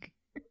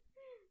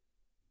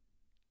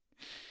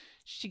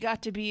 She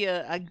got to be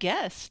a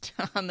guest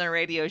on the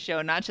radio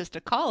show, not just a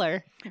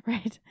caller.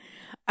 Right.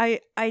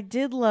 I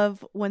did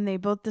love when they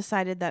both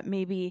decided that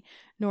maybe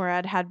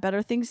NORAD had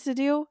better things to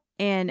do.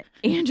 And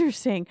Andrew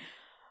saying,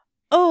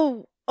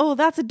 oh,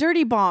 that's a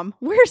dirty bomb.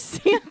 Where's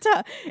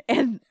Santa?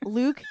 And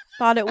Luke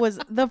thought it was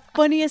the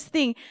funniest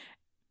thing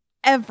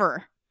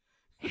ever.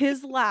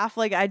 His laugh,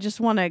 like I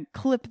just want to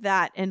clip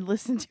that and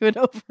listen to it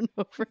over and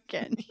over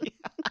again.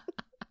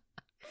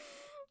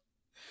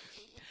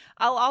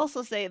 I'll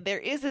also say there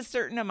is a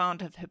certain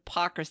amount of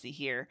hypocrisy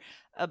here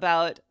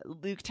about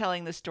Luke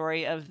telling the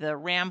story of the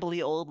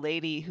rambly old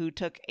lady who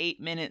took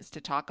 8 minutes to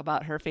talk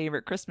about her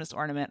favorite Christmas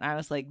ornament. And I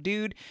was like,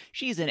 dude,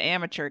 she's an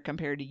amateur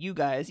compared to you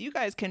guys. You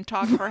guys can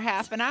talk for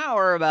half an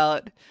hour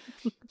about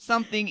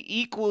something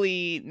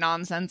equally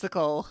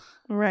nonsensical.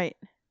 Right.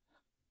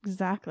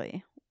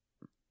 Exactly.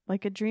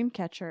 Like a dream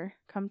catcher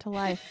come to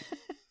life.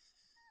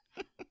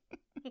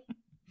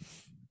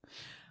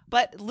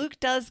 But Luke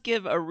does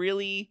give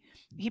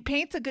he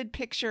paints a good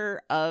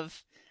picture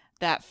of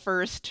that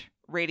first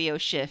radio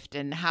shift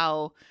and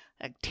how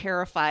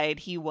terrified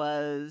he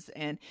was.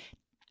 And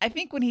I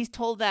think when he's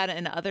told that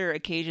in other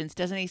occasions,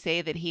 doesn't he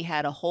say that he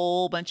had a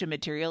whole bunch of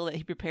material that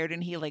he prepared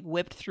and he like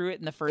whipped through it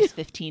in the first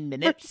 15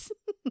 minutes?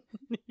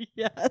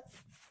 Yes.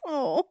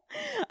 Oh,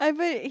 I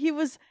bet he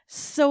was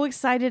so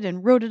excited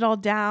and wrote it all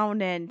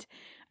down. And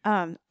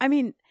I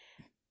mean,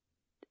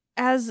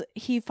 as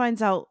he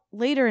finds out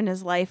later in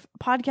his life,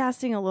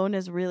 podcasting alone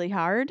is really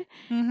hard.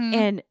 Mm-hmm.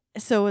 And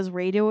so is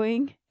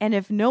radioing. And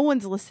if no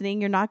one's listening,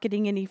 you're not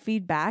getting any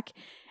feedback.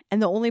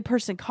 And the only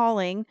person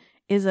calling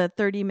is a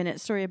 30-minute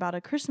story about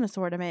a Christmas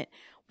ornament.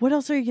 What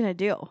else are you going to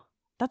do?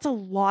 That's a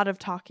lot of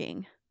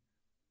talking.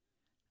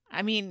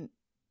 I mean,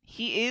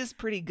 he is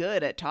pretty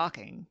good at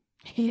talking.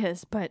 He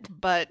is, but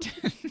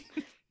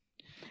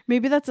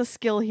maybe that's a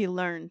skill he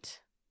learned.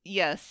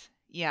 Yes.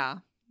 Yeah.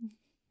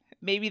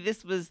 Maybe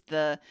this was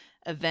the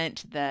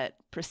event that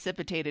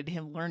precipitated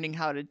him learning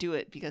how to do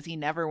it because he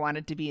never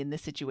wanted to be in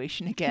this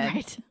situation again.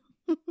 Right.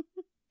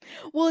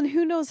 Well, and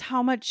who knows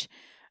how much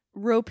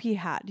rope he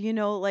had,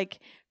 like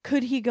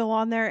could he go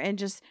on there and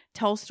just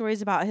tell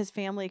stories about his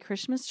family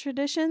Christmas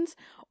traditions,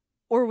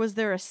 or was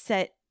there a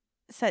set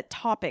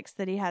topics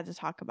that he had to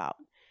talk about?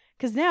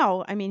 Because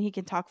now, I mean, he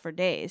can talk for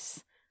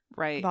days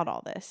about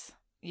all this.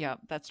 Yeah,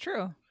 that's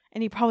true.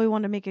 And he probably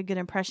wanted to make a good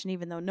impression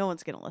even though no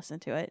one's going to listen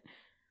to it.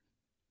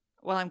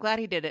 Well, I'm glad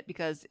he did it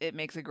because it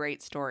makes a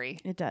great story.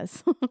 It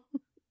does. All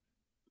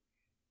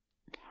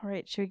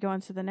right, should we go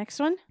on to the next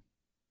one?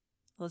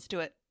 Let's do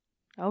it.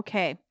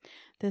 Okay.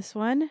 This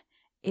one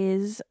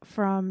is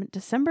from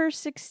December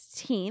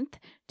 16th,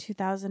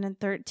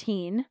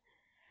 2013.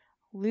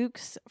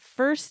 Luke's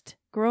first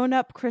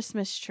grown-up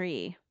Christmas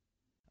tree.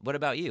 What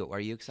about you? Are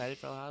you excited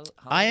for Halloween?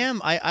 I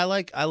am.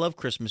 I love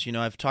Christmas.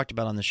 I've talked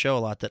about on the show a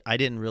lot that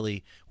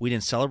we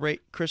didn't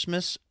celebrate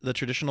Christmas the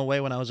traditional way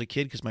when I was a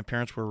kid because my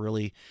parents were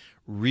really,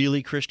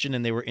 really Christian,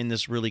 and they were in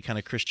this really kind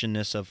of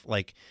Christianness of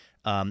like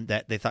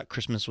that they thought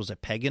Christmas was a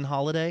pagan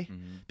holiday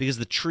because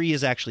the tree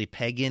is actually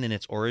pagan in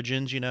its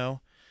origins.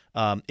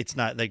 It's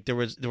not like there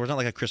was not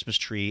like a Christmas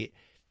tree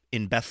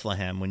in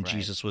Bethlehem when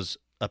Jesus was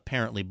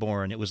apparently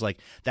born. It was like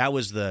that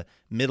was the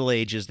Middle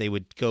Ages. They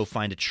would go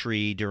find a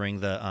tree during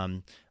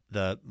the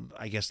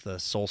I guess the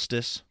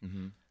solstice,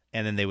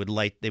 and then they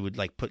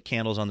would put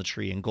candles on the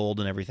tree and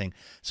gold and everything.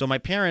 So my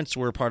parents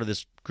were part of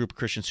this group of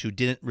Christians who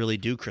didn't really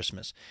do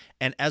Christmas,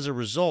 and as a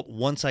result,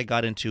 once I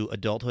got into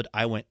adulthood,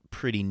 I went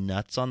pretty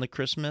nuts on the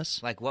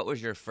Christmas. Like, what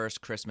was your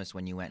first Christmas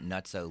when you went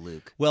nutso,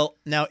 Luke? Well,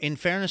 now, in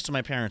fairness to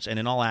my parents, and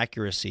in all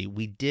accuracy,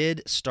 we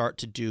did start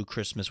to do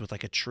Christmas with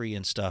like a tree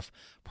and stuff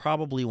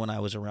probably when I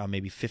was around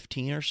maybe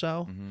 15 or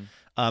so.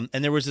 And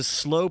there was this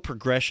slow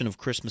progression of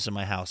Christmas in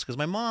my house because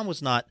my mom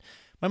was not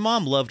My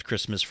mom loved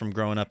Christmas from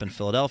growing up in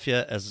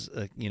Philadelphia as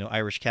a,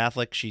 Irish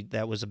Catholic.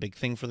 That was a big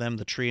thing for them,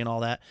 the tree and all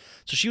that.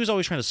 So she was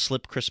always trying to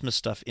slip Christmas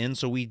stuff in.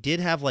 So we did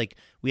have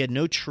we had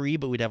no tree,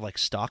 but we'd have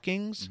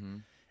stockings. Mm-hmm.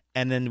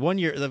 And then one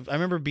year, I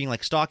remember being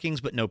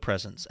stockings but no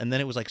presents. And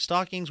then it was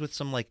stockings with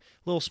some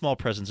little small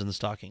presents in the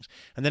stockings.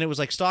 And then it was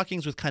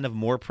stockings with kind of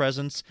more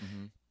presents.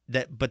 Mm-hmm.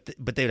 But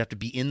they would have to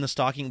be in the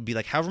stocking. It would be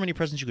however many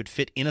presents you could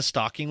fit in a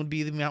stocking would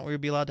be the amount we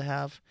would be allowed to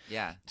have.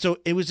 Yeah. So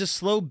it was just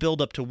slow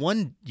build up to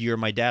one year.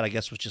 My dad, I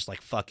guess, was just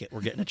fuck it,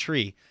 we're getting a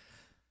tree.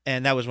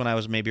 And that was when I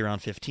was maybe around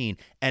 15.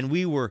 And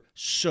we were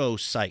so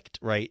psyched,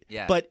 right?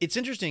 Yeah. But it's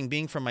interesting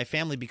being from my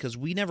family because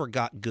we never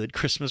got good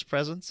Christmas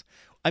presents.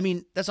 I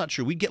mean, that's not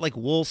true. We'd get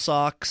wool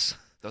socks.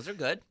 Those are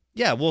good.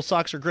 Yeah, wool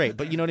socks are great.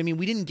 But you know what I mean?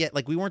 We didn't get,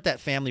 we weren't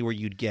that family where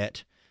you'd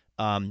get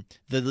the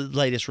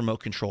latest remote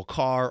control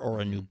car or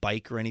a new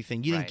bike or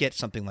anything. You didn't Right. get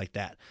something like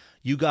that.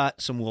 You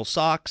got some wool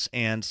socks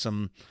and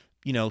some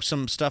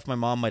stuff my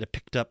mom might have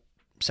picked up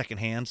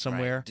secondhand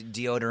somewhere. Right.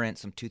 Deodorant,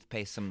 some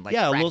toothpaste, some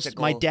Yeah,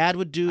 practical my dad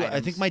would do. I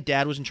items. think my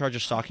dad was in charge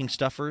of stocking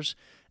stuffers,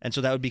 and so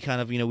that would be kind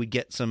of we'd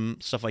get some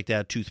stuff like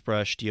that,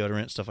 toothbrush,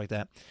 deodorant, stuff like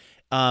that.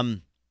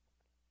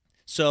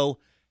 So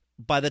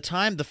by the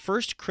time the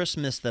first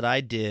Christmas that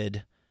I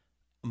did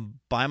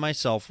by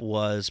myself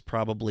was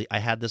probably I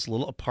had this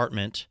little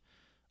apartment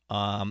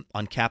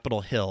on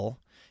Capitol Hill,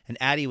 and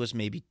Addie was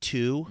maybe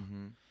 2,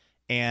 Mm-hmm.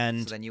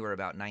 and So then you were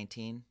about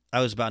 19. I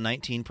was about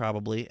 19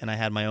 probably, and I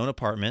had my own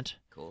apartment.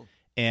 Cool.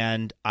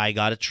 And I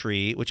got a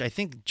tree, which I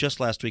think just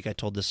last week I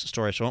told this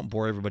story, so I won't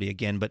bore everybody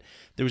again, but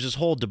there was this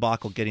whole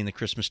debacle getting the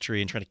Christmas tree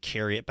and trying to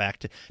carry it back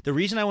to... The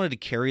reason I wanted to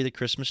carry the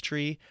Christmas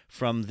tree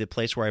from the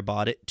place where I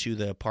bought it to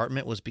the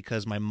apartment was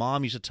because my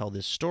mom used to tell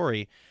this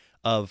story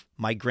of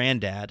my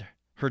granddad,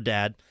 her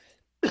dad,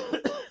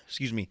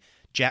 excuse me,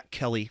 Jack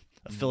Kelly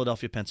of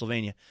Philadelphia,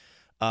 Pennsylvania,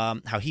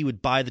 how he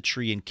would buy the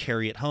tree and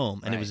carry it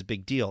home, and it Right. was a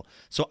big deal.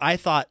 So I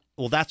thought,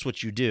 well, that's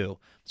what you do.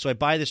 So I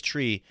buy this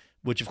tree...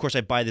 Which, of course, I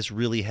buy this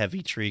really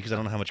heavy tree because I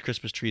don't know how much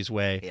Christmas trees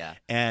weigh. Yeah.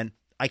 And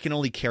I can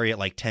only carry it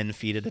 10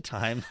 feet at a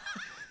time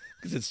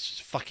because it's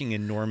just fucking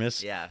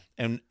enormous. Yeah.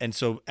 And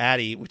so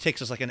Addie, it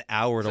takes us an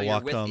hour So to you're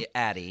walk with home.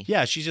 Addie.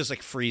 Yeah, she's just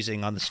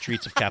freezing on the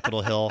streets of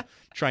Capitol Hill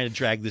trying to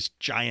drag this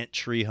giant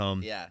tree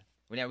home. Yeah.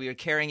 Now we were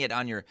carrying it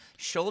on your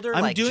shoulder,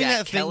 I'm like doing Jack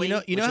that thing, Kelly,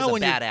 you know which how is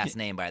when a you're- badass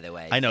name, by the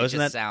way. I know, it isn't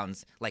just that-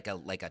 sounds like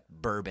a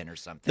bourbon or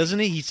something? Doesn't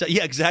he? He said,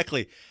 yeah,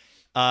 exactly.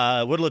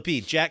 What'll it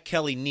be? Jack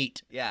Kelly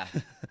Neat. Yeah.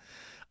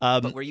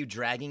 But were you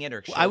dragging it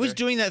or? I was shoulder?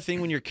 doing that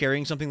thing when you're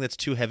carrying something that's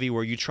too heavy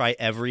where you try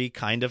every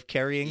kind of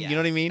carrying. Yeah. You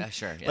know what I mean?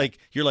 Sure, yeah.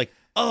 You're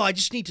oh, I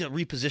just need to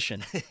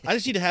reposition. I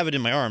just need to have it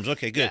in my arms.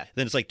 Okay, good. Yeah.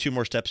 Then it's 2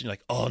 more steps and you're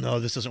oh, no,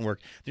 this doesn't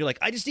work. Then you're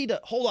I just need to,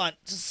 hold on,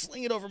 just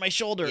sling it over my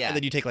shoulder. Yeah. And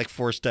then you take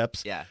 4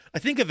 steps. Yeah. I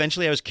think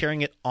eventually I was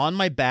carrying it on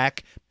my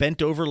back,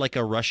 bent over like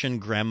a Russian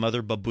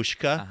grandmother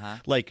babushka.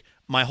 Uh-huh.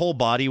 My whole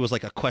body was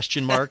like a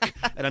question mark.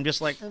 And I'm just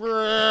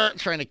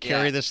trying to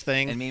carry Yeah. this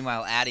thing. And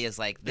meanwhile, Addie is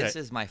like, "This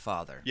Right. is my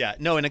father." Yeah,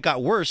 no, and it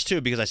got worse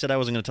too because I said I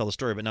wasn't going to tell the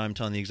story, but now I'm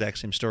telling the exact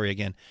same story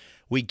again.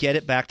 We get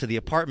it back to the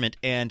apartment,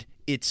 and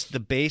the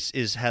base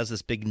has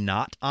this big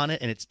knot on it,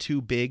 and it's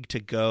too big to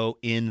go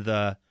in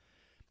the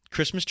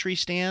Christmas tree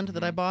stand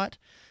that I bought.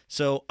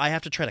 So I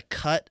have to try to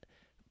cut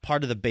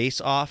part of the base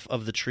off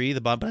of the tree,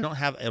 the bottom, but I don't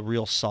have a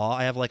real saw.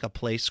 I have a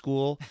play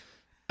school.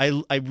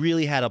 I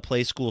really had a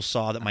play school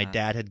saw that my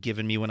dad had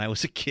given me when I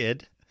was a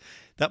kid.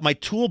 That my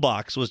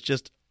toolbox was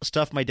just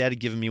stuff my dad had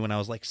given me when I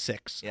was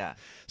 6. Yeah.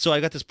 So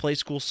I got this play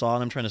school saw,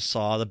 and I'm trying to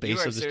saw the You base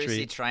were of this seriously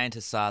tree. trying to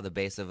saw the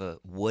base of a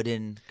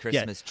wooden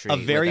Christmas tree. A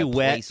very with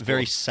wet, play school-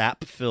 very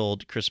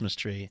sap-filled Christmas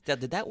tree.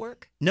 Did that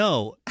work?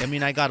 No, I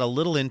mean, I got a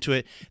little into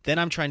it. Then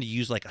I'm trying to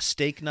use a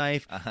steak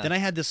knife. Uh-huh. Then I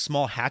had this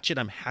small hatchet.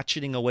 I'm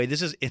hatcheting away.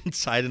 This is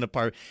inside an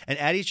apartment. And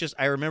Addie's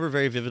I remember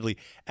very vividly,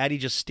 Addie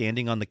just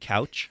standing on the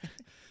couch.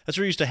 That's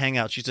where we used to hang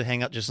out. She used to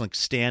hang out, just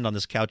stand on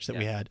this couch that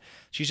we had.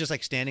 She's just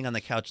standing on the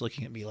couch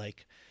looking at me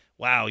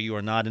wow, you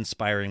are not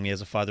inspiring me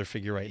as a father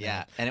figure right now.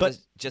 Yeah. And But it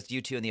was just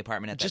you two in the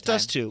apartment at that just time?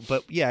 us two.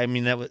 But yeah, I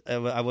mean,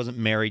 I wasn't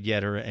married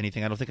yet or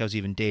anything. I don't think I was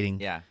even dating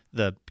Yeah.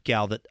 the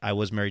gal that I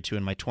was married to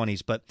in my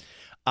 20s. But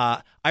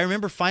I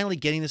remember finally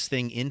getting this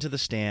thing into the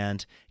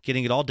stand,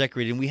 getting it all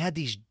decorated. And we had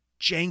these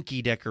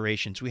janky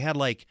decorations. We had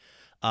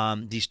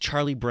these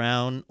Charlie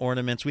Brown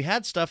ornaments. We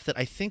had stuff that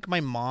I think my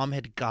mom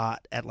had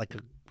got at a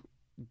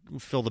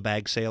fill the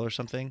bag sale or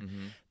something.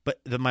 Mm-hmm. But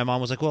then my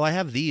mom was well, I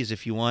have these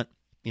if you want,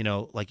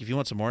 if you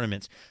want some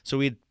ornaments. So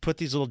we'd put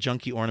these little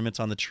junky ornaments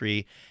on the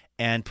tree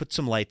and put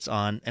some lights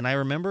on. And I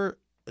remember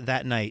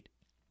that night,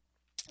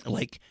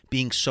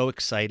 being so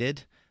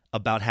excited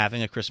about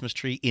having a Christmas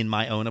tree in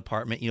my own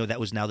apartment. That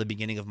was now the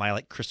beginning of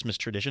my Christmas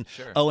tradition.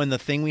 Sure. Oh, and the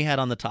thing we had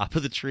on the top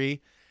of the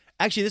tree,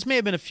 actually, this may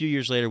have been a few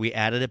years later we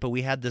added it, but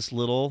we had this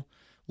little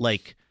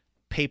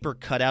paper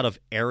cutout of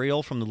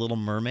Ariel from The Little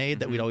Mermaid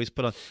that we'd always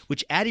put on,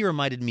 which Addie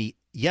reminded me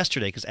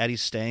yesterday because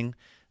Addie's staying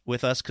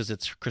with us because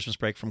it's Christmas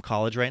break from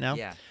college right now.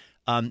 Yeah.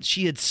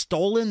 She had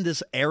stolen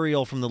this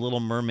Ariel from The Little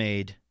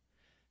Mermaid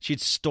She'd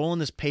stolen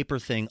this paper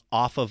thing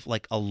off of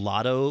like a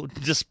lotto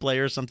display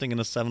or something in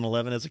a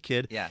 7-Eleven as a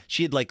kid. Yeah.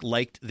 She had like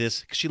liked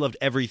this. She loved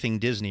everything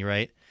Disney,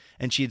 right?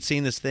 And she had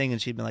seen this thing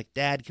and she'd been like,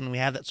 Dad, can we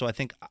have that? So I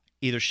think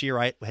either she or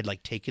I had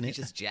like taken You it.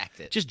 just jacked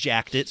it. Just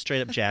jacked it,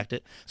 straight up jacked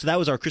it. So that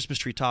was our Christmas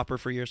tree topper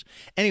for years.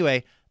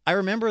 Anyway, I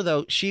remember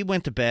though, she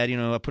went to bed,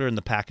 I put her in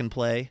the pack and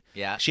play.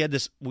 Yeah.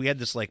 We had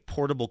this like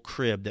portable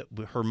crib that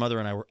her mother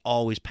and I were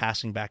always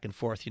passing back and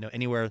forth,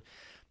 anywhere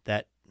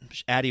that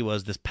Addie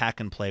was, this pack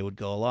and play would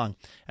go along.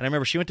 And I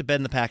remember she went to bed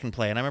in the pack and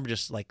play, and I remember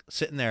just like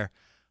sitting there,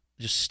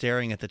 just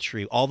staring at the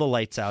tree, all the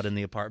lights out in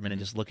the apartment, and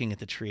just looking at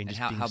the tree. And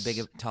just how big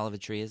tall of a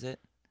tree is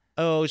it?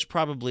 Oh, it's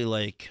probably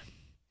like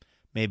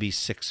maybe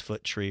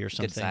 6-foot tree or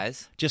something. Good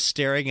size. Just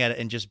staring at it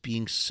and just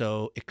being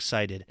so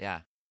excited.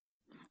 Yeah.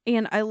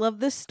 And I love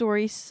this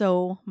story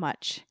so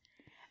much.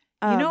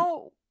 You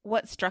know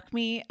what struck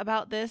me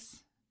about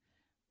this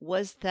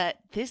was that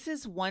this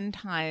is one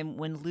time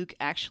when Luke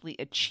actually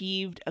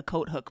achieved a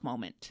coat hook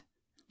moment.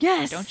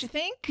 Yes. Don't you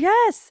think?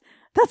 Yes.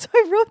 That's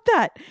why I wrote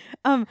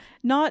that.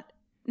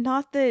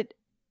 Not that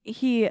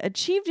he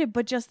achieved it,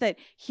 but just that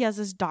he has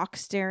this dock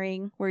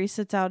staring where he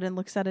sits out and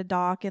looks at a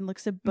dock and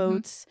looks at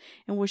boats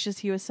and wishes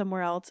he was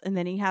somewhere else. And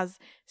then he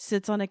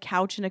sits on a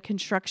couch in a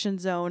construction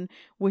zone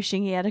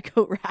wishing he had a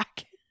coat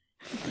rack.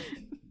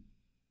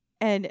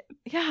 And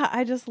yeah,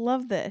 I just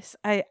love this.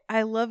 I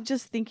love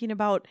just thinking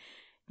about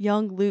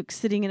young Luke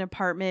sitting in an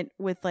apartment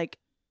with like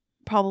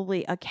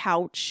probably a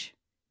couch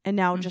and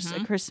now just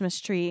a Christmas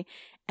tree,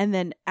 and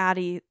then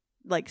Addie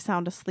like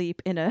sound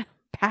asleep in a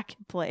pack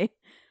and play.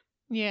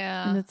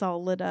 Yeah. And it's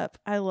all lit up.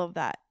 I love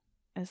that.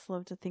 I just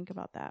love to think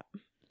about that.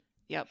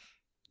 Yep.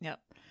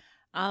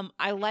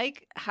 I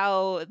like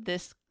how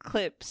this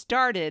clip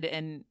started,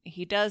 and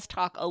he does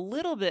talk a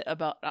little bit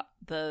about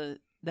the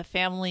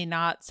family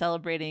not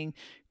celebrating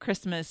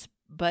Christmas,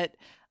 but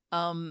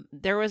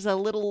there was a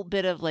little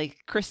bit of like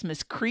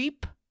Christmas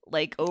creep.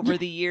 Like over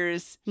the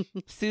years,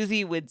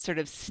 Susie would sort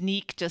of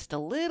sneak just a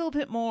little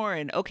bit more,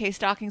 and okay,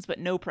 stockings, but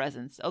no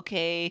presents.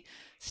 Okay,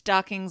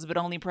 stockings, but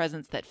only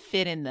presents that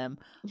fit in them.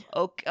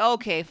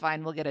 Okay,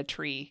 fine, we'll get a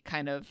tree.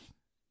 Kind of.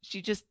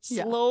 She just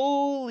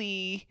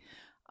slowly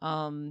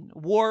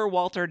wore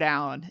Walter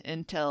down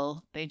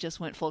until they just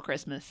went full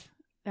Christmas.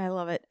 I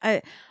love it.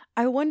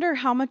 I wonder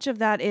how much of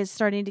that is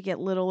starting to get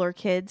littler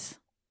kids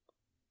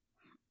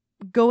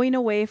going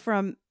away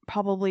from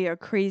probably a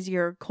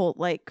crazier cult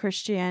like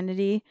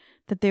Christianity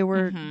that they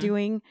were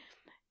doing,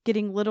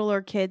 getting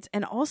littler kids.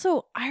 And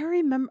also, I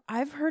remember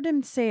I've heard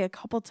him say a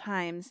couple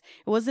times,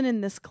 it wasn't in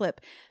this clip,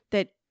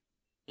 that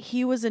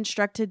he was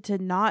instructed to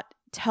not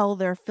tell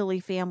their Philly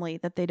family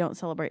that they don't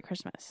celebrate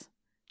Christmas.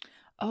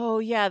 Oh,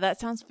 yeah, that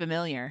sounds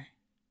familiar.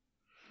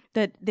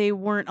 That they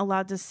weren't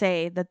allowed to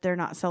say that they're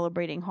not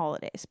celebrating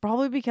holidays.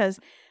 Probably because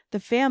the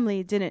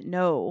family didn't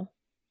know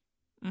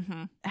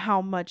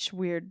how much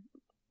weird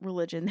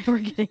religion they were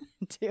getting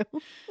into.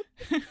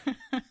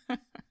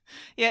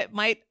 Yeah, it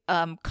might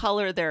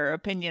color their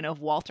opinion of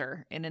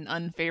Walter in an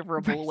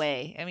unfavorable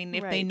way. I mean,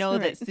 if they know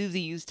that Susie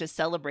used to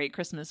celebrate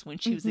Christmas when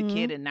she was a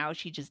kid and now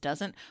she just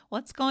doesn't,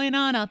 what's going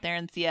on out there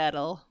in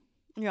Seattle?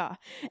 Yeah.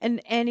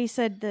 And he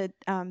said that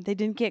they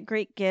didn't get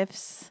great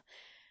gifts.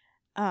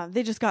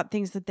 They just got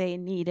things that they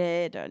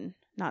needed and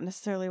not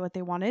necessarily what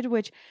they wanted,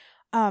 which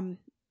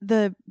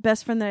the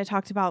best friend that I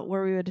talked about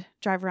where we would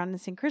drive around and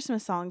sing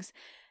Christmas songs,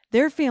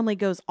 their family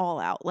goes all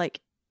out.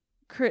 Like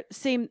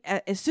same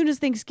as soon as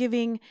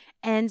Thanksgiving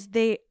ends,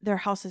 their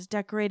house is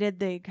decorated.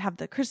 They have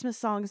the Christmas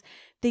songs.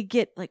 They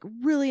get like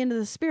really into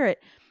the spirit.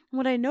 And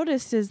what I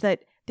noticed is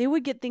that they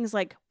would get things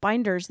like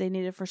binders they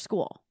needed for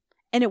school,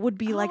 and it would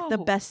be like the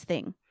best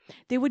thing.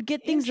 They would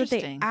get things that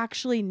they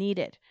actually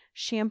needed: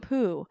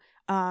 shampoo,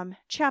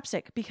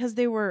 chapstick, because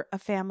they were a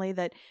family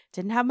that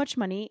didn't have much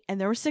money, and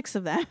there were 6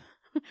 of them.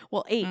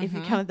 Well, 8 if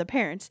you counted the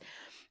parents.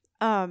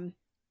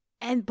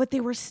 But they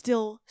were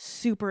still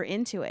super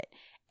into it.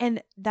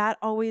 And that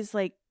always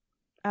like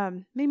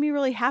made me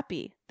really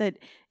happy that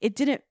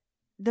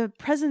the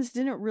presents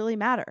didn't really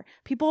matter.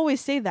 People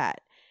always say that.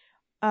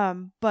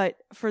 But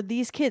for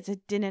these kids,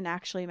 it didn't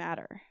actually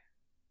matter.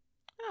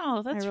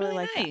 Oh, that's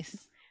really nice. That.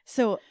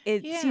 So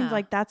it seems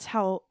like that's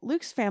how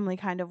Luke's family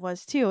kind of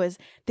was too, is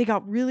they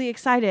got really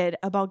excited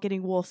about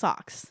getting wool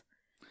socks.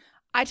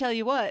 I tell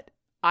you what,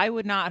 I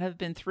would not have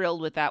been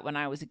thrilled with that when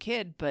I was a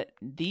kid, but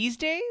these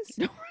days,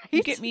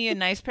 you get me a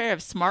nice pair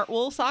of smart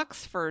wool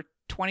socks for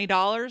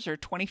 $20 or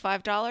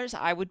 $25,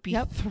 I would be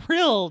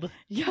thrilled.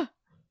 Yeah.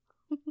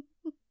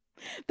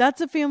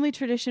 That's a family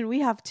tradition we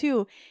have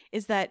too,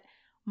 is that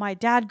my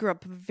dad grew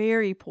up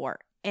very poor,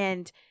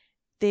 and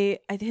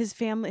his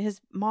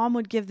mom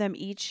would give them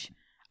each,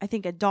 I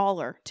think,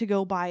 $1 to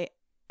go buy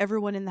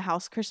everyone in the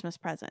house Christmas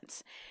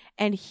presents.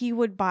 And he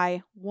would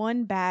buy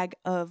 1 bag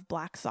of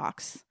black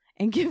socks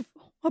and give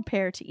a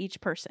pair to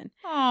each person.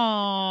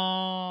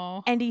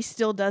 Aww. And he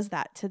still does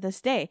that to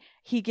this day.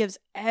 He gives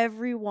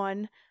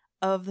everyone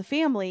of the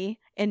family,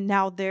 and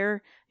now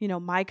they're,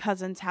 my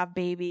cousins have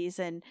babies,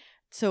 and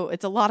So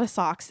it's a lot of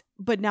socks,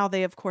 but now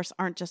they of course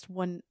aren't just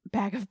one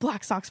bag of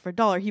black socks for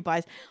 $1. He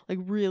buys like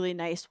really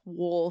nice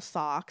wool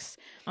socks.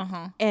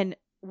 And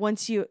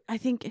I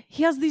think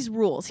he has these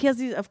rules.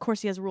 Of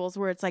course he has rules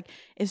where it's like,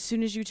 as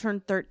soon as you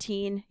turn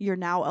 13, you're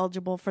now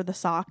eligible for the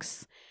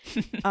socks.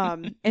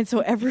 And so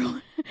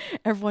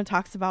everyone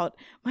talks about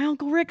my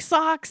Uncle Rick's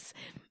socks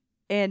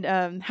and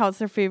how it's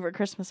their favorite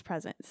Christmas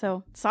present.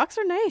 So socks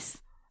are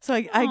nice. So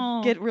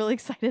I get really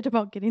excited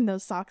about getting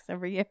those socks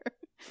every year.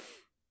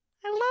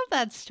 I love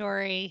that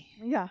story.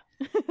 Yeah.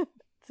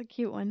 It's a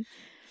cute one.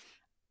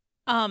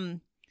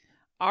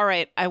 All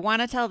right. I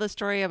want to tell the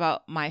story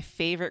about my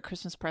favorite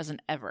Christmas present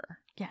ever.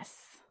 Yes.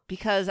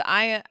 Because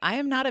I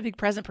am not a big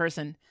present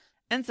person.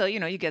 And so,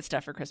 you get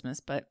stuff for Christmas,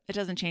 but it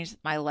doesn't change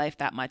my life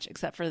that much,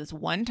 except for this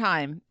one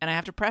time. And I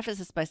have to preface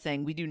this by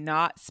saying we do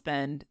not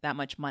spend that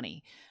much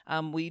money.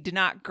 We did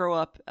not grow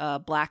up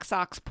black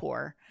socks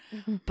poor,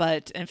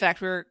 but in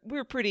fact,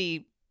 we're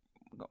pretty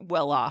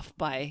well off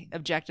by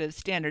objective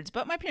standards.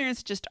 But my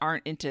parents just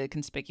aren't into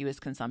conspicuous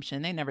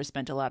consumption. They never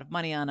spent a lot of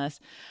money on us.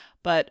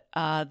 But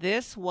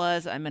this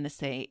was, I'm going to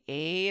say,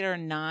 8 or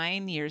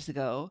 9 years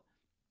ago.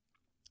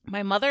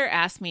 My mother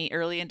asked me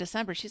early in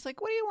December, she's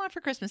like, what do you want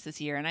for Christmas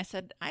this year? And I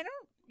said, I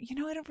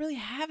don't really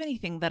have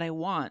anything that I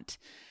want.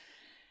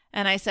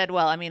 And I said,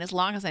 well, I mean, as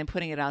long as I'm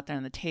putting it out there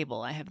on the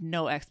table, I have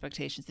no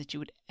expectations that you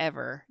would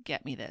ever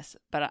get me this.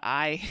 But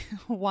I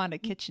want a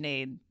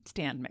KitchenAid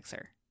stand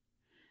mixer.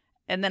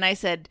 And then I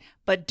said,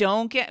 but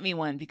don't get me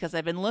one, because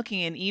I've been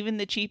looking, and even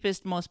the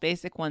cheapest, most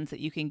basic ones that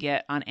you can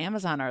get on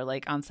Amazon are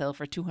like on sale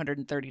for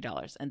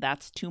 $230, and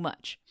that's too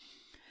much.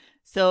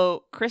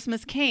 So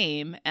Christmas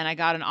came, and I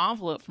got an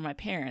envelope from my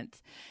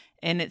parents,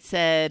 and it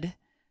said,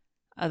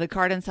 the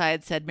card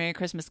inside said, Merry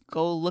Christmas,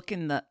 go look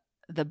in the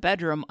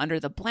bedroom under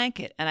the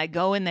blanket. And I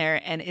go in there,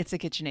 and it's a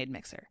KitchenAid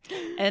mixer.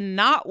 And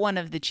not one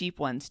of the cheap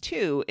ones,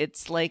 too.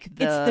 It's like it's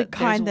the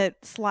kind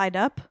that slide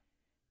up?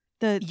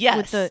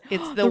 Yes.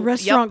 It's the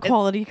restaurant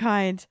quality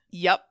kind.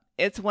 Yep.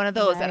 It's one of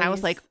those. Nice. And I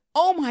was like,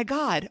 oh my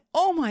God.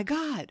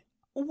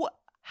 What?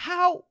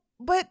 How?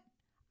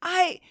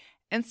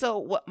 And so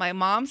what my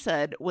mom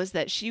said was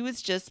that she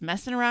was just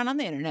messing around on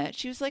the internet.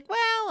 She was like,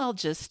 well, I'll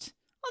just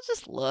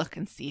look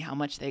and see how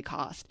much they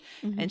cost.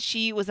 Mm-hmm. And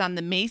she was on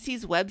the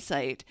Macy's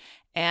website,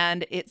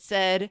 and it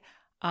said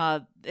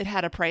it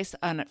had a price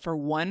on it for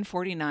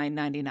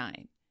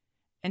 $149.99.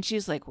 And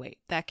she's like, wait,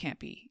 that can't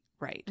be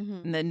right.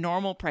 Mm-hmm. And the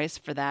normal price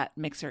for that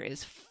mixer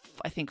is,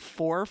 I think,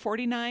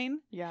 $449.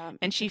 Yeah.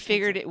 And she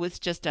figured it was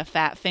just a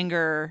fat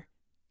finger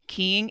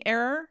keying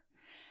error.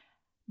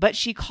 But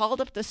she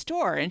called up the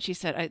store and she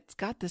said, it's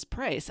got this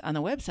price on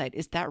the website.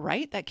 Is that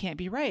right? That can't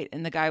be right.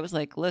 And the guy was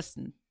like,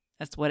 listen,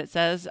 that's what it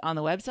says on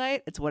the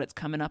website. It's what it's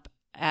coming up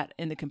at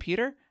in the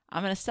computer.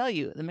 I'm going to sell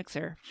you the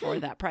mixer for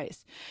that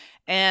price.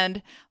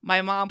 And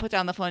my mom put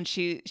down the phone.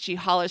 She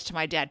hollers to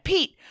my dad,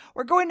 Pete,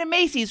 we're going to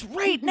Macy's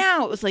right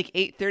now. It was like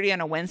 8:30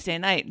 on a Wednesday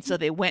night. And so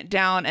they went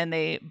down and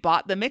they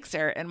bought the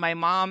mixer. And my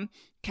mom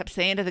kept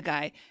saying to the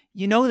guy,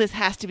 this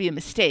has to be a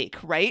mistake,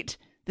 right?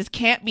 This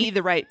can't be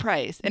the right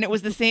price. And it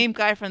was the same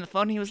guy from the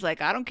phone. He was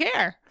like, I don't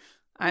care.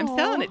 I'm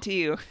selling it to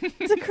you.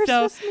 It's a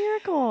Christmas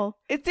miracle.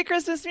 It's a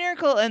Christmas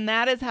miracle. And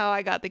that is how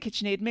I got the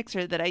KitchenAid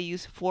mixer that I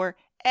use for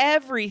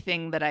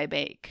everything that I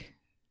bake.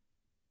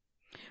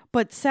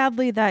 But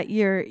sadly that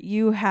year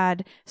you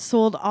had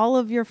sold all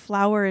of your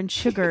flour and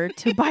sugar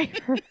to buy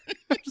her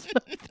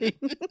something.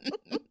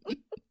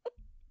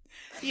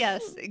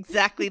 Yes,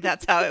 exactly.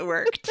 That's how it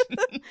worked.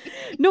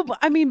 No,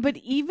 but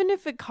even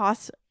if it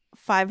costs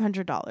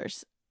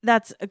 $500,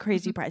 that's a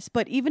crazy price.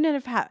 But even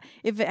if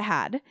it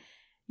had,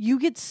 you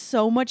get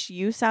so much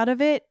use out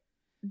of it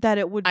that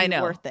it would be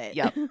worth it.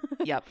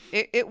 Yep.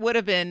 It would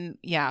have been,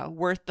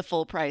 worth the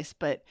full price.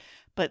 But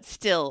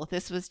still,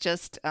 this was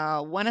just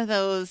one of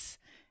those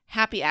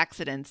happy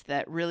accidents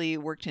that really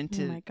worked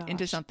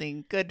into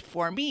something good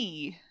for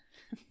me.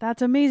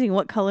 That's amazing.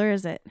 What color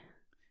is it?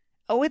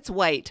 Oh, it's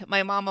white.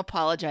 My mom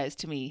apologized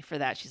to me for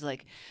that. She's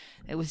like,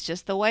 it was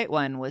just the white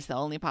one was the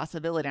only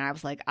possibility. And I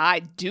was like, I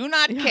do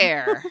not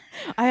care.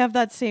 I have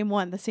that same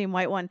one, the same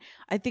white one.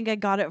 I think I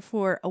got it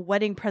for a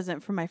wedding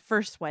present for my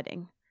first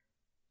wedding.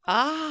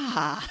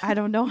 I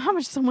don't know how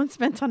much someone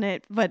spent on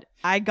it, but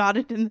I got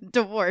it in the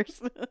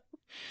divorce.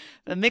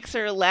 The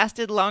mixer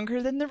lasted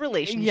longer than the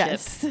relationship.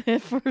 Yes,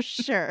 for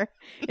sure.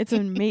 It's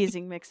an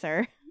amazing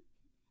mixer.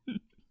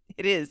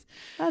 It is.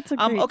 That's a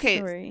great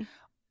story.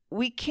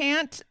 We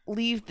can't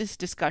leave this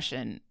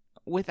discussion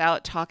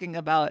without talking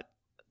about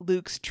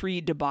Luke's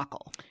tree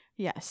debacle.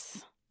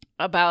 Yes.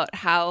 About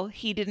how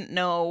he didn't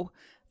know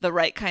the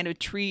right kind of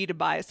tree to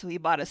buy, so he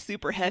bought a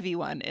super heavy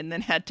one and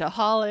then had to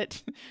haul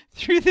it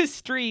through the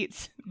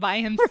streets by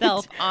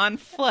himself on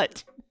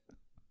foot.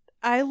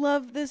 I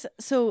love this.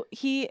 So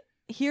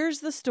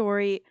here's the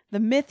story, the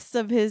myths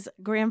of his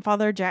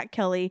grandfather, Jack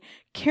Kelly,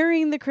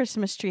 carrying the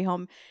Christmas tree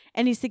home.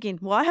 And he's thinking,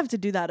 well, I have to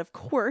do that, of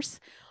course.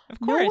 Of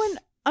course. No one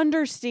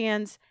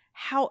understands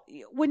how,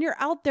 when you're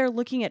out there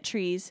looking at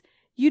trees,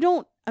 you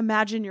don't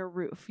imagine your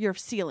roof, your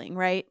ceiling,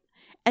 right?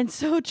 And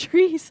so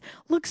trees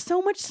look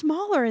so much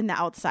smaller in the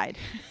outside.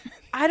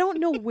 I don't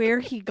know where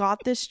he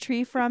got this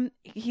tree from.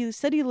 He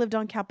said he lived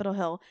on Capitol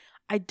Hill.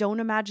 I don't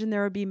imagine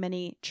there would be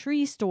many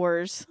tree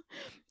stores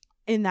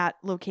in that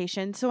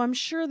location. So I'm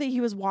sure that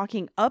he was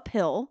walking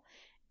uphill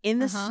in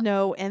the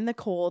snow and the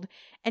cold,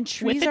 and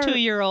trees with a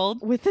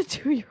 2-year-old. With a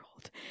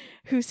 2-year-old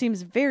who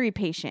seems very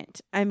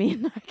patient. I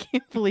mean, I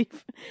can't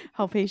believe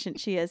how patient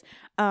she is.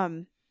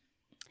 And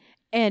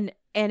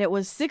it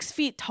was 6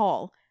 feet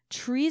tall.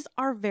 Trees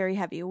are very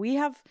heavy. We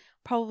have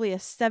probably a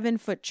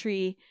 7-foot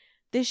tree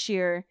this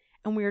year,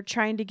 and we were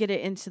trying to get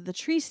it into the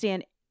tree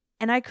stand,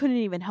 and I couldn't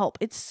even help.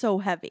 It's so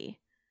heavy.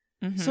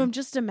 Mm-hmm. So I'm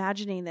just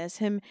imagining this,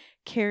 him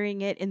carrying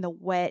it in the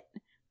wet,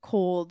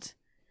 cold,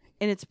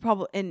 and it's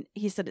probably, and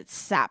he said it's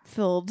sap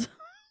filled.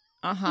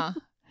 Uh-huh.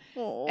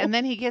 And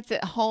then he gets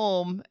it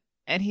home,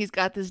 and he's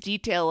got this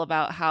detail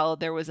about how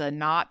there was a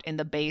knot in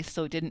the base,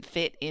 so it didn't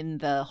fit in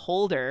the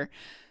holder.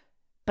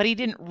 But he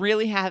didn't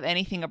really have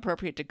anything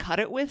appropriate to cut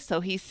it with,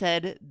 so he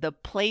said the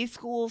play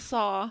school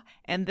saw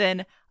and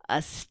then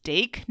a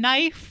steak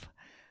knife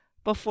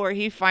before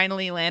he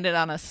finally landed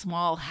on a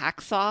small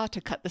hacksaw to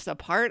cut this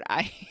apart.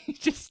 I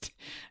just,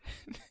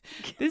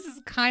 this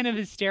is kind of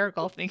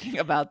hysterical thinking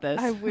about this.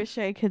 I wish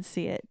I could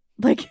see it.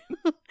 Like,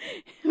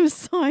 him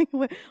sawing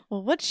away.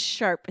 Well, what's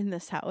sharp in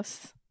this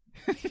house?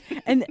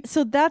 And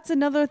so that's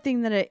another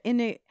thing that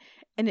an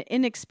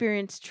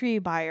inexperienced tree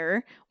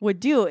buyer would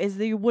do, is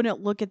that you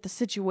wouldn't look at the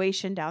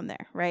situation down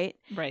there, right?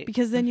 Right.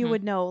 Because then you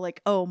would know,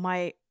 like, oh,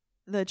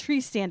 the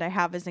tree stand I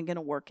have isn't going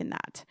to work in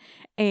that.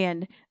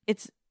 And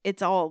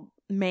it's all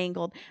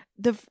mangled.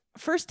 The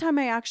first time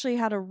I actually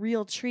had a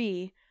real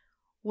tree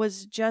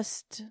was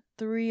just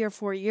 3 or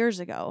 4 years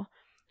ago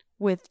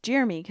with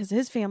Jeremy, because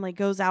his family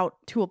goes out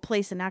to a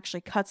place and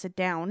actually cuts it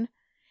down.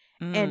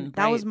 And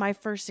that was my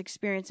first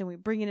experience, and we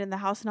bring it in the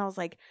house, and I was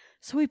like,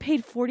 so we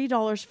paid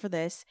 $40 for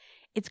this.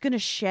 It's going to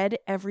shed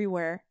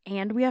everywhere,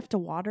 and we have to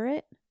water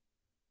it?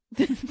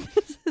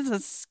 This is a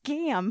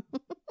scam.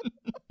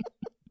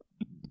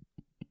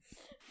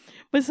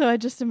 But so I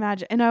just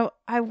imagine, and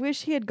I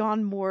wish he had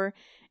gone more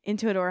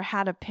into it or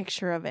had a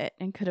picture of it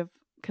and could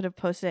have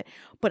posted it.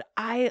 But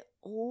I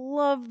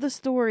love the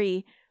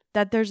story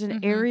that there's an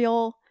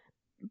aerial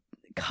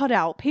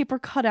paper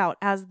cutout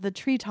as the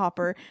tree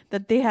topper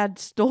that they had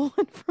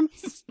stolen from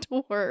a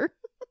store.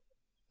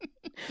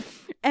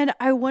 And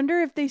I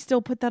wonder if they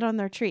still put that on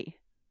their tree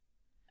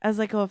as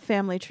like a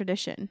family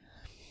tradition.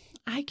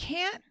 I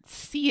can't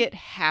see it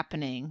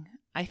happening.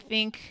 I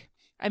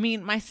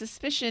mean, my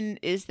suspicion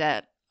is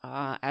that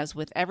as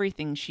with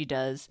everything she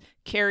does,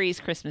 Carrie's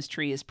Christmas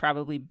tree is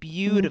probably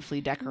beautifully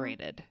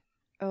decorated.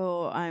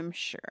 Oh, I'm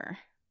sure.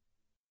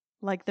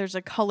 Like there's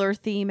a color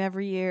theme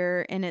every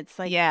year, and it's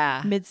like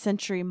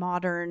mid-century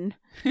modern.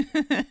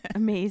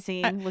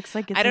 Amazing. Looks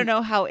like it's I don't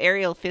know how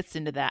Ariel fits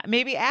into that.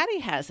 Maybe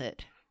Addie has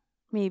it.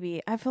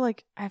 Maybe. I feel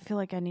like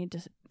I need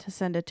to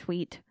send a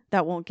tweet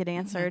that won't get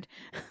answered.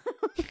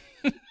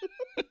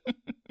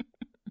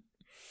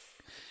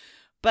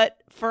 But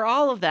for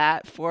all of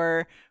that,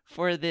 for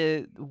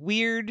the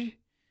weird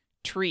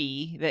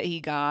tree that he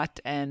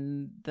got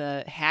and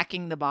the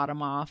hacking the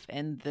bottom off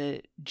and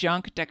the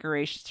junk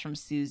decorations from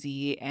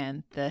Susie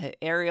and the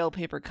aerial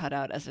paper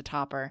cutout as a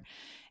topper,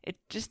 it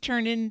just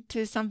turned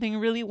into something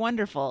really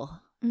wonderful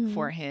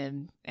for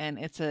him. And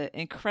it's an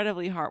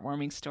incredibly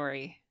heartwarming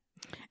story.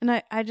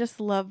 And I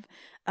just love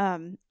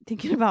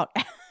thinking about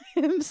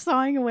him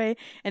sawing away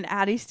and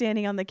Addie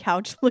standing on the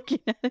couch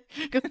looking at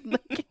it, going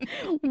like,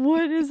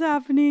 what is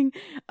happening?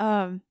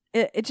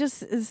 It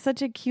just is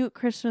such a cute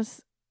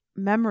Christmas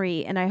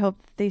memory, and I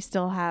hope they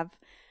still have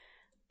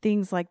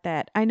things like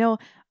that. I know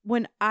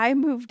when I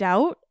moved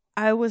out,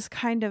 I was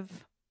kind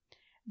of,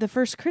 the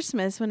first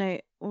Christmas when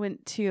I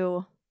went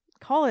to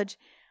college,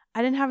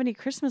 I didn't have any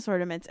Christmas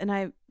ornaments, and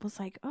I was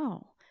like,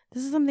 oh,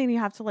 this is something you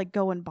have to like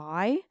go and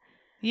buy.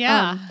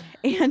 Yeah.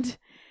 And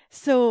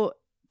so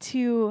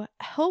to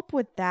help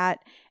with that,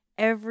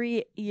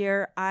 every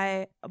year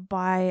I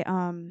buy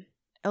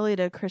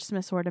Elliot a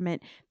Christmas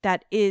ornament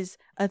that is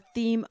a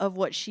theme of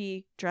what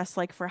she dressed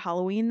like for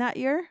Halloween that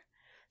year.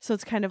 So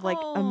it's kind of like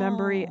a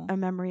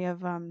memory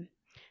of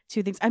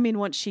two things. I mean,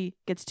 once she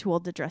gets too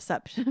old to dress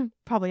up, she'll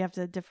probably have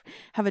to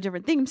have a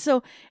different theme.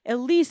 So at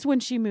least when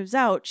she moves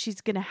out,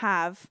 she's going to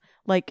have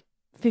like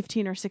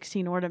 15 or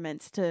 16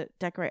 ornaments to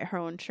decorate her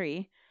own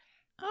tree.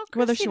 Oh,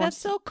 Christy, that's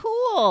so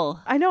cool.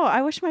 I know.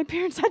 I wish my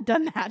parents had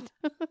done that.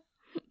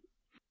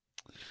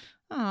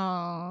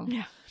 Oh.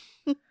 Yeah.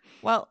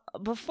 Well,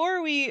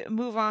 before we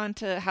move on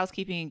to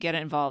housekeeping and get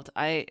involved,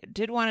 I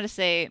did want to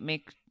say,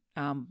 make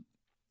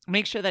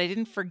sure that I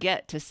didn't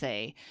forget to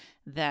say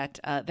that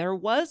there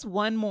was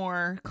one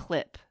more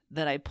clip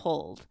that I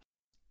pulled.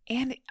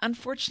 And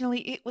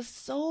unfortunately, it was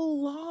so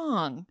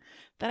long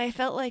that I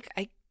felt like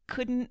I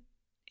couldn't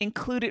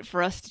include it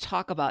for us to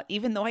talk about,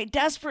 even though I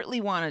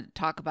desperately wanted to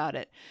talk about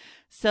it.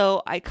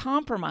 So I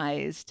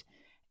compromised,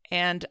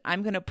 and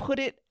I'm going to put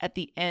it at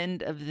the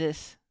end of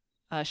this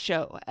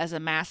show as a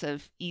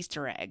massive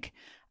Easter egg.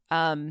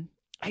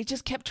 I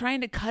just kept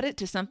trying to cut it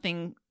to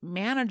something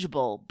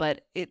manageable,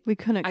 but we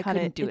couldn't I cut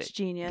couldn't it. do it's it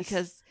genius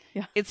because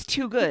Yeah. It's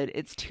too good.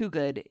 It's too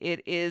good.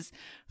 It is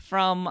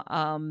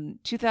from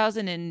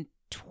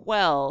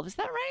 2012. Is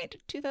that right?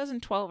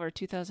 2012 or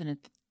 2000?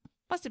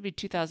 Must have been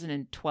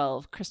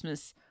 2012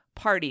 Christmas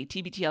party,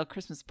 TBTL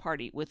Christmas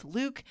party with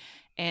Luke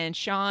and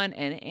Sean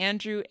and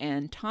Andrew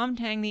and Tom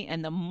Tangney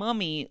and the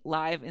Mummy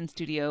live in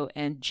studio,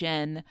 and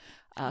Jen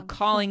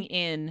calling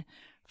in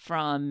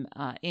from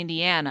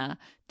Indiana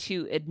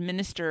to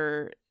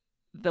administer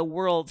the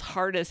world's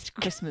hardest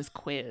Christmas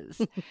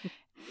quiz.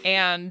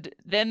 And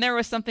then there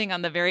was something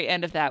on the very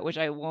end of that, which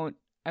I won't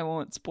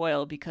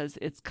spoil because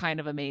it's kind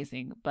of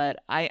amazing.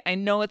 But I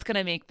know it's going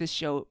to make this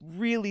show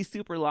really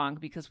super long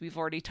because we've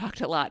already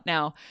talked a lot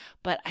now.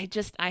 But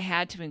I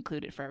had to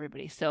include it for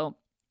everybody. So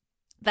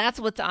that's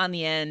what's on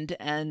the end.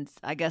 And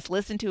I guess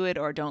listen to it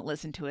or don't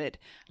listen to it.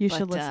 You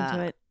should listen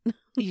to it.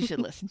 You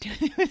should listen to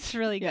it. It's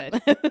really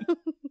good.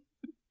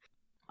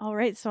 All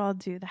right, so I'll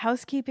do the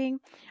housekeeping.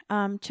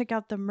 Check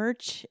out the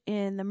merch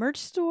in the merch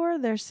store.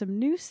 There's some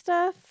new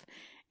stuff,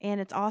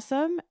 and it's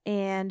awesome.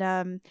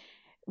 And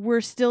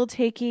we're still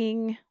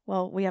taking,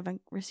 well, we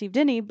haven't received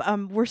any,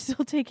 but we're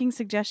still taking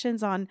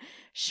suggestions on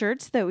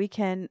shirts that we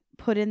can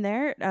put in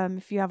there.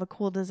 If you have a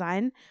cool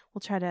design,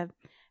 we'll try to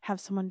have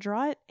someone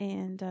draw it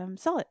and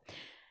sell it.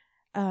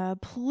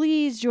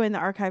 Please join the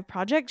archive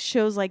project.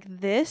 Shows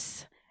like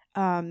this.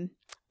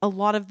 A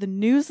lot of the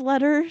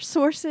newsletter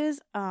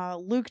sources,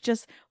 Luke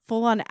just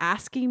full on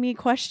asking me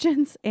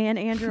questions and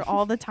Andrew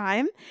all the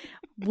time.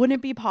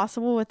 Wouldn't be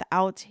possible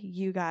without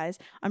you guys.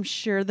 I'm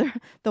sure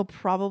they'll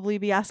probably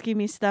be asking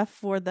me stuff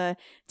for the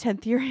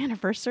 10th year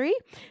anniversary.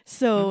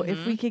 So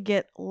if we could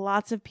get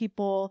lots of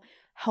people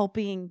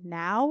helping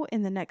now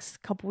in the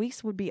next couple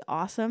weeks would be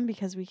awesome,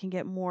 because we can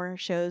get more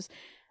shows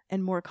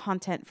and more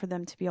content for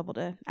them to be able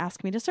to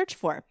ask me to search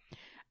for.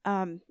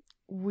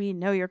 We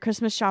know you're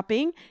Christmas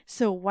shopping,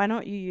 so why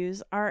don't you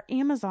use our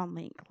Amazon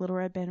link,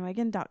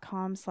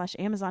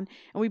 littleredbandwagon.com/Amazon.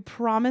 And we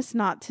promise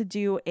not to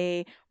do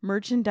a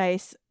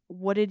merchandise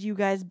what did you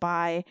guys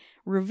buy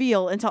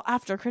reveal until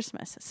after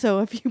Christmas.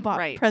 So if you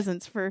bought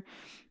presents for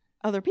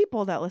other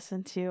people that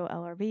listen to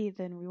LRB,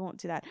 then we won't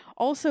do that.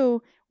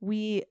 Also,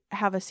 we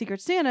have a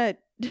Secret Santa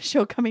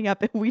show coming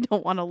up, and we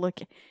don't want to look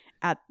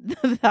at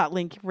that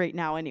link right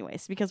now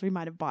anyways, because we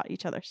might have bought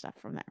each other stuff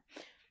from there.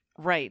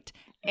 Right.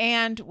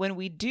 And when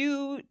we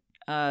do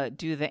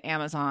the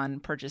Amazon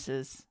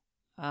purchases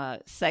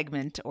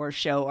segment or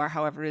show or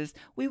however it is,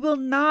 we will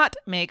not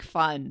make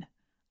fun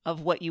of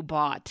what you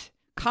bought,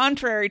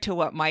 contrary to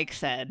what Mike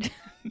said.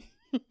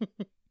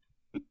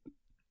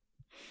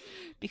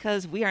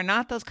 Because we are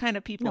not those kind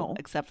of people,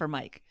 except for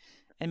Mike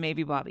and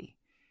maybe Bobby.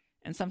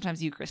 And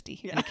sometimes you,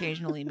 Christy, and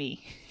occasionally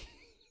me.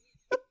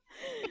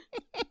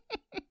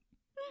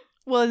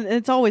 Well,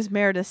 it's always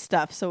Meredith's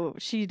stuff, so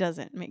she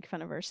doesn't make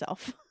fun of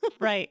herself.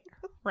 Right.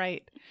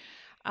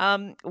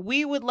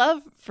 We would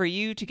love for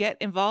you to get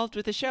involved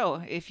with the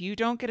show. If you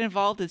don't get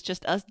involved, it's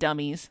just us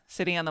dummies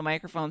sitting on the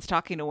microphones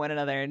talking to one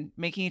another and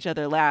making each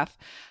other laugh.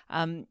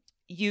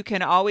 You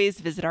can always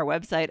visit our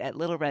website at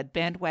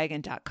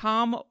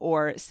littleredbandwagon.com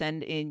or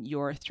send in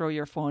your throw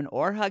your phone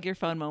or hug your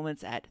phone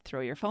moments at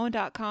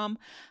throwyourphone.com.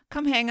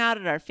 Come hang out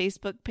at our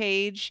Facebook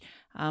page.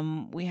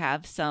 We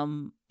have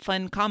some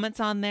fun comments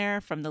on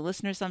there from the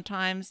listeners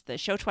sometimes. The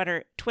show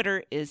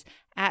Twitter is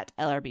at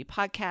LRB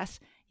Podcast.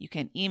 You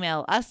can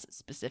email us,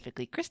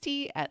 specifically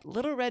Christy, at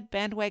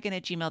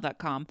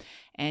littleredbandwagon@gmail.com.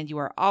 And you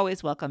are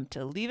always welcome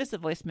to leave us a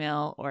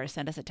voicemail or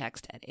send us a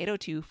text at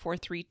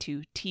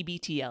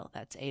 802-432-TBTL.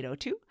 That's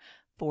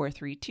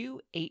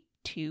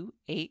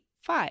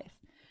 802-432-8285.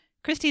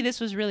 Christy, this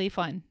was really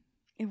fun.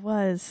 It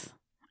was.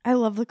 I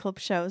love the clip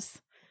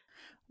shows.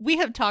 We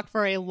have talked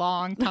for a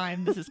long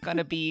time. This is going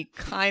to be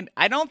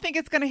I don't think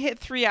it's going to hit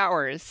 3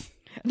 hours,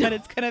 but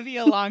it's going to be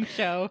a long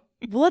show.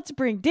 Well, let's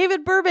bring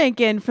David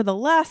Burbank in for the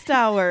last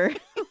hour.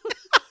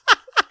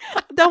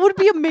 That would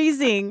be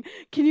amazing.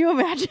 Can you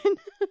imagine?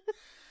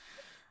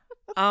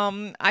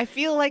 I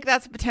feel like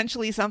that's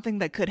potentially something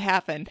that could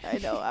happen. I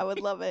know. I would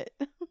love it.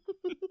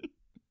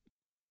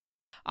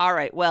 All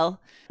right.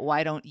 Well,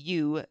 why don't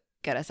you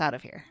get us out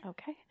of here?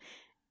 Okay.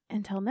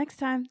 Until next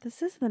time,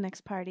 this is The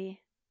Next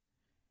Party.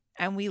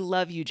 And we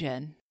love you,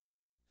 Jen.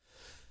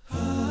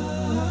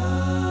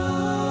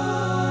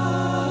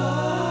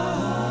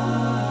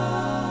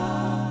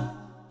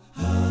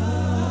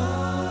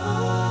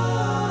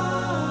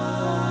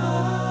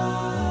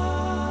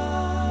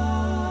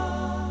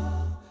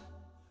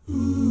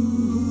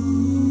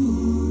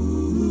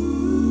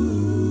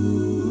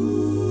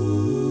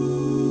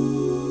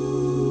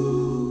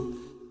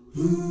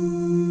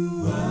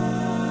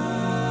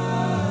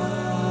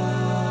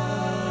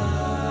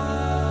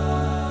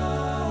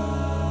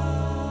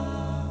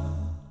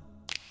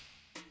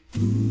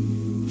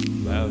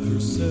 Have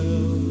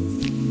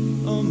yourself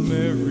a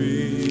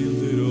merry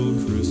little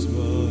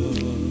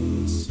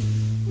Christmas.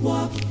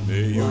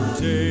 May your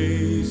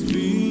days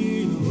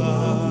be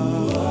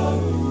light.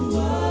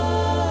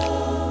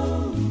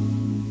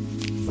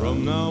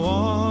 From now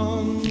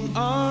on,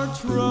 our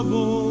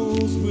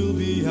troubles will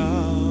be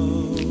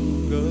out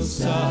of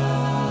sight.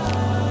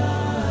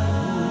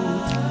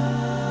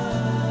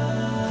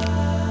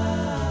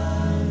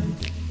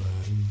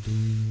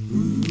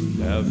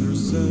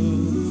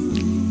 yourself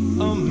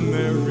a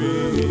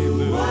merry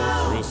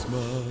little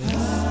Christmas.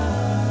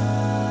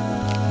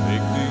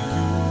 Make the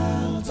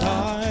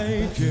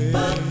Yuletide gay.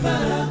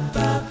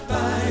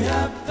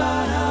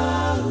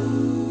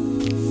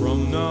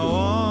 From now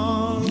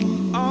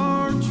on,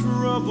 our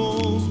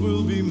troubles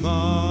will be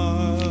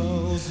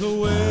miles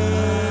away.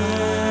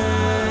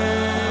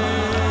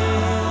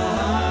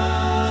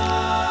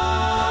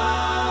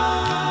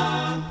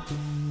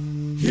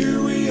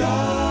 Here we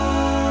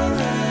are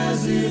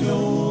as in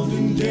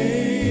olden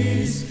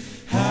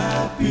days,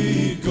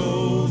 happy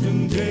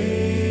golden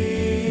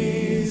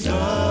days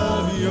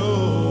of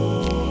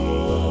yore.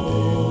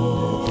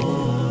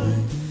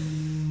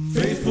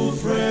 Faithful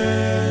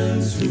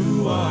friends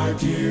who are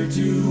dear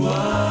to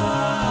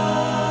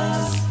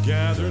us,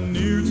 gather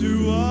near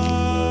to us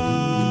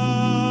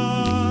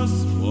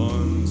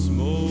once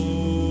more.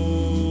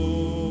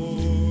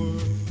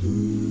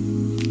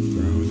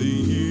 Through the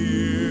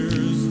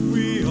years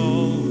we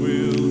all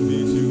will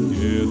be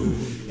together.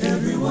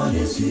 Everyone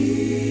is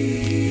here.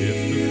 If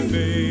the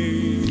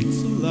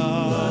fates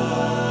allow.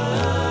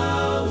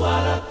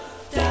 What up,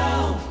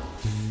 down.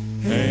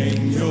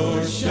 Hang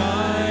your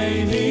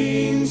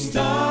shining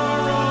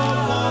star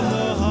up on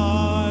the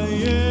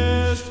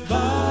highest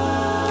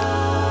bough,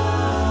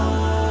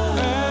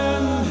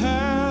 and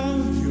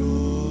have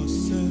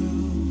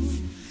yourself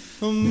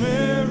a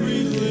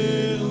merry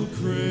little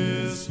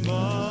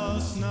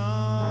Christmas now.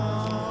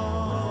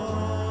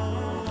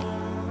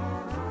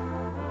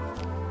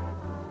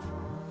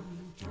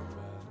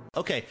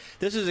 Okay,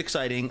 this is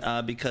exciting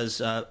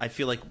because I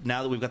feel like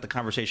now that we've got the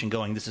conversation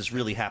going, this is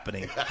really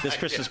happening. This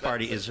Christmas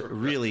party is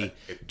really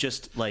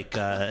just like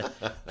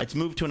it's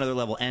moved to another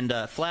level. And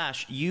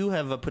Flash, you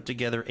have put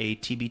together a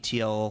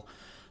TBTL.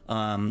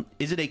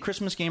 Is it a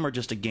Christmas game or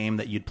just a game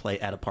that you'd play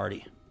at a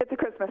party? It's a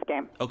Christmas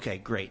game. Okay,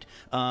 great.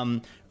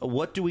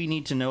 What do we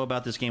need to know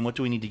about this game? What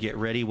do we need to get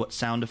ready? What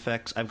sound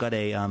effects? I've got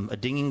a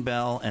dinging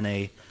bell and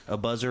a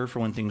buzzer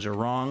for when things are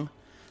wrong.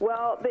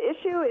 Well, the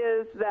issue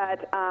is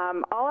that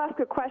I'll ask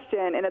a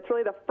question, and it's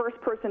really the first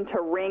person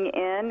to ring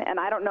in, and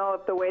I don't know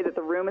if the way that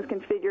the room is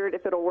configured,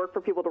 if it'll work for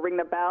people to ring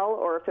the bell,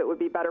 or if it would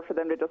be better for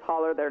them to just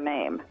holler their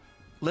name.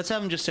 Let's have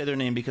them just say their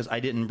name because I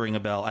didn't bring a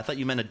bell. I thought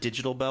you meant a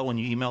digital bell when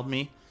you emailed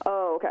me.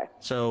 Oh, okay.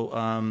 So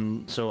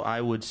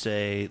I would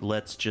say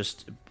let's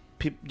just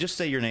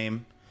say your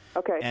name.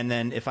 Okay. And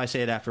then if I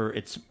say it after,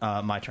 it's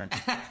my turn.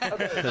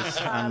 Okay.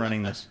 Because I'm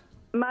running this.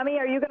 Mommy,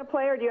 are you going to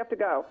play, or do you have to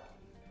go?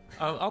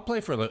 I'll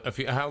play for a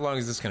few. How long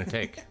is this going to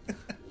take?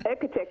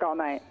 It could take all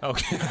night.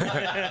 Okay.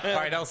 All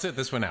right, I'll sit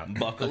this one out.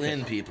 Buckle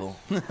in, people.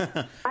 You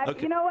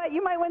know what?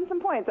 You might win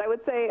some points. I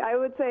would say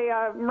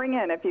ring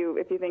in if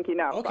you think you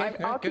know.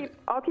 Okay.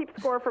 I'll keep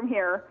score from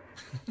here.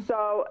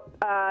 So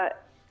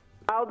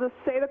I'll just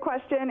say the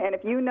question, and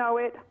if you know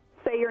it,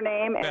 say your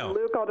name, and Bell.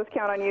 Luke, I'll just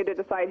count on you to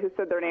decide who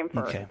said their name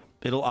first. Okay.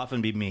 It'll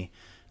often be me.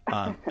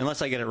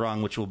 Unless I get it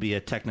wrong, which will be a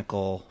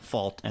technical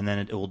fault, and then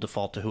it will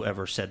default to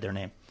whoever said their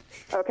name.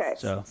 Okay.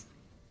 So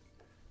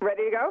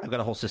Ready to go? I've got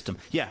a whole system.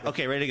 Yeah,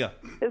 okay, ready to go.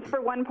 This is for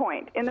 1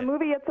 point. In the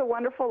movie It's a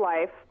Wonderful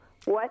Life,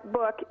 what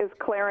book is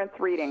Clarence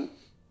reading?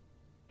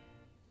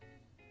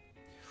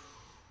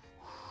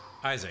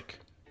 Isaac.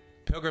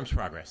 Pilgrim's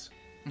Progress.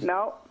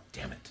 No.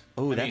 Damn it.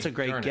 Oh, that's a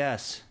great darn it.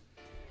 guess.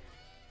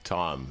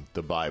 Tom,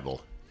 the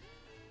Bible.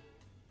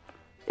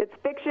 It's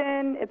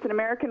fiction. It's an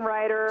American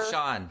writer.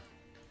 Sean.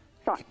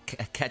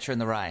 Catcher in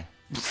the Rye.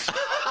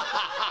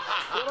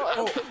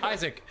 Oh,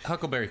 Isaac.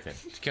 Huckleberry Finn.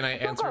 Can I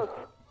answer?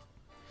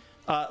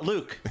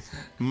 Luke.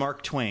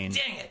 Mark Twain.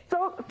 Dang it.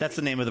 That's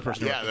the name of the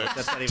person. Yeah,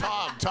 that's not even...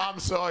 Tom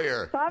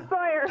Sawyer. Tom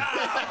Sawyer.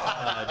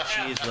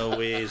 Jeez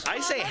Louise. I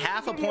say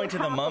half a point to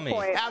the mummy.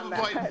 Half a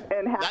point.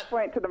 And half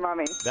point to the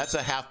mummy. That's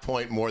a half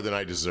point more than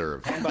I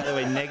deserve. And by the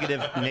way,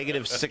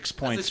 negative 6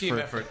 points team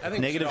for effort. I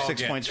think negative we should all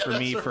 6 get- points for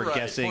me for right.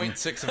 guessing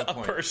 0.6 of a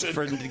point.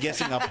 for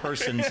guessing a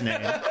person's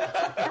name.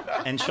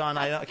 And Sean,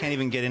 I can't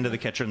even get into the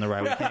Catcher in the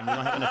Rye. We don't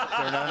have enough.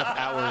 There are not enough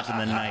hours in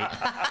the night.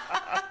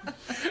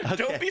 Okay.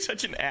 Don't be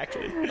such an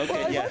athlete. Well,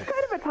 Okay, yeah. that's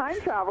kind of a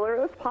time traveler.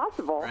 That's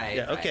possible. Right.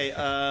 Yeah, okay.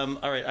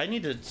 All right.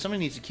 Somebody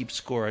needs to keep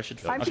score. I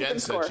should. I'm keeping Jen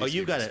said score. she's Oh,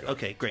 you got keeping it.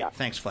 Okay, great.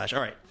 Thanks, Flash.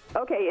 All right.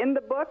 Okay, in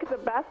the book, The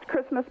Best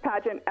Christmas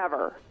Pageant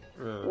Ever,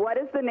 what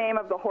is the name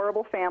of the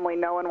horrible family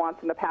no one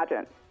wants in the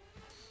pageant?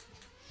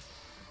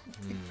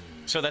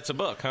 So that's a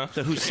book, huh?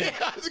 So who's Yeah,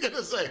 I was going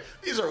to say,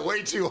 these are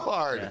way too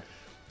hard.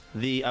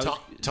 Yeah.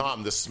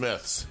 Tom, the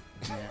Smiths.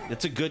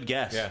 That's a good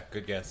guess. Yeah,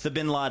 good guess. The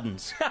Bin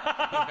Ladens.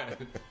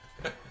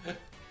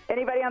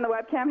 Anybody on the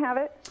webcam have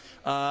it?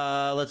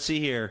 Let's see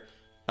here.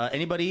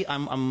 Anybody?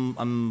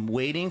 I'm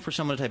waiting for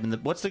someone to type in.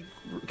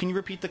 Can you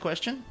repeat the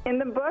question? In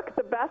the book,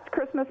 The Best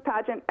Christmas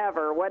Pageant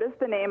Ever, what is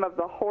the name of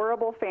the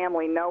horrible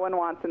family no one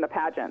wants in the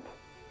pageant?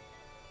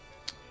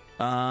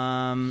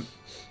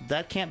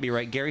 That can't be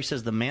right. Gary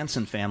says the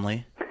Manson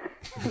family.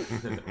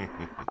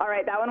 All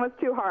right, that one was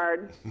too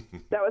hard.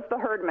 That was the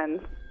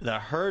Herdmans. The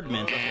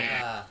Herdman.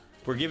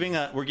 We're giving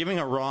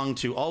a wrong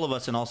to all of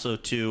us and also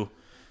to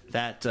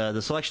that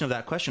the selection of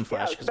that question,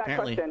 Flash, it's because a bad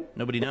apparently question.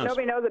 nobody knows.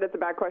 Nobody knows that it's a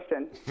bad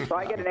question, so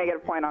I get a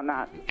negative point on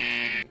that.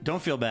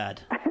 Don't feel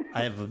bad.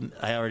 I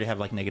already have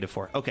like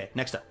 -4. Okay,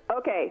 next up.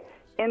 Okay,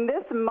 in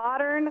this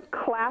modern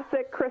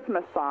classic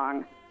Christmas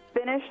song,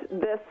 finish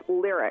this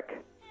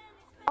lyric.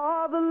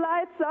 All the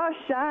lights are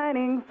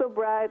shining so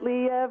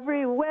brightly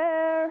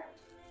everywhere.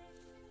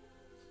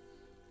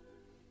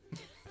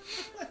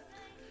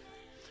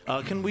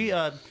 Can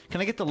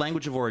I get the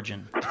language of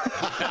origin?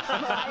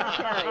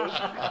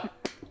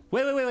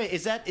 Wait.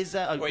 Is that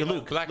Wait,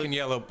 Luke? black and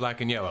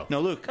yellow. No,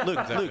 Luke.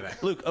 Exactly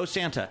that. Luke. Oh,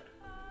 Santa.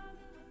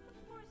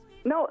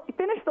 No,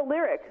 finish the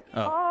lyric.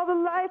 Oh. All the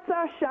lights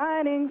are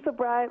shining so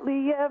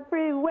brightly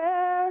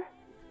everywhere.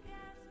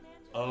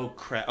 Oh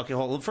crap. Okay,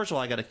 hold on. First of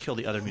all, I got to kill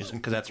the other music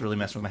because that's really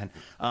messing with my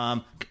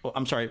head.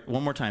 I'm sorry.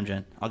 One more time,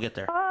 Jen. I'll get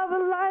there. All the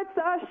lights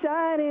are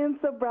shining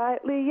so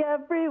brightly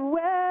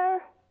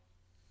everywhere.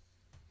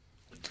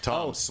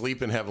 Tom,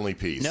 sleep in heavenly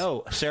peace.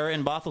 No, Sarah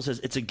in Bothell says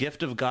it's a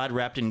gift of God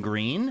wrapped in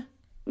green.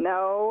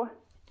 No.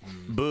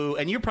 Boo.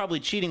 And you're probably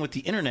cheating with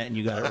the internet and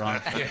you got it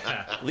wrong.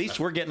 Yeah. At least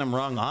we're getting them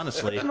wrong,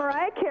 honestly.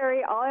 Mariah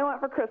Carey, All I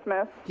Want for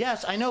Christmas.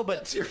 Yes, I know,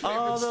 but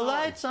all the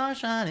lights are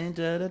shining.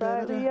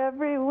 Brightly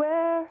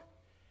everywhere.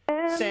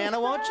 And Santa,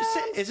 won't you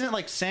say? Isn't it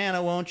like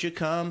Santa, won't you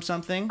come?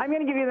 Something. I'm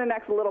going to give you the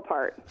next little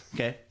part.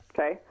 Okay.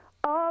 Okay.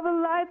 All the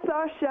lights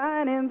are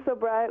shining so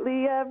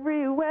brightly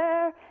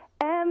everywhere,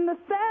 and the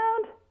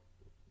sound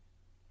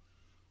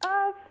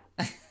of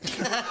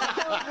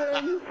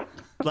children's.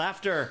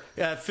 Laughter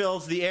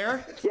fills the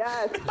air.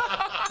 Yes.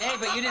 Hey,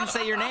 but you didn't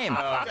say your name.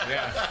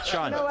 Yeah.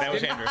 Sean. You know what? That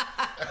was Andrew.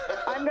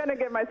 I'm going to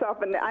give myself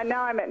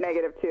now I'm at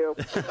 -2.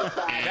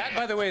 That,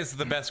 by the way, is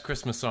the best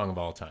Christmas song of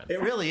all time.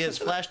 It really is.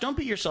 Flash, don't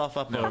beat yourself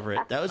up over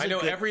it. That was I know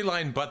good... every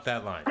line but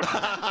that line.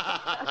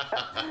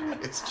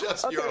 It's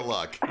just your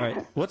luck. All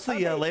right. What's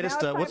the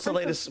latest? now What's the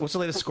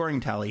latest scoring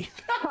tally?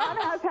 Tom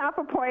has half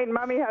a point.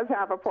 Mummy has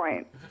half a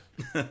point.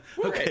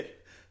 Okay.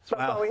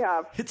 That's all we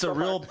have. It's a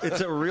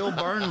real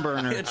barn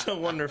burner. It's a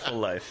wonderful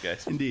life,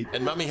 guys. Indeed.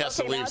 And Mummy has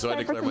to Now leave, it's so I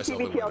time for declare some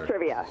myself the TBTL winner.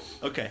 trivia.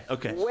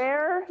 Okay.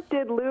 Where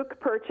did Luke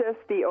purchase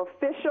the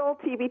official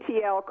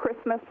TBTL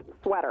Christmas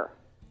sweater?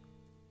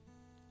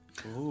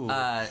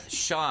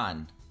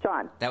 Sean.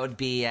 John. That would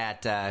be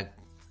at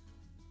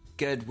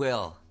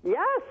Goodwill.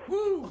 Yes.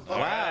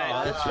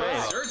 Wow, that's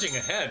right. Surging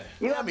ahead.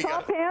 You have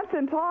tall pants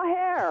and tall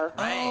hair.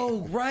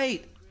 Oh,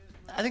 right.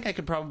 I think I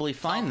could probably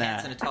find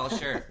Pants that. and a tall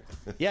shirt.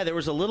 Yeah, there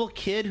was a little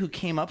kid who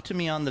came up to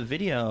me on the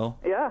video.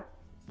 Yeah.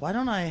 Why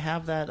don't I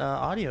have that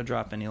audio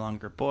drop any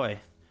longer? Boy.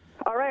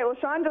 All right. Well,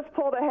 Sean just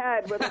pulled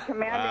ahead with a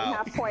commanding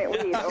half-point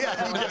lead.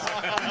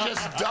 He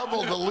just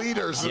doubled the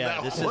leaders in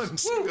that one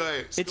score.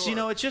 It's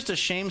it's just a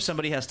shame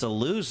somebody has to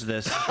lose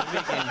this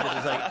trivia game because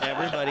it's like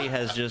everybody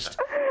has just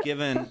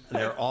given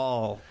their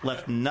all,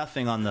 left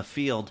nothing on the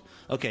field.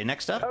 Okay,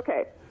 next up.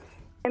 Okay.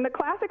 In the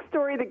classic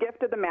story, The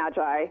Gift of the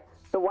Magi,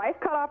 the wife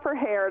cut off her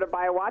hair to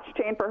buy a watch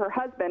chain for her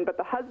husband, but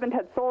the husband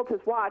had sold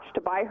his watch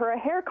to buy her a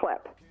hair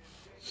clip.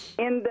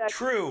 In the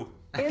True.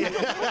 In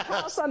the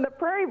House on the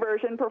Prairie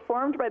version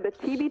performed by the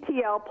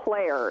TBTL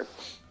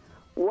Players,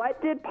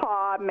 what did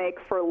Pa make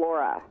for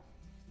Laura?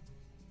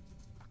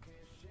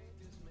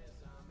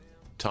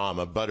 Tom,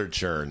 a butter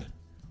churn.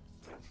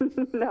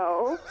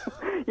 No.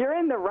 You're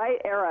in the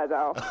right era,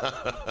 though.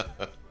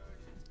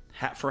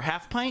 For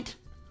half pint?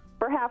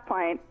 For half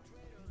pint.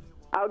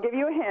 I'll give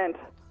you a hint.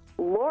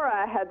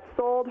 Laura had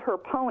sold her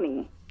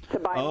pony to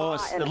buy Ma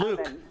in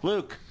heaven.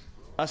 Luke,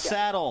 a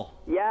saddle.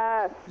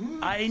 Yes.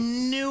 I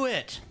knew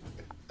it.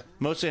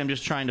 Mostly I'm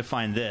just trying to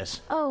find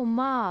this. Oh,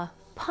 Ma,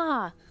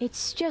 Pa,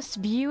 it's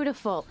just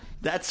beautiful.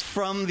 That's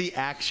from the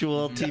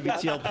actual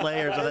TBTL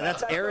Players.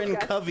 That's Aaron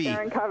Covey.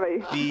 Aaron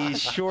Covey. The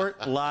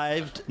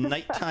short-lived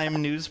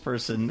nighttime news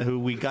person who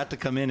we got to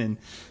come in and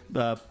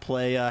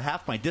play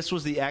Half Pint. This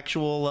was the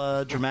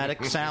actual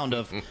dramatic sound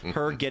of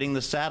her getting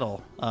the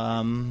saddle.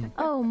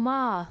 Oh,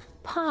 Ma,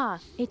 Pa,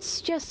 it's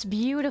just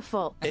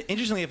beautiful.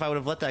 Interestingly, if I would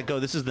have let that go,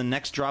 this is the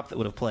next drop that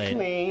would have played.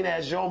 Clean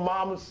as your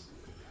mama's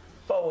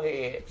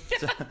forehead.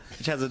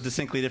 Which has a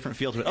distinctly different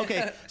feel to it.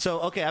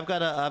 Okay, I've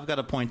got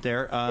a point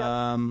there.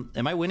 Am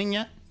I winning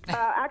yet?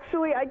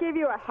 Actually, I gave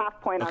you a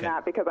half point on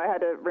that because I had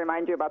to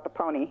remind you about the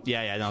pony.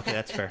 Yeah, no, okay,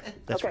 that's fair.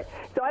 That's okay,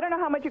 so I don't know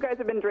how much you guys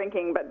have been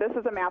drinking, but this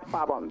is a math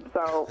problem,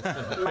 so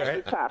it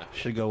might be tough.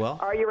 Should go well.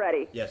 Are you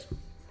ready? Yes.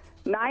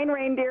 9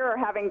 reindeer are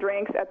having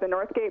drinks at the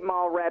Northgate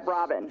Mall Red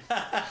Robin.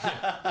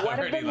 One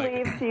of them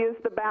leaves to use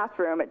the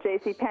bathroom at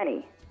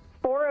JCPenney.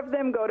 4 of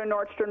them go to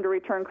Nordstrom to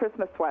return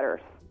Christmas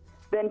sweaters.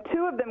 Then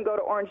 2 of them go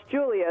to Orange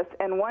Julius,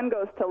 and 1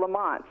 goes to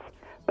Lamont's.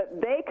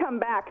 But they come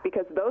back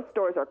because those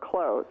stores are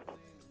closed.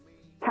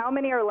 How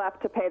many are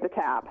left to pay the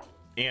tab?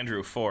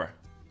 Andrew, 4.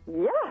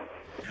 Yes.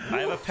 I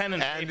have a pen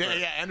and paper.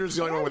 Yeah, Andrew's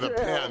the only one with a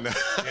pen.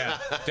 Yeah,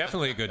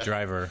 definitely a good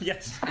driver.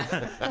 Yes.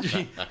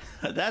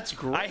 That's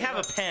great. I have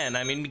a pen.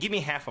 I mean, give me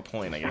half a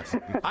point, I guess.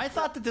 I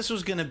thought that this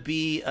was going to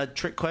be a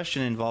trick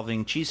question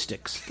involving cheese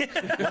sticks.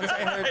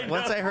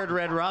 Once I heard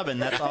Red Robin,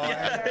 that's all I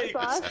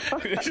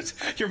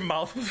heard. Your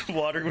mouth was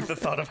watering with the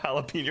thought of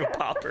jalapeno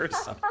poppers.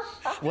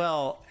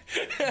 Well,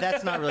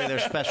 that's not really their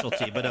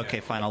specialty, but okay,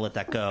 fine, I'll let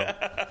that go.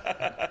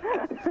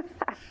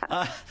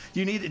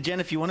 You need, Jen,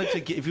 if you want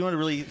to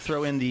really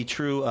throw in the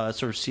true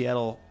sort of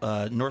Seattle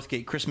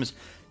Northgate Christmas,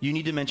 you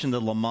need to mention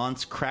the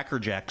Lamont's Cracker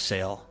Jack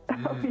sale.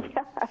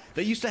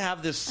 They used to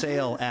have this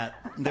sale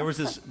there was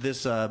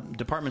this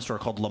department store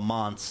called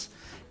Lamont's,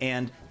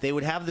 and they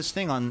would have this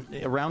thing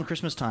around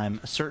Christmas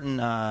time, certain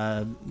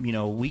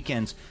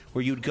weekends,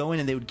 where you'd go in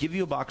and they would give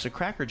you a box of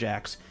Cracker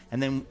Jacks,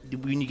 and then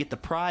when you get the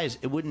prize,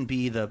 it wouldn't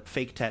be the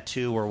fake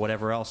tattoo or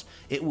whatever else.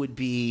 It would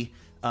be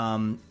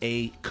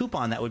a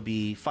coupon that would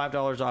be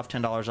 $5 off,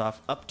 $10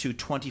 off, up to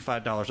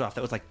 $25 off.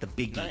 That was like the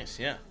biggie. Nice,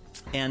 yeah.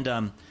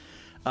 And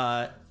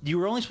you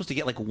were only supposed to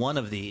get like one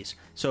of these.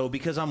 So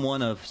because I'm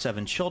one of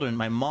 7 children,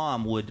 my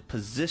mom would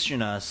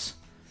position us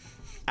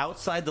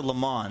outside the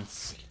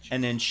Lamont's,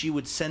 and then she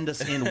would send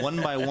us in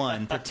one by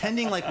one,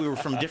 pretending like we were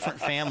from different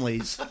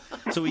families.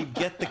 So we'd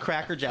get the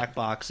Cracker Jack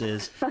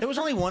boxes. There was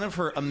only one of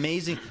her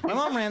amazing... My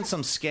mom ran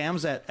some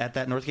scams at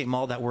that Northgate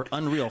Mall that were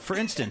unreal. For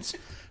instance,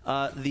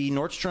 the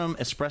Nordstrom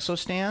espresso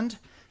stand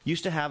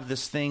used to have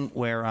this thing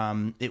where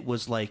it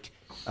was like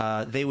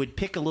they would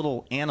pick a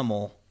little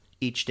animal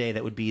each day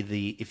that would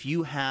be if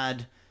you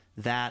had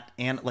that,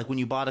 and like when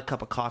you bought a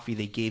cup of coffee,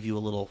 they gave you a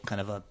little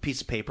kind of a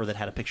piece of paper that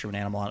had a picture of an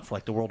animal on it for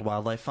like the World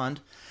Wildlife Fund.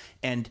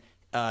 And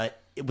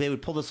they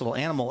would pull this little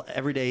animal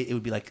every day. It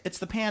would be like, it's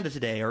the panda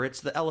today, or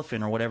it's the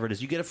elephant, or whatever it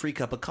is. You get a free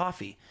cup of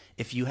coffee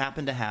if you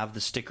happen to have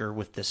the sticker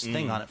with this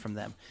thing on it from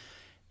them.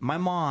 My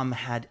mom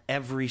had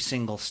every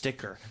single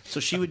sticker. So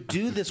she would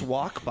do this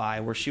walk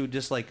by where she would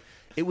just like,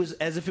 it was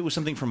as if it was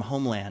something from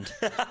Homeland.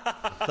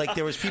 Like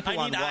there was people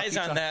I need eyes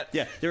on that.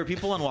 Yeah, there were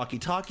people on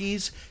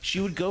walkie-talkies. She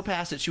would go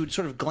past it. She would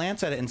sort of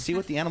glance at it and see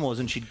what the animal was,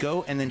 and she'd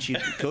go, and then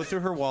she'd go through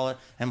her wallet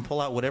and pull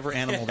out whatever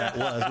animal that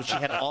was, which she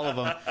had all of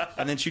them,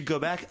 and then she'd go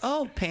back.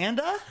 Oh,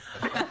 panda!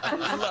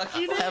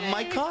 Lucky day. Have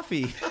my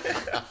coffee.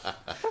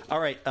 All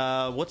right,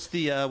 what's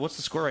the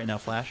score right now,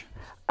 Flash?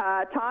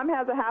 Tom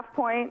has a half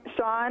point.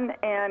 Sean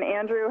and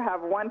Andrew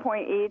have 1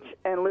 point each,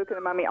 and Luke and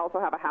the Mummy also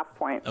have a half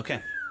point.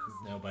 Okay.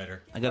 No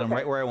biter. I got them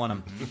right where I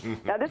want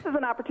them. Now, this is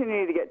an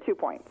opportunity to get 2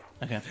 points.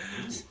 Okay.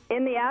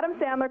 In the Adam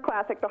Sandler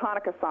classic, The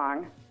Hanukkah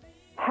Song,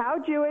 how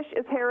Jewish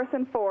is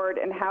Harrison Ford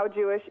and how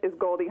Jewish is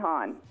Goldie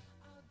Hawn?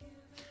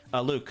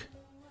 Luke.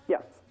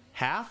 Yes.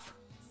 Half?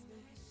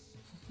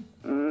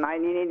 You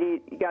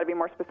got to be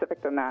more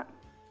specific than that.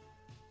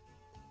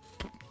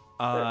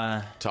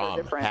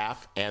 Tom,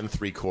 half and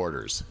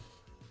 3/4.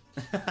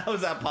 How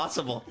is that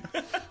possible?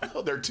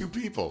 Oh, they're 2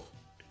 people.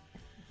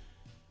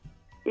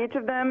 Each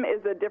of them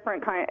is a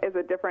different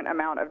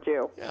amount of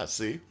Jew. Yeah,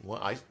 see?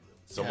 Well,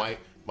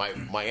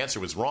 my answer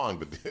was wrong,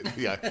 but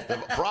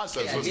the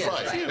process was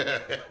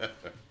right.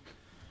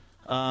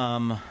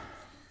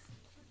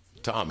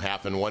 Tom,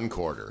 half and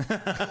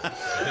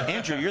 1/4.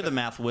 Andrew, you're the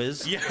math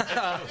whiz. Yeah,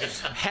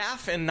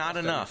 half and not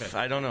enough.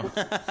 I don't know.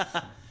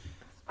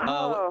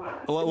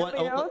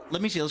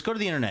 Let me see. Let's go to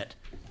the internet.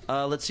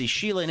 Let's see.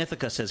 Sheila in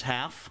Ithaca says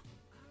half.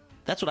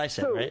 That's what I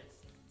said, right?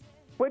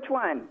 Which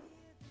one?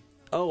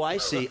 Oh, I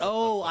see.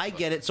 Oh, I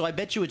get it. So I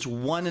bet you it's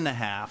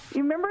 1.5.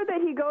 You remember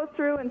that he goes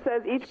through and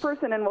says each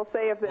person and will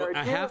say if they're a Jew,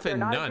 half if they're and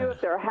not none. a Jew, if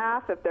they're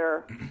half, if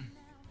they're...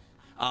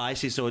 I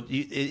see. So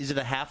is it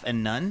a half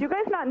and none? Do you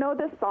guys not know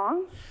this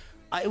song?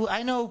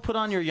 I know. Put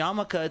on your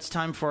yarmulke. It's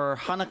time for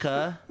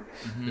Hanukkah.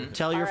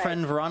 Tell your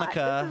friend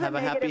Veronica. This is have a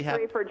happy.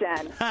 -3 for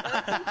Jen.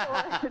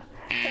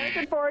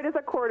 Harrison Ford is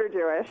a quarter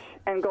Jewish,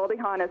 and Goldie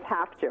Hawn is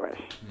half Jewish.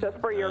 Just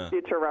for your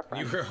future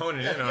reference. You were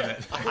honing in on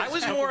it. I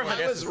was more of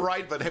I was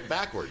right, but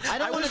backwards.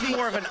 I was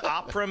more of an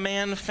Opera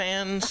Man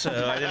fan, so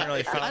I didn't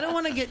really follow. I don't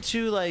want to get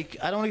too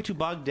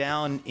bogged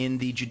down in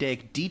the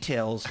Judaic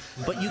details,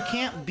 but you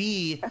can't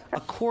be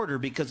a quarter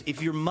because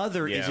if your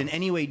mother is in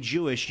any way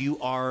Jewish, you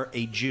are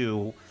a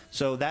Jew.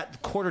 So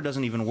that quarter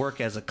doesn't even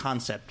work as a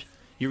concept.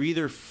 You're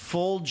either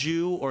full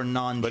Jew or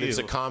non-Jew. But it's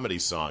a comedy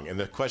song, and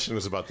the question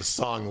was about the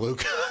song,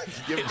 Luke.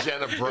 Give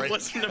Jen a break. It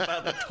wasn't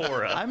about the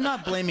Torah. I'm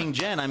not blaming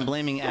Jen. I'm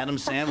blaming Adam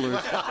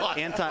Sandler's well,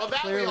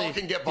 that we all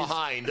can get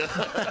behind.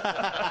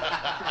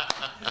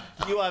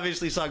 You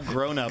obviously saw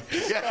Grown Up.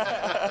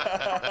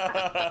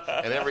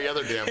 And every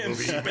other damn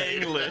movie.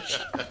 Spanglish.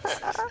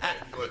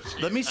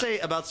 Let me say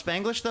about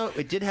Spanglish, though,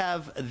 it did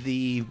have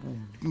the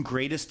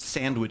greatest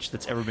sandwich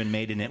that's ever been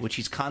made in it, which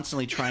he's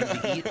constantly trying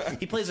to eat.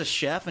 He plays a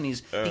chef, and he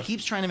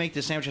keeps trying to make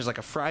this sandwich. Has like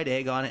a fried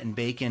egg on it and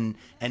bacon,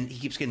 and he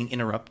keeps getting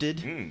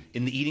interrupted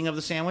in the eating of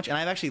the sandwich. And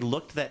I've actually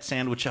looked that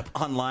sandwich up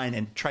online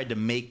and tried to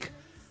make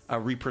a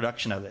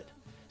reproduction of it.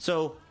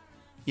 So,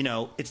 you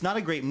know, it's not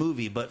a great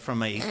movie, but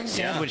from a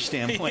sandwich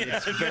standpoint,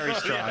 it's very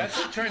strong. Yeah, that's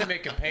like trying to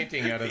make a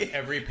painting out of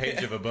every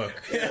page of a book.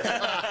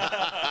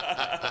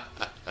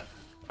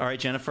 All right,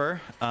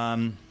 Jennifer. All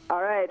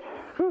right.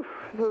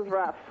 This is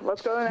rough.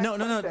 Let's go to the next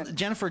No, question.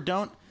 Jennifer,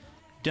 don't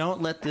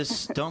let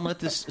this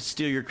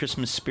steal your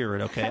Christmas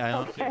spirit, okay?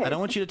 I don't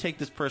want you to take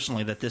this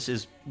personally, that this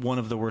is one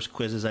of the worst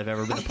quizzes I've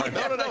ever been a part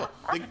of. No.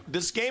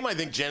 This game, I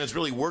think, Jen, is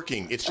really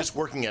working. It's just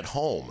working at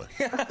home.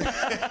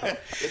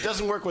 It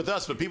doesn't work with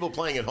us, but people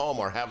playing at home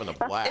are having a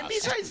blast. And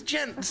besides,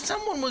 Jen,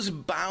 someone was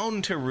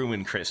bound to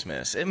ruin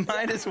Christmas. It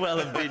might as well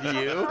have been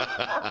you.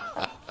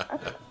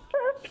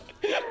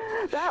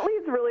 That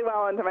leads really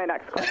well into my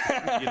next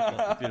question.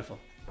 Beautiful.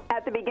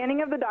 At the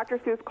beginning of the Dr.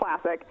 Seuss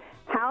classic,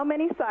 how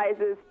many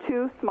sizes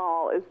too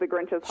small is the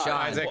Grinch's heart?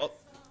 Isaac.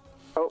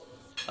 Oh.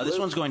 This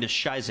one's going to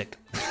Shizek.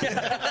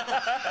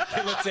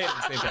 Okay, let's say it at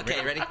the same time.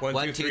 Okay, ready?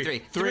 1, 2, 3.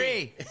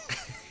 3.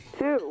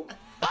 2.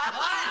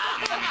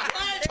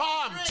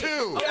 Tom,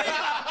 2.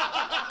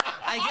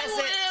 I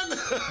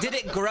guess did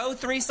it grow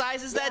 3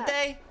 sizes that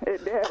day?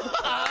 It did.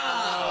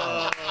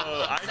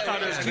 I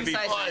thought it was going to be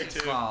 5 too.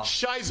 small.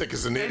 Shizek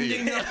is an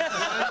idiot.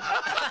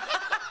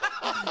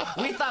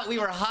 We thought we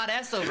were hot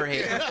S over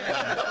here.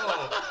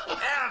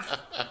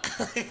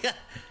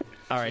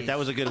 All right, that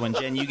was a good one.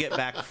 Jen, you get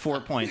back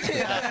 4 points.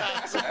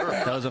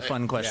 That was a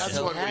fun question.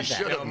 That's what we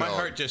should have My known.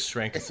 heart just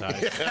shrank a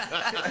size.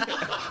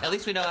 At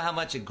least we know how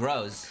much it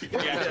grows.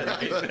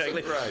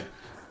 Exactly. Right.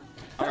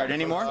 All right,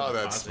 any more? Oh,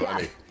 that's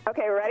funny.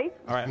 Okay, ready?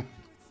 All right.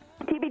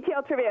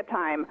 TBTL trivia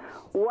time.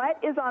 What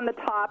is on the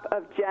top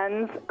of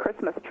Jen's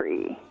Christmas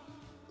tree?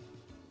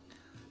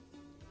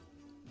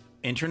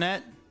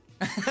 Internet?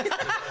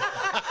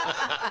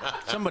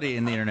 Somebody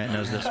in the internet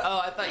knows this.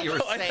 Oh, I thought you were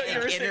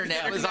saying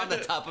internet was on the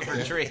top of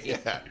her tree.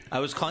 I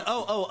was calling.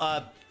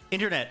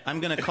 Internet. I'm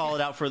going to call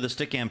it out for the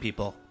Stickam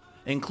people,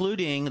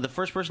 including the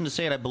first person to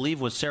say it, I believe,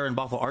 was Sarah and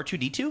Bothell.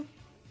 R2D2?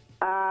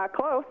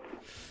 Close.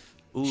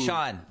 Ooh.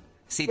 Sean,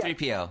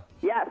 C-3PO.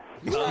 Yes.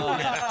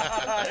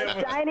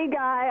 The shiny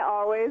guy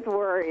always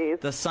worries.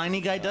 The signy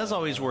guy does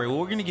always worry. Well,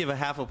 we're going to give a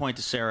half a point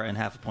to Sarah and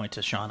half a point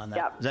to Sean on that.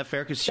 Yep. Is that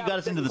fair? Because she That got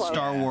was us into the close.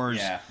 Star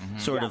Wars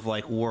sort Yeah. of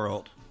like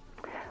world.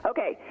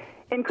 Okay.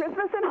 In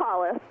Christmas in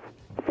Hollis,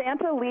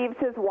 Santa leaves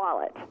his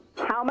wallet.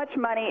 How much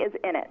money is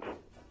in it?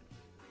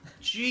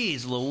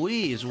 Jeez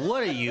Louise,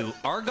 what are you,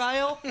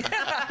 Argyle?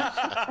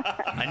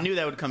 I knew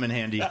that would come in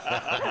handy. It's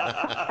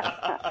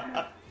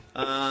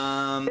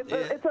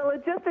a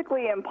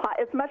logistically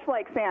it's much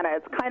like Santa.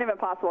 It's kind of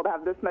impossible to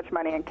have this much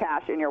money in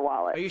cash in your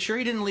wallet. Are you sure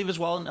he didn't leave his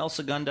wallet in El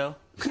Segundo?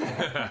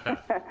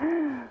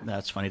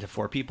 That's funny to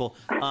 4 people.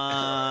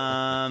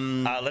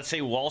 Let's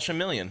say Walsh a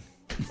million.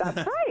 That's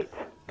right.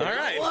 All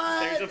right.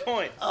 What? There's a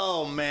point.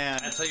 Oh, man.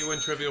 That's how you win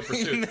Trivial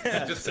Pursuit.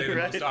 Just say the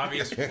most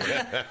obvious.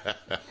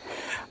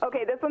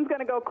 Okay, this one's going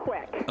to go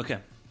quick. Okay.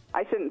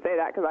 I shouldn't say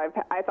that because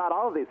I thought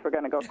all of these were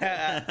going to go quick.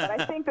 But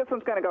I think this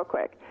one's going to go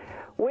quick.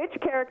 Which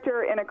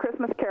character in A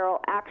Christmas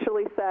Carol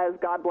actually says,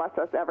 "God bless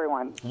us,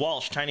 everyone"?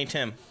 Walsh, Tiny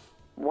Tim.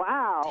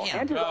 Wow. Damn.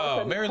 Andrew's all of a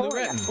sudden Mary Lou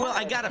pulling Retton. it. Well,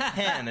 I got a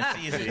pen. It's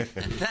easy.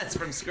 That's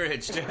from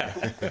Scrooge.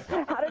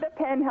 How did a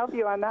pen help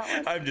you on that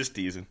one? I'm just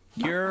teasing.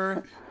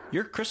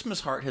 Your Christmas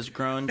heart has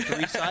grown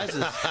 3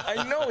 sizes.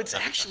 I know it's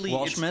actually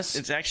Walshmas?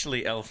 it's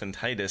actually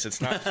elephantitis.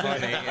 It's not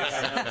funny.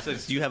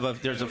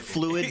 There's a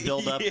fluid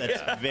buildup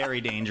that's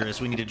very dangerous.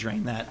 We need to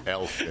drain that.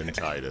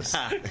 Elephantitis.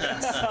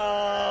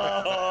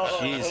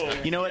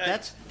 Jeez. You know what?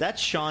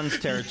 That's Sean's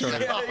territory.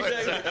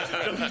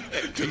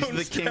 He's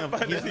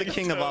the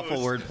king of awful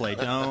wordplay.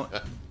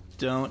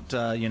 Don't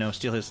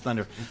steal his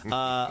thunder.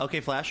 Okay,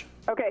 Flash.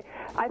 Okay,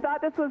 I thought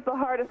this was the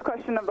hardest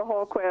question of the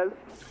whole quiz.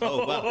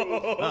 Oh, wow.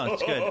 Oh,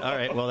 it's good. All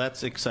right, well,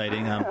 that's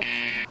exciting.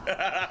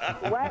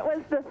 What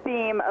was the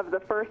theme of the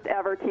first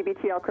ever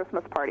TBTL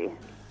Christmas party?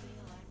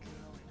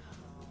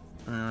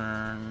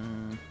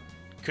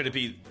 Could it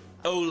be?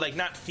 Oh, like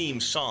not theme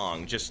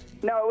song, just.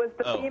 No, it was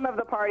the theme of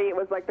the party. It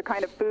was like the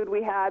kind of food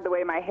we had, the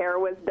way my hair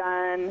was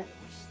done. It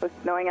was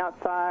snowing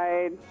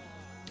outside.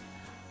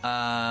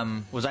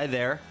 Was I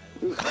there?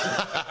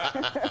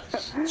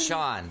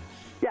 Sean.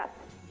 Yes.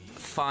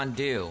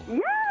 Fondue.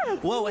 Yes.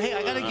 Whoa, hey,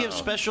 I got to give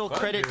special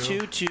credit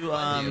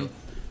to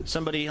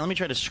somebody. Let me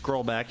try to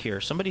scroll back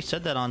here. Somebody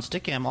said that on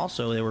Stickam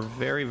also. They were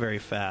very, very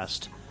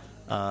fast.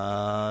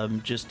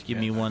 Just give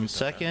me 1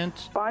 second.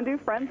 Fondue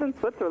friends in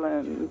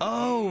Switzerland.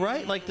 Oh,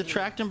 right, like the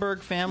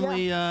Trachtenberg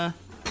family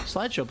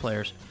slideshow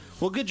players.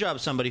 Well, good job,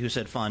 somebody who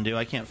said fondue.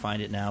 I can't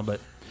find it now, but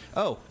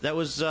that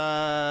was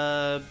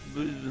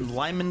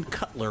Lyman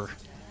Cutler.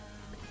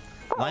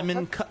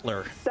 Lyman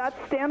Cutler. That's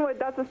Stanwood.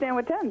 That's the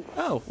Stanwood Tens.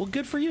 Oh, well,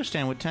 good for you,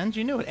 Stanwood Tens.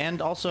 You knew it.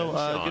 And also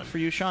good for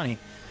you, Shawnee,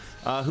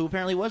 who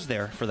apparently was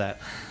there for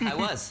that. I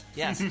was,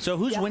 yes. So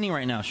who's winning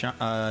right now,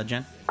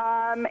 Jen?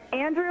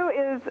 Andrew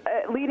is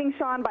leading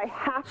Sean by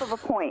half of a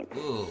point.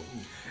 Ooh.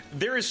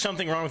 There is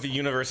something wrong with the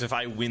universe if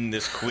I win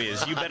this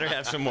quiz. You better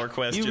have some more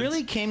questions. You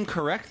really came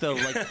correct, though.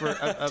 Like for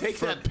Take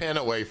that pen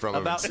away from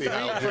him. about and see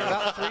how for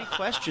about 3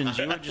 questions,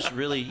 you were just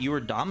you were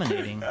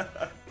dominating.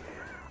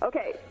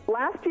 Okay,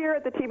 last year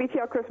at the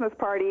TBTL Christmas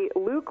party,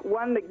 Luke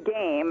won the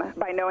game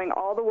by knowing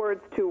all the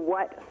words to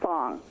what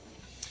song?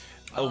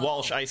 A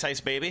Walsh Ice Ice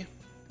Baby?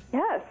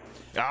 Yes.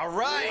 All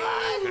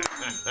right.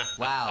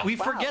 Wow. We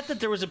forget that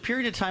there was a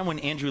period of time when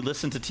Andrew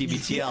listened to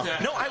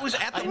TBTL. No, I was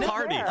at the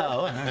party.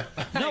 Oh,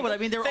 no, but I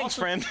mean, there were Thanks,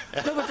 also, friend.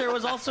 No, but there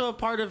was also a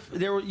part of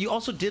you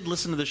also did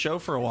listen to the show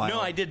for a while. No,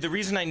 I did. The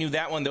reason I knew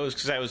that one though is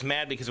because I was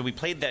mad because we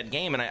played that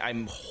game, and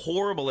I'm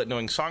horrible at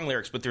knowing song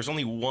lyrics. But there's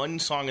only one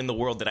song in the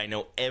world that I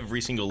know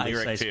every single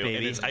lyric Ice to, Baby.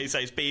 and it's Ice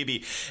Ice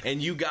Baby.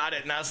 And you got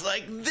it, and I was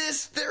like,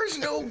 there's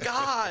no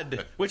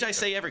God, which I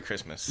say every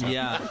Christmas. So.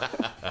 Yeah.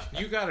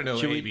 You got to know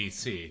Should we-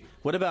 ABC.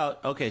 What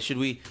about? Okay, should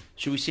we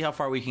see how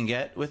far we can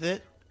get with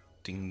it?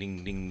 Ding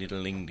ding ding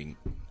diddle ding ding.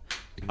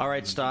 All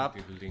right, stop.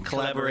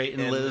 Collaborate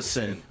and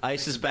listen.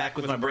 Ice is back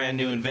with my brand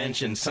new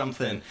invention.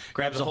 Something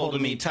grabs a hold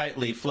of me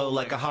tightly, flow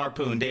like a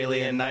harpoon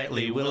daily and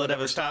nightly. Will it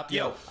ever stop?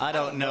 Yo, I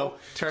don't know.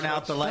 Turn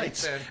out the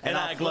lights and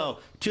I glow.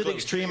 To the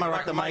extreme, I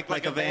rock the mic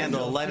like a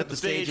vandal. Light up the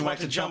stage and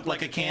wax a jump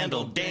like a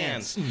candle.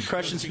 Dance.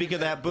 Crush and speaker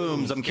that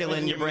booms. I'm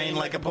killing your brain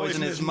like a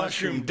poisonous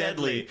mushroom.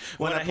 Deadly.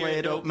 When I play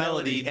a dope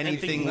melody,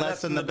 anything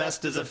less than the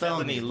best is a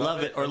felony.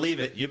 Love it or leave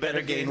it. You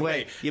better gain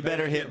weight. You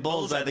better hit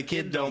bullseye. The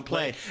kid don't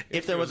play.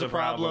 If there was a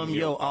problem,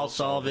 yo, I'll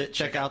solve it.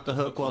 Check out the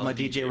hook while my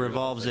DJ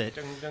revolves it.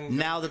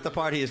 Now that the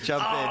party is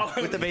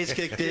jumping, with the bass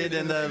kicked in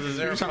and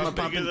the something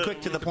pumping,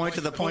 quick to the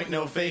point,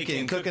 no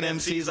faking. Cooking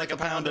MCs like a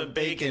pound of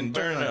bacon.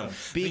 Burn them.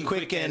 Be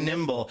quick and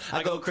nimble.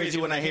 I go crazy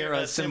when I hear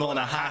a cymbal and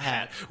a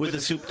hi-hat with a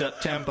souped-up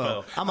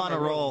tempo. I'm on a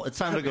roll. It's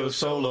time to go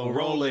solo.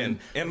 Rolling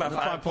in my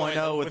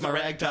 5.0 with my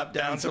rag top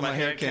down so my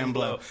hair can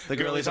blow. The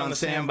girlie's on the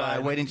standby,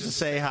 waiting to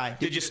say hi.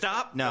 Did you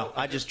stop? No,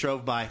 I just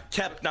drove by.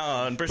 Kept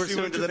on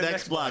Pursuing to the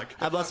next block.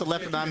 I busted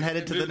left and I'm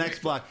headed to the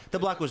next block. The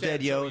block was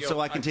dead, yo, so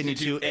I continued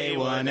to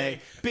A1A.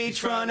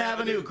 Beachfront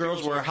Avenue.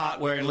 Girls were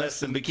hot, wearing less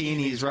than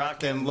bikinis.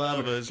 Rock them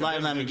lovers.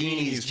 Lying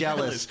Lamborghinis.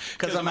 Jealous,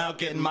 cause I'm out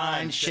getting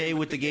mine. Shay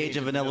with the gauge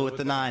and vanilla with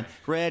the 9.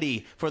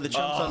 Ready for the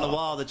chumps on the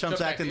wall. The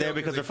chumps acting there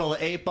because they're full of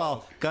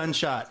 8-ball.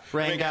 Gunshot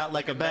rang out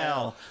like a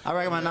bell. I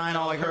rang my 9,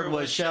 all I heard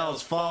was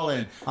shells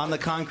falling on the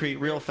concrete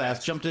real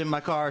fast. Jumped in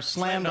my car,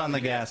 slammed on the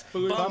gas.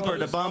 Bumper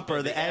to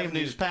bumper, the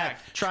avenue's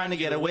packed. Trying to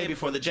get away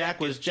before the jack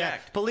was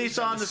jacked. Police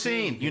on the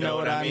scene, you know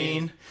what I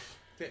mean?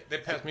 They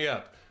passed me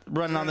up.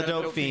 Running on the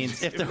dope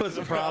fiends. If there was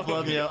a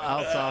problem, you know,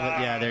 I'll solve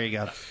it. Yeah, there you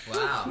go.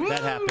 Wow.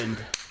 That happened.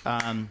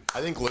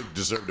 I think Luke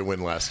deserved to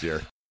win last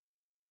year.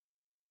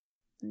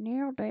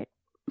 Nailed it.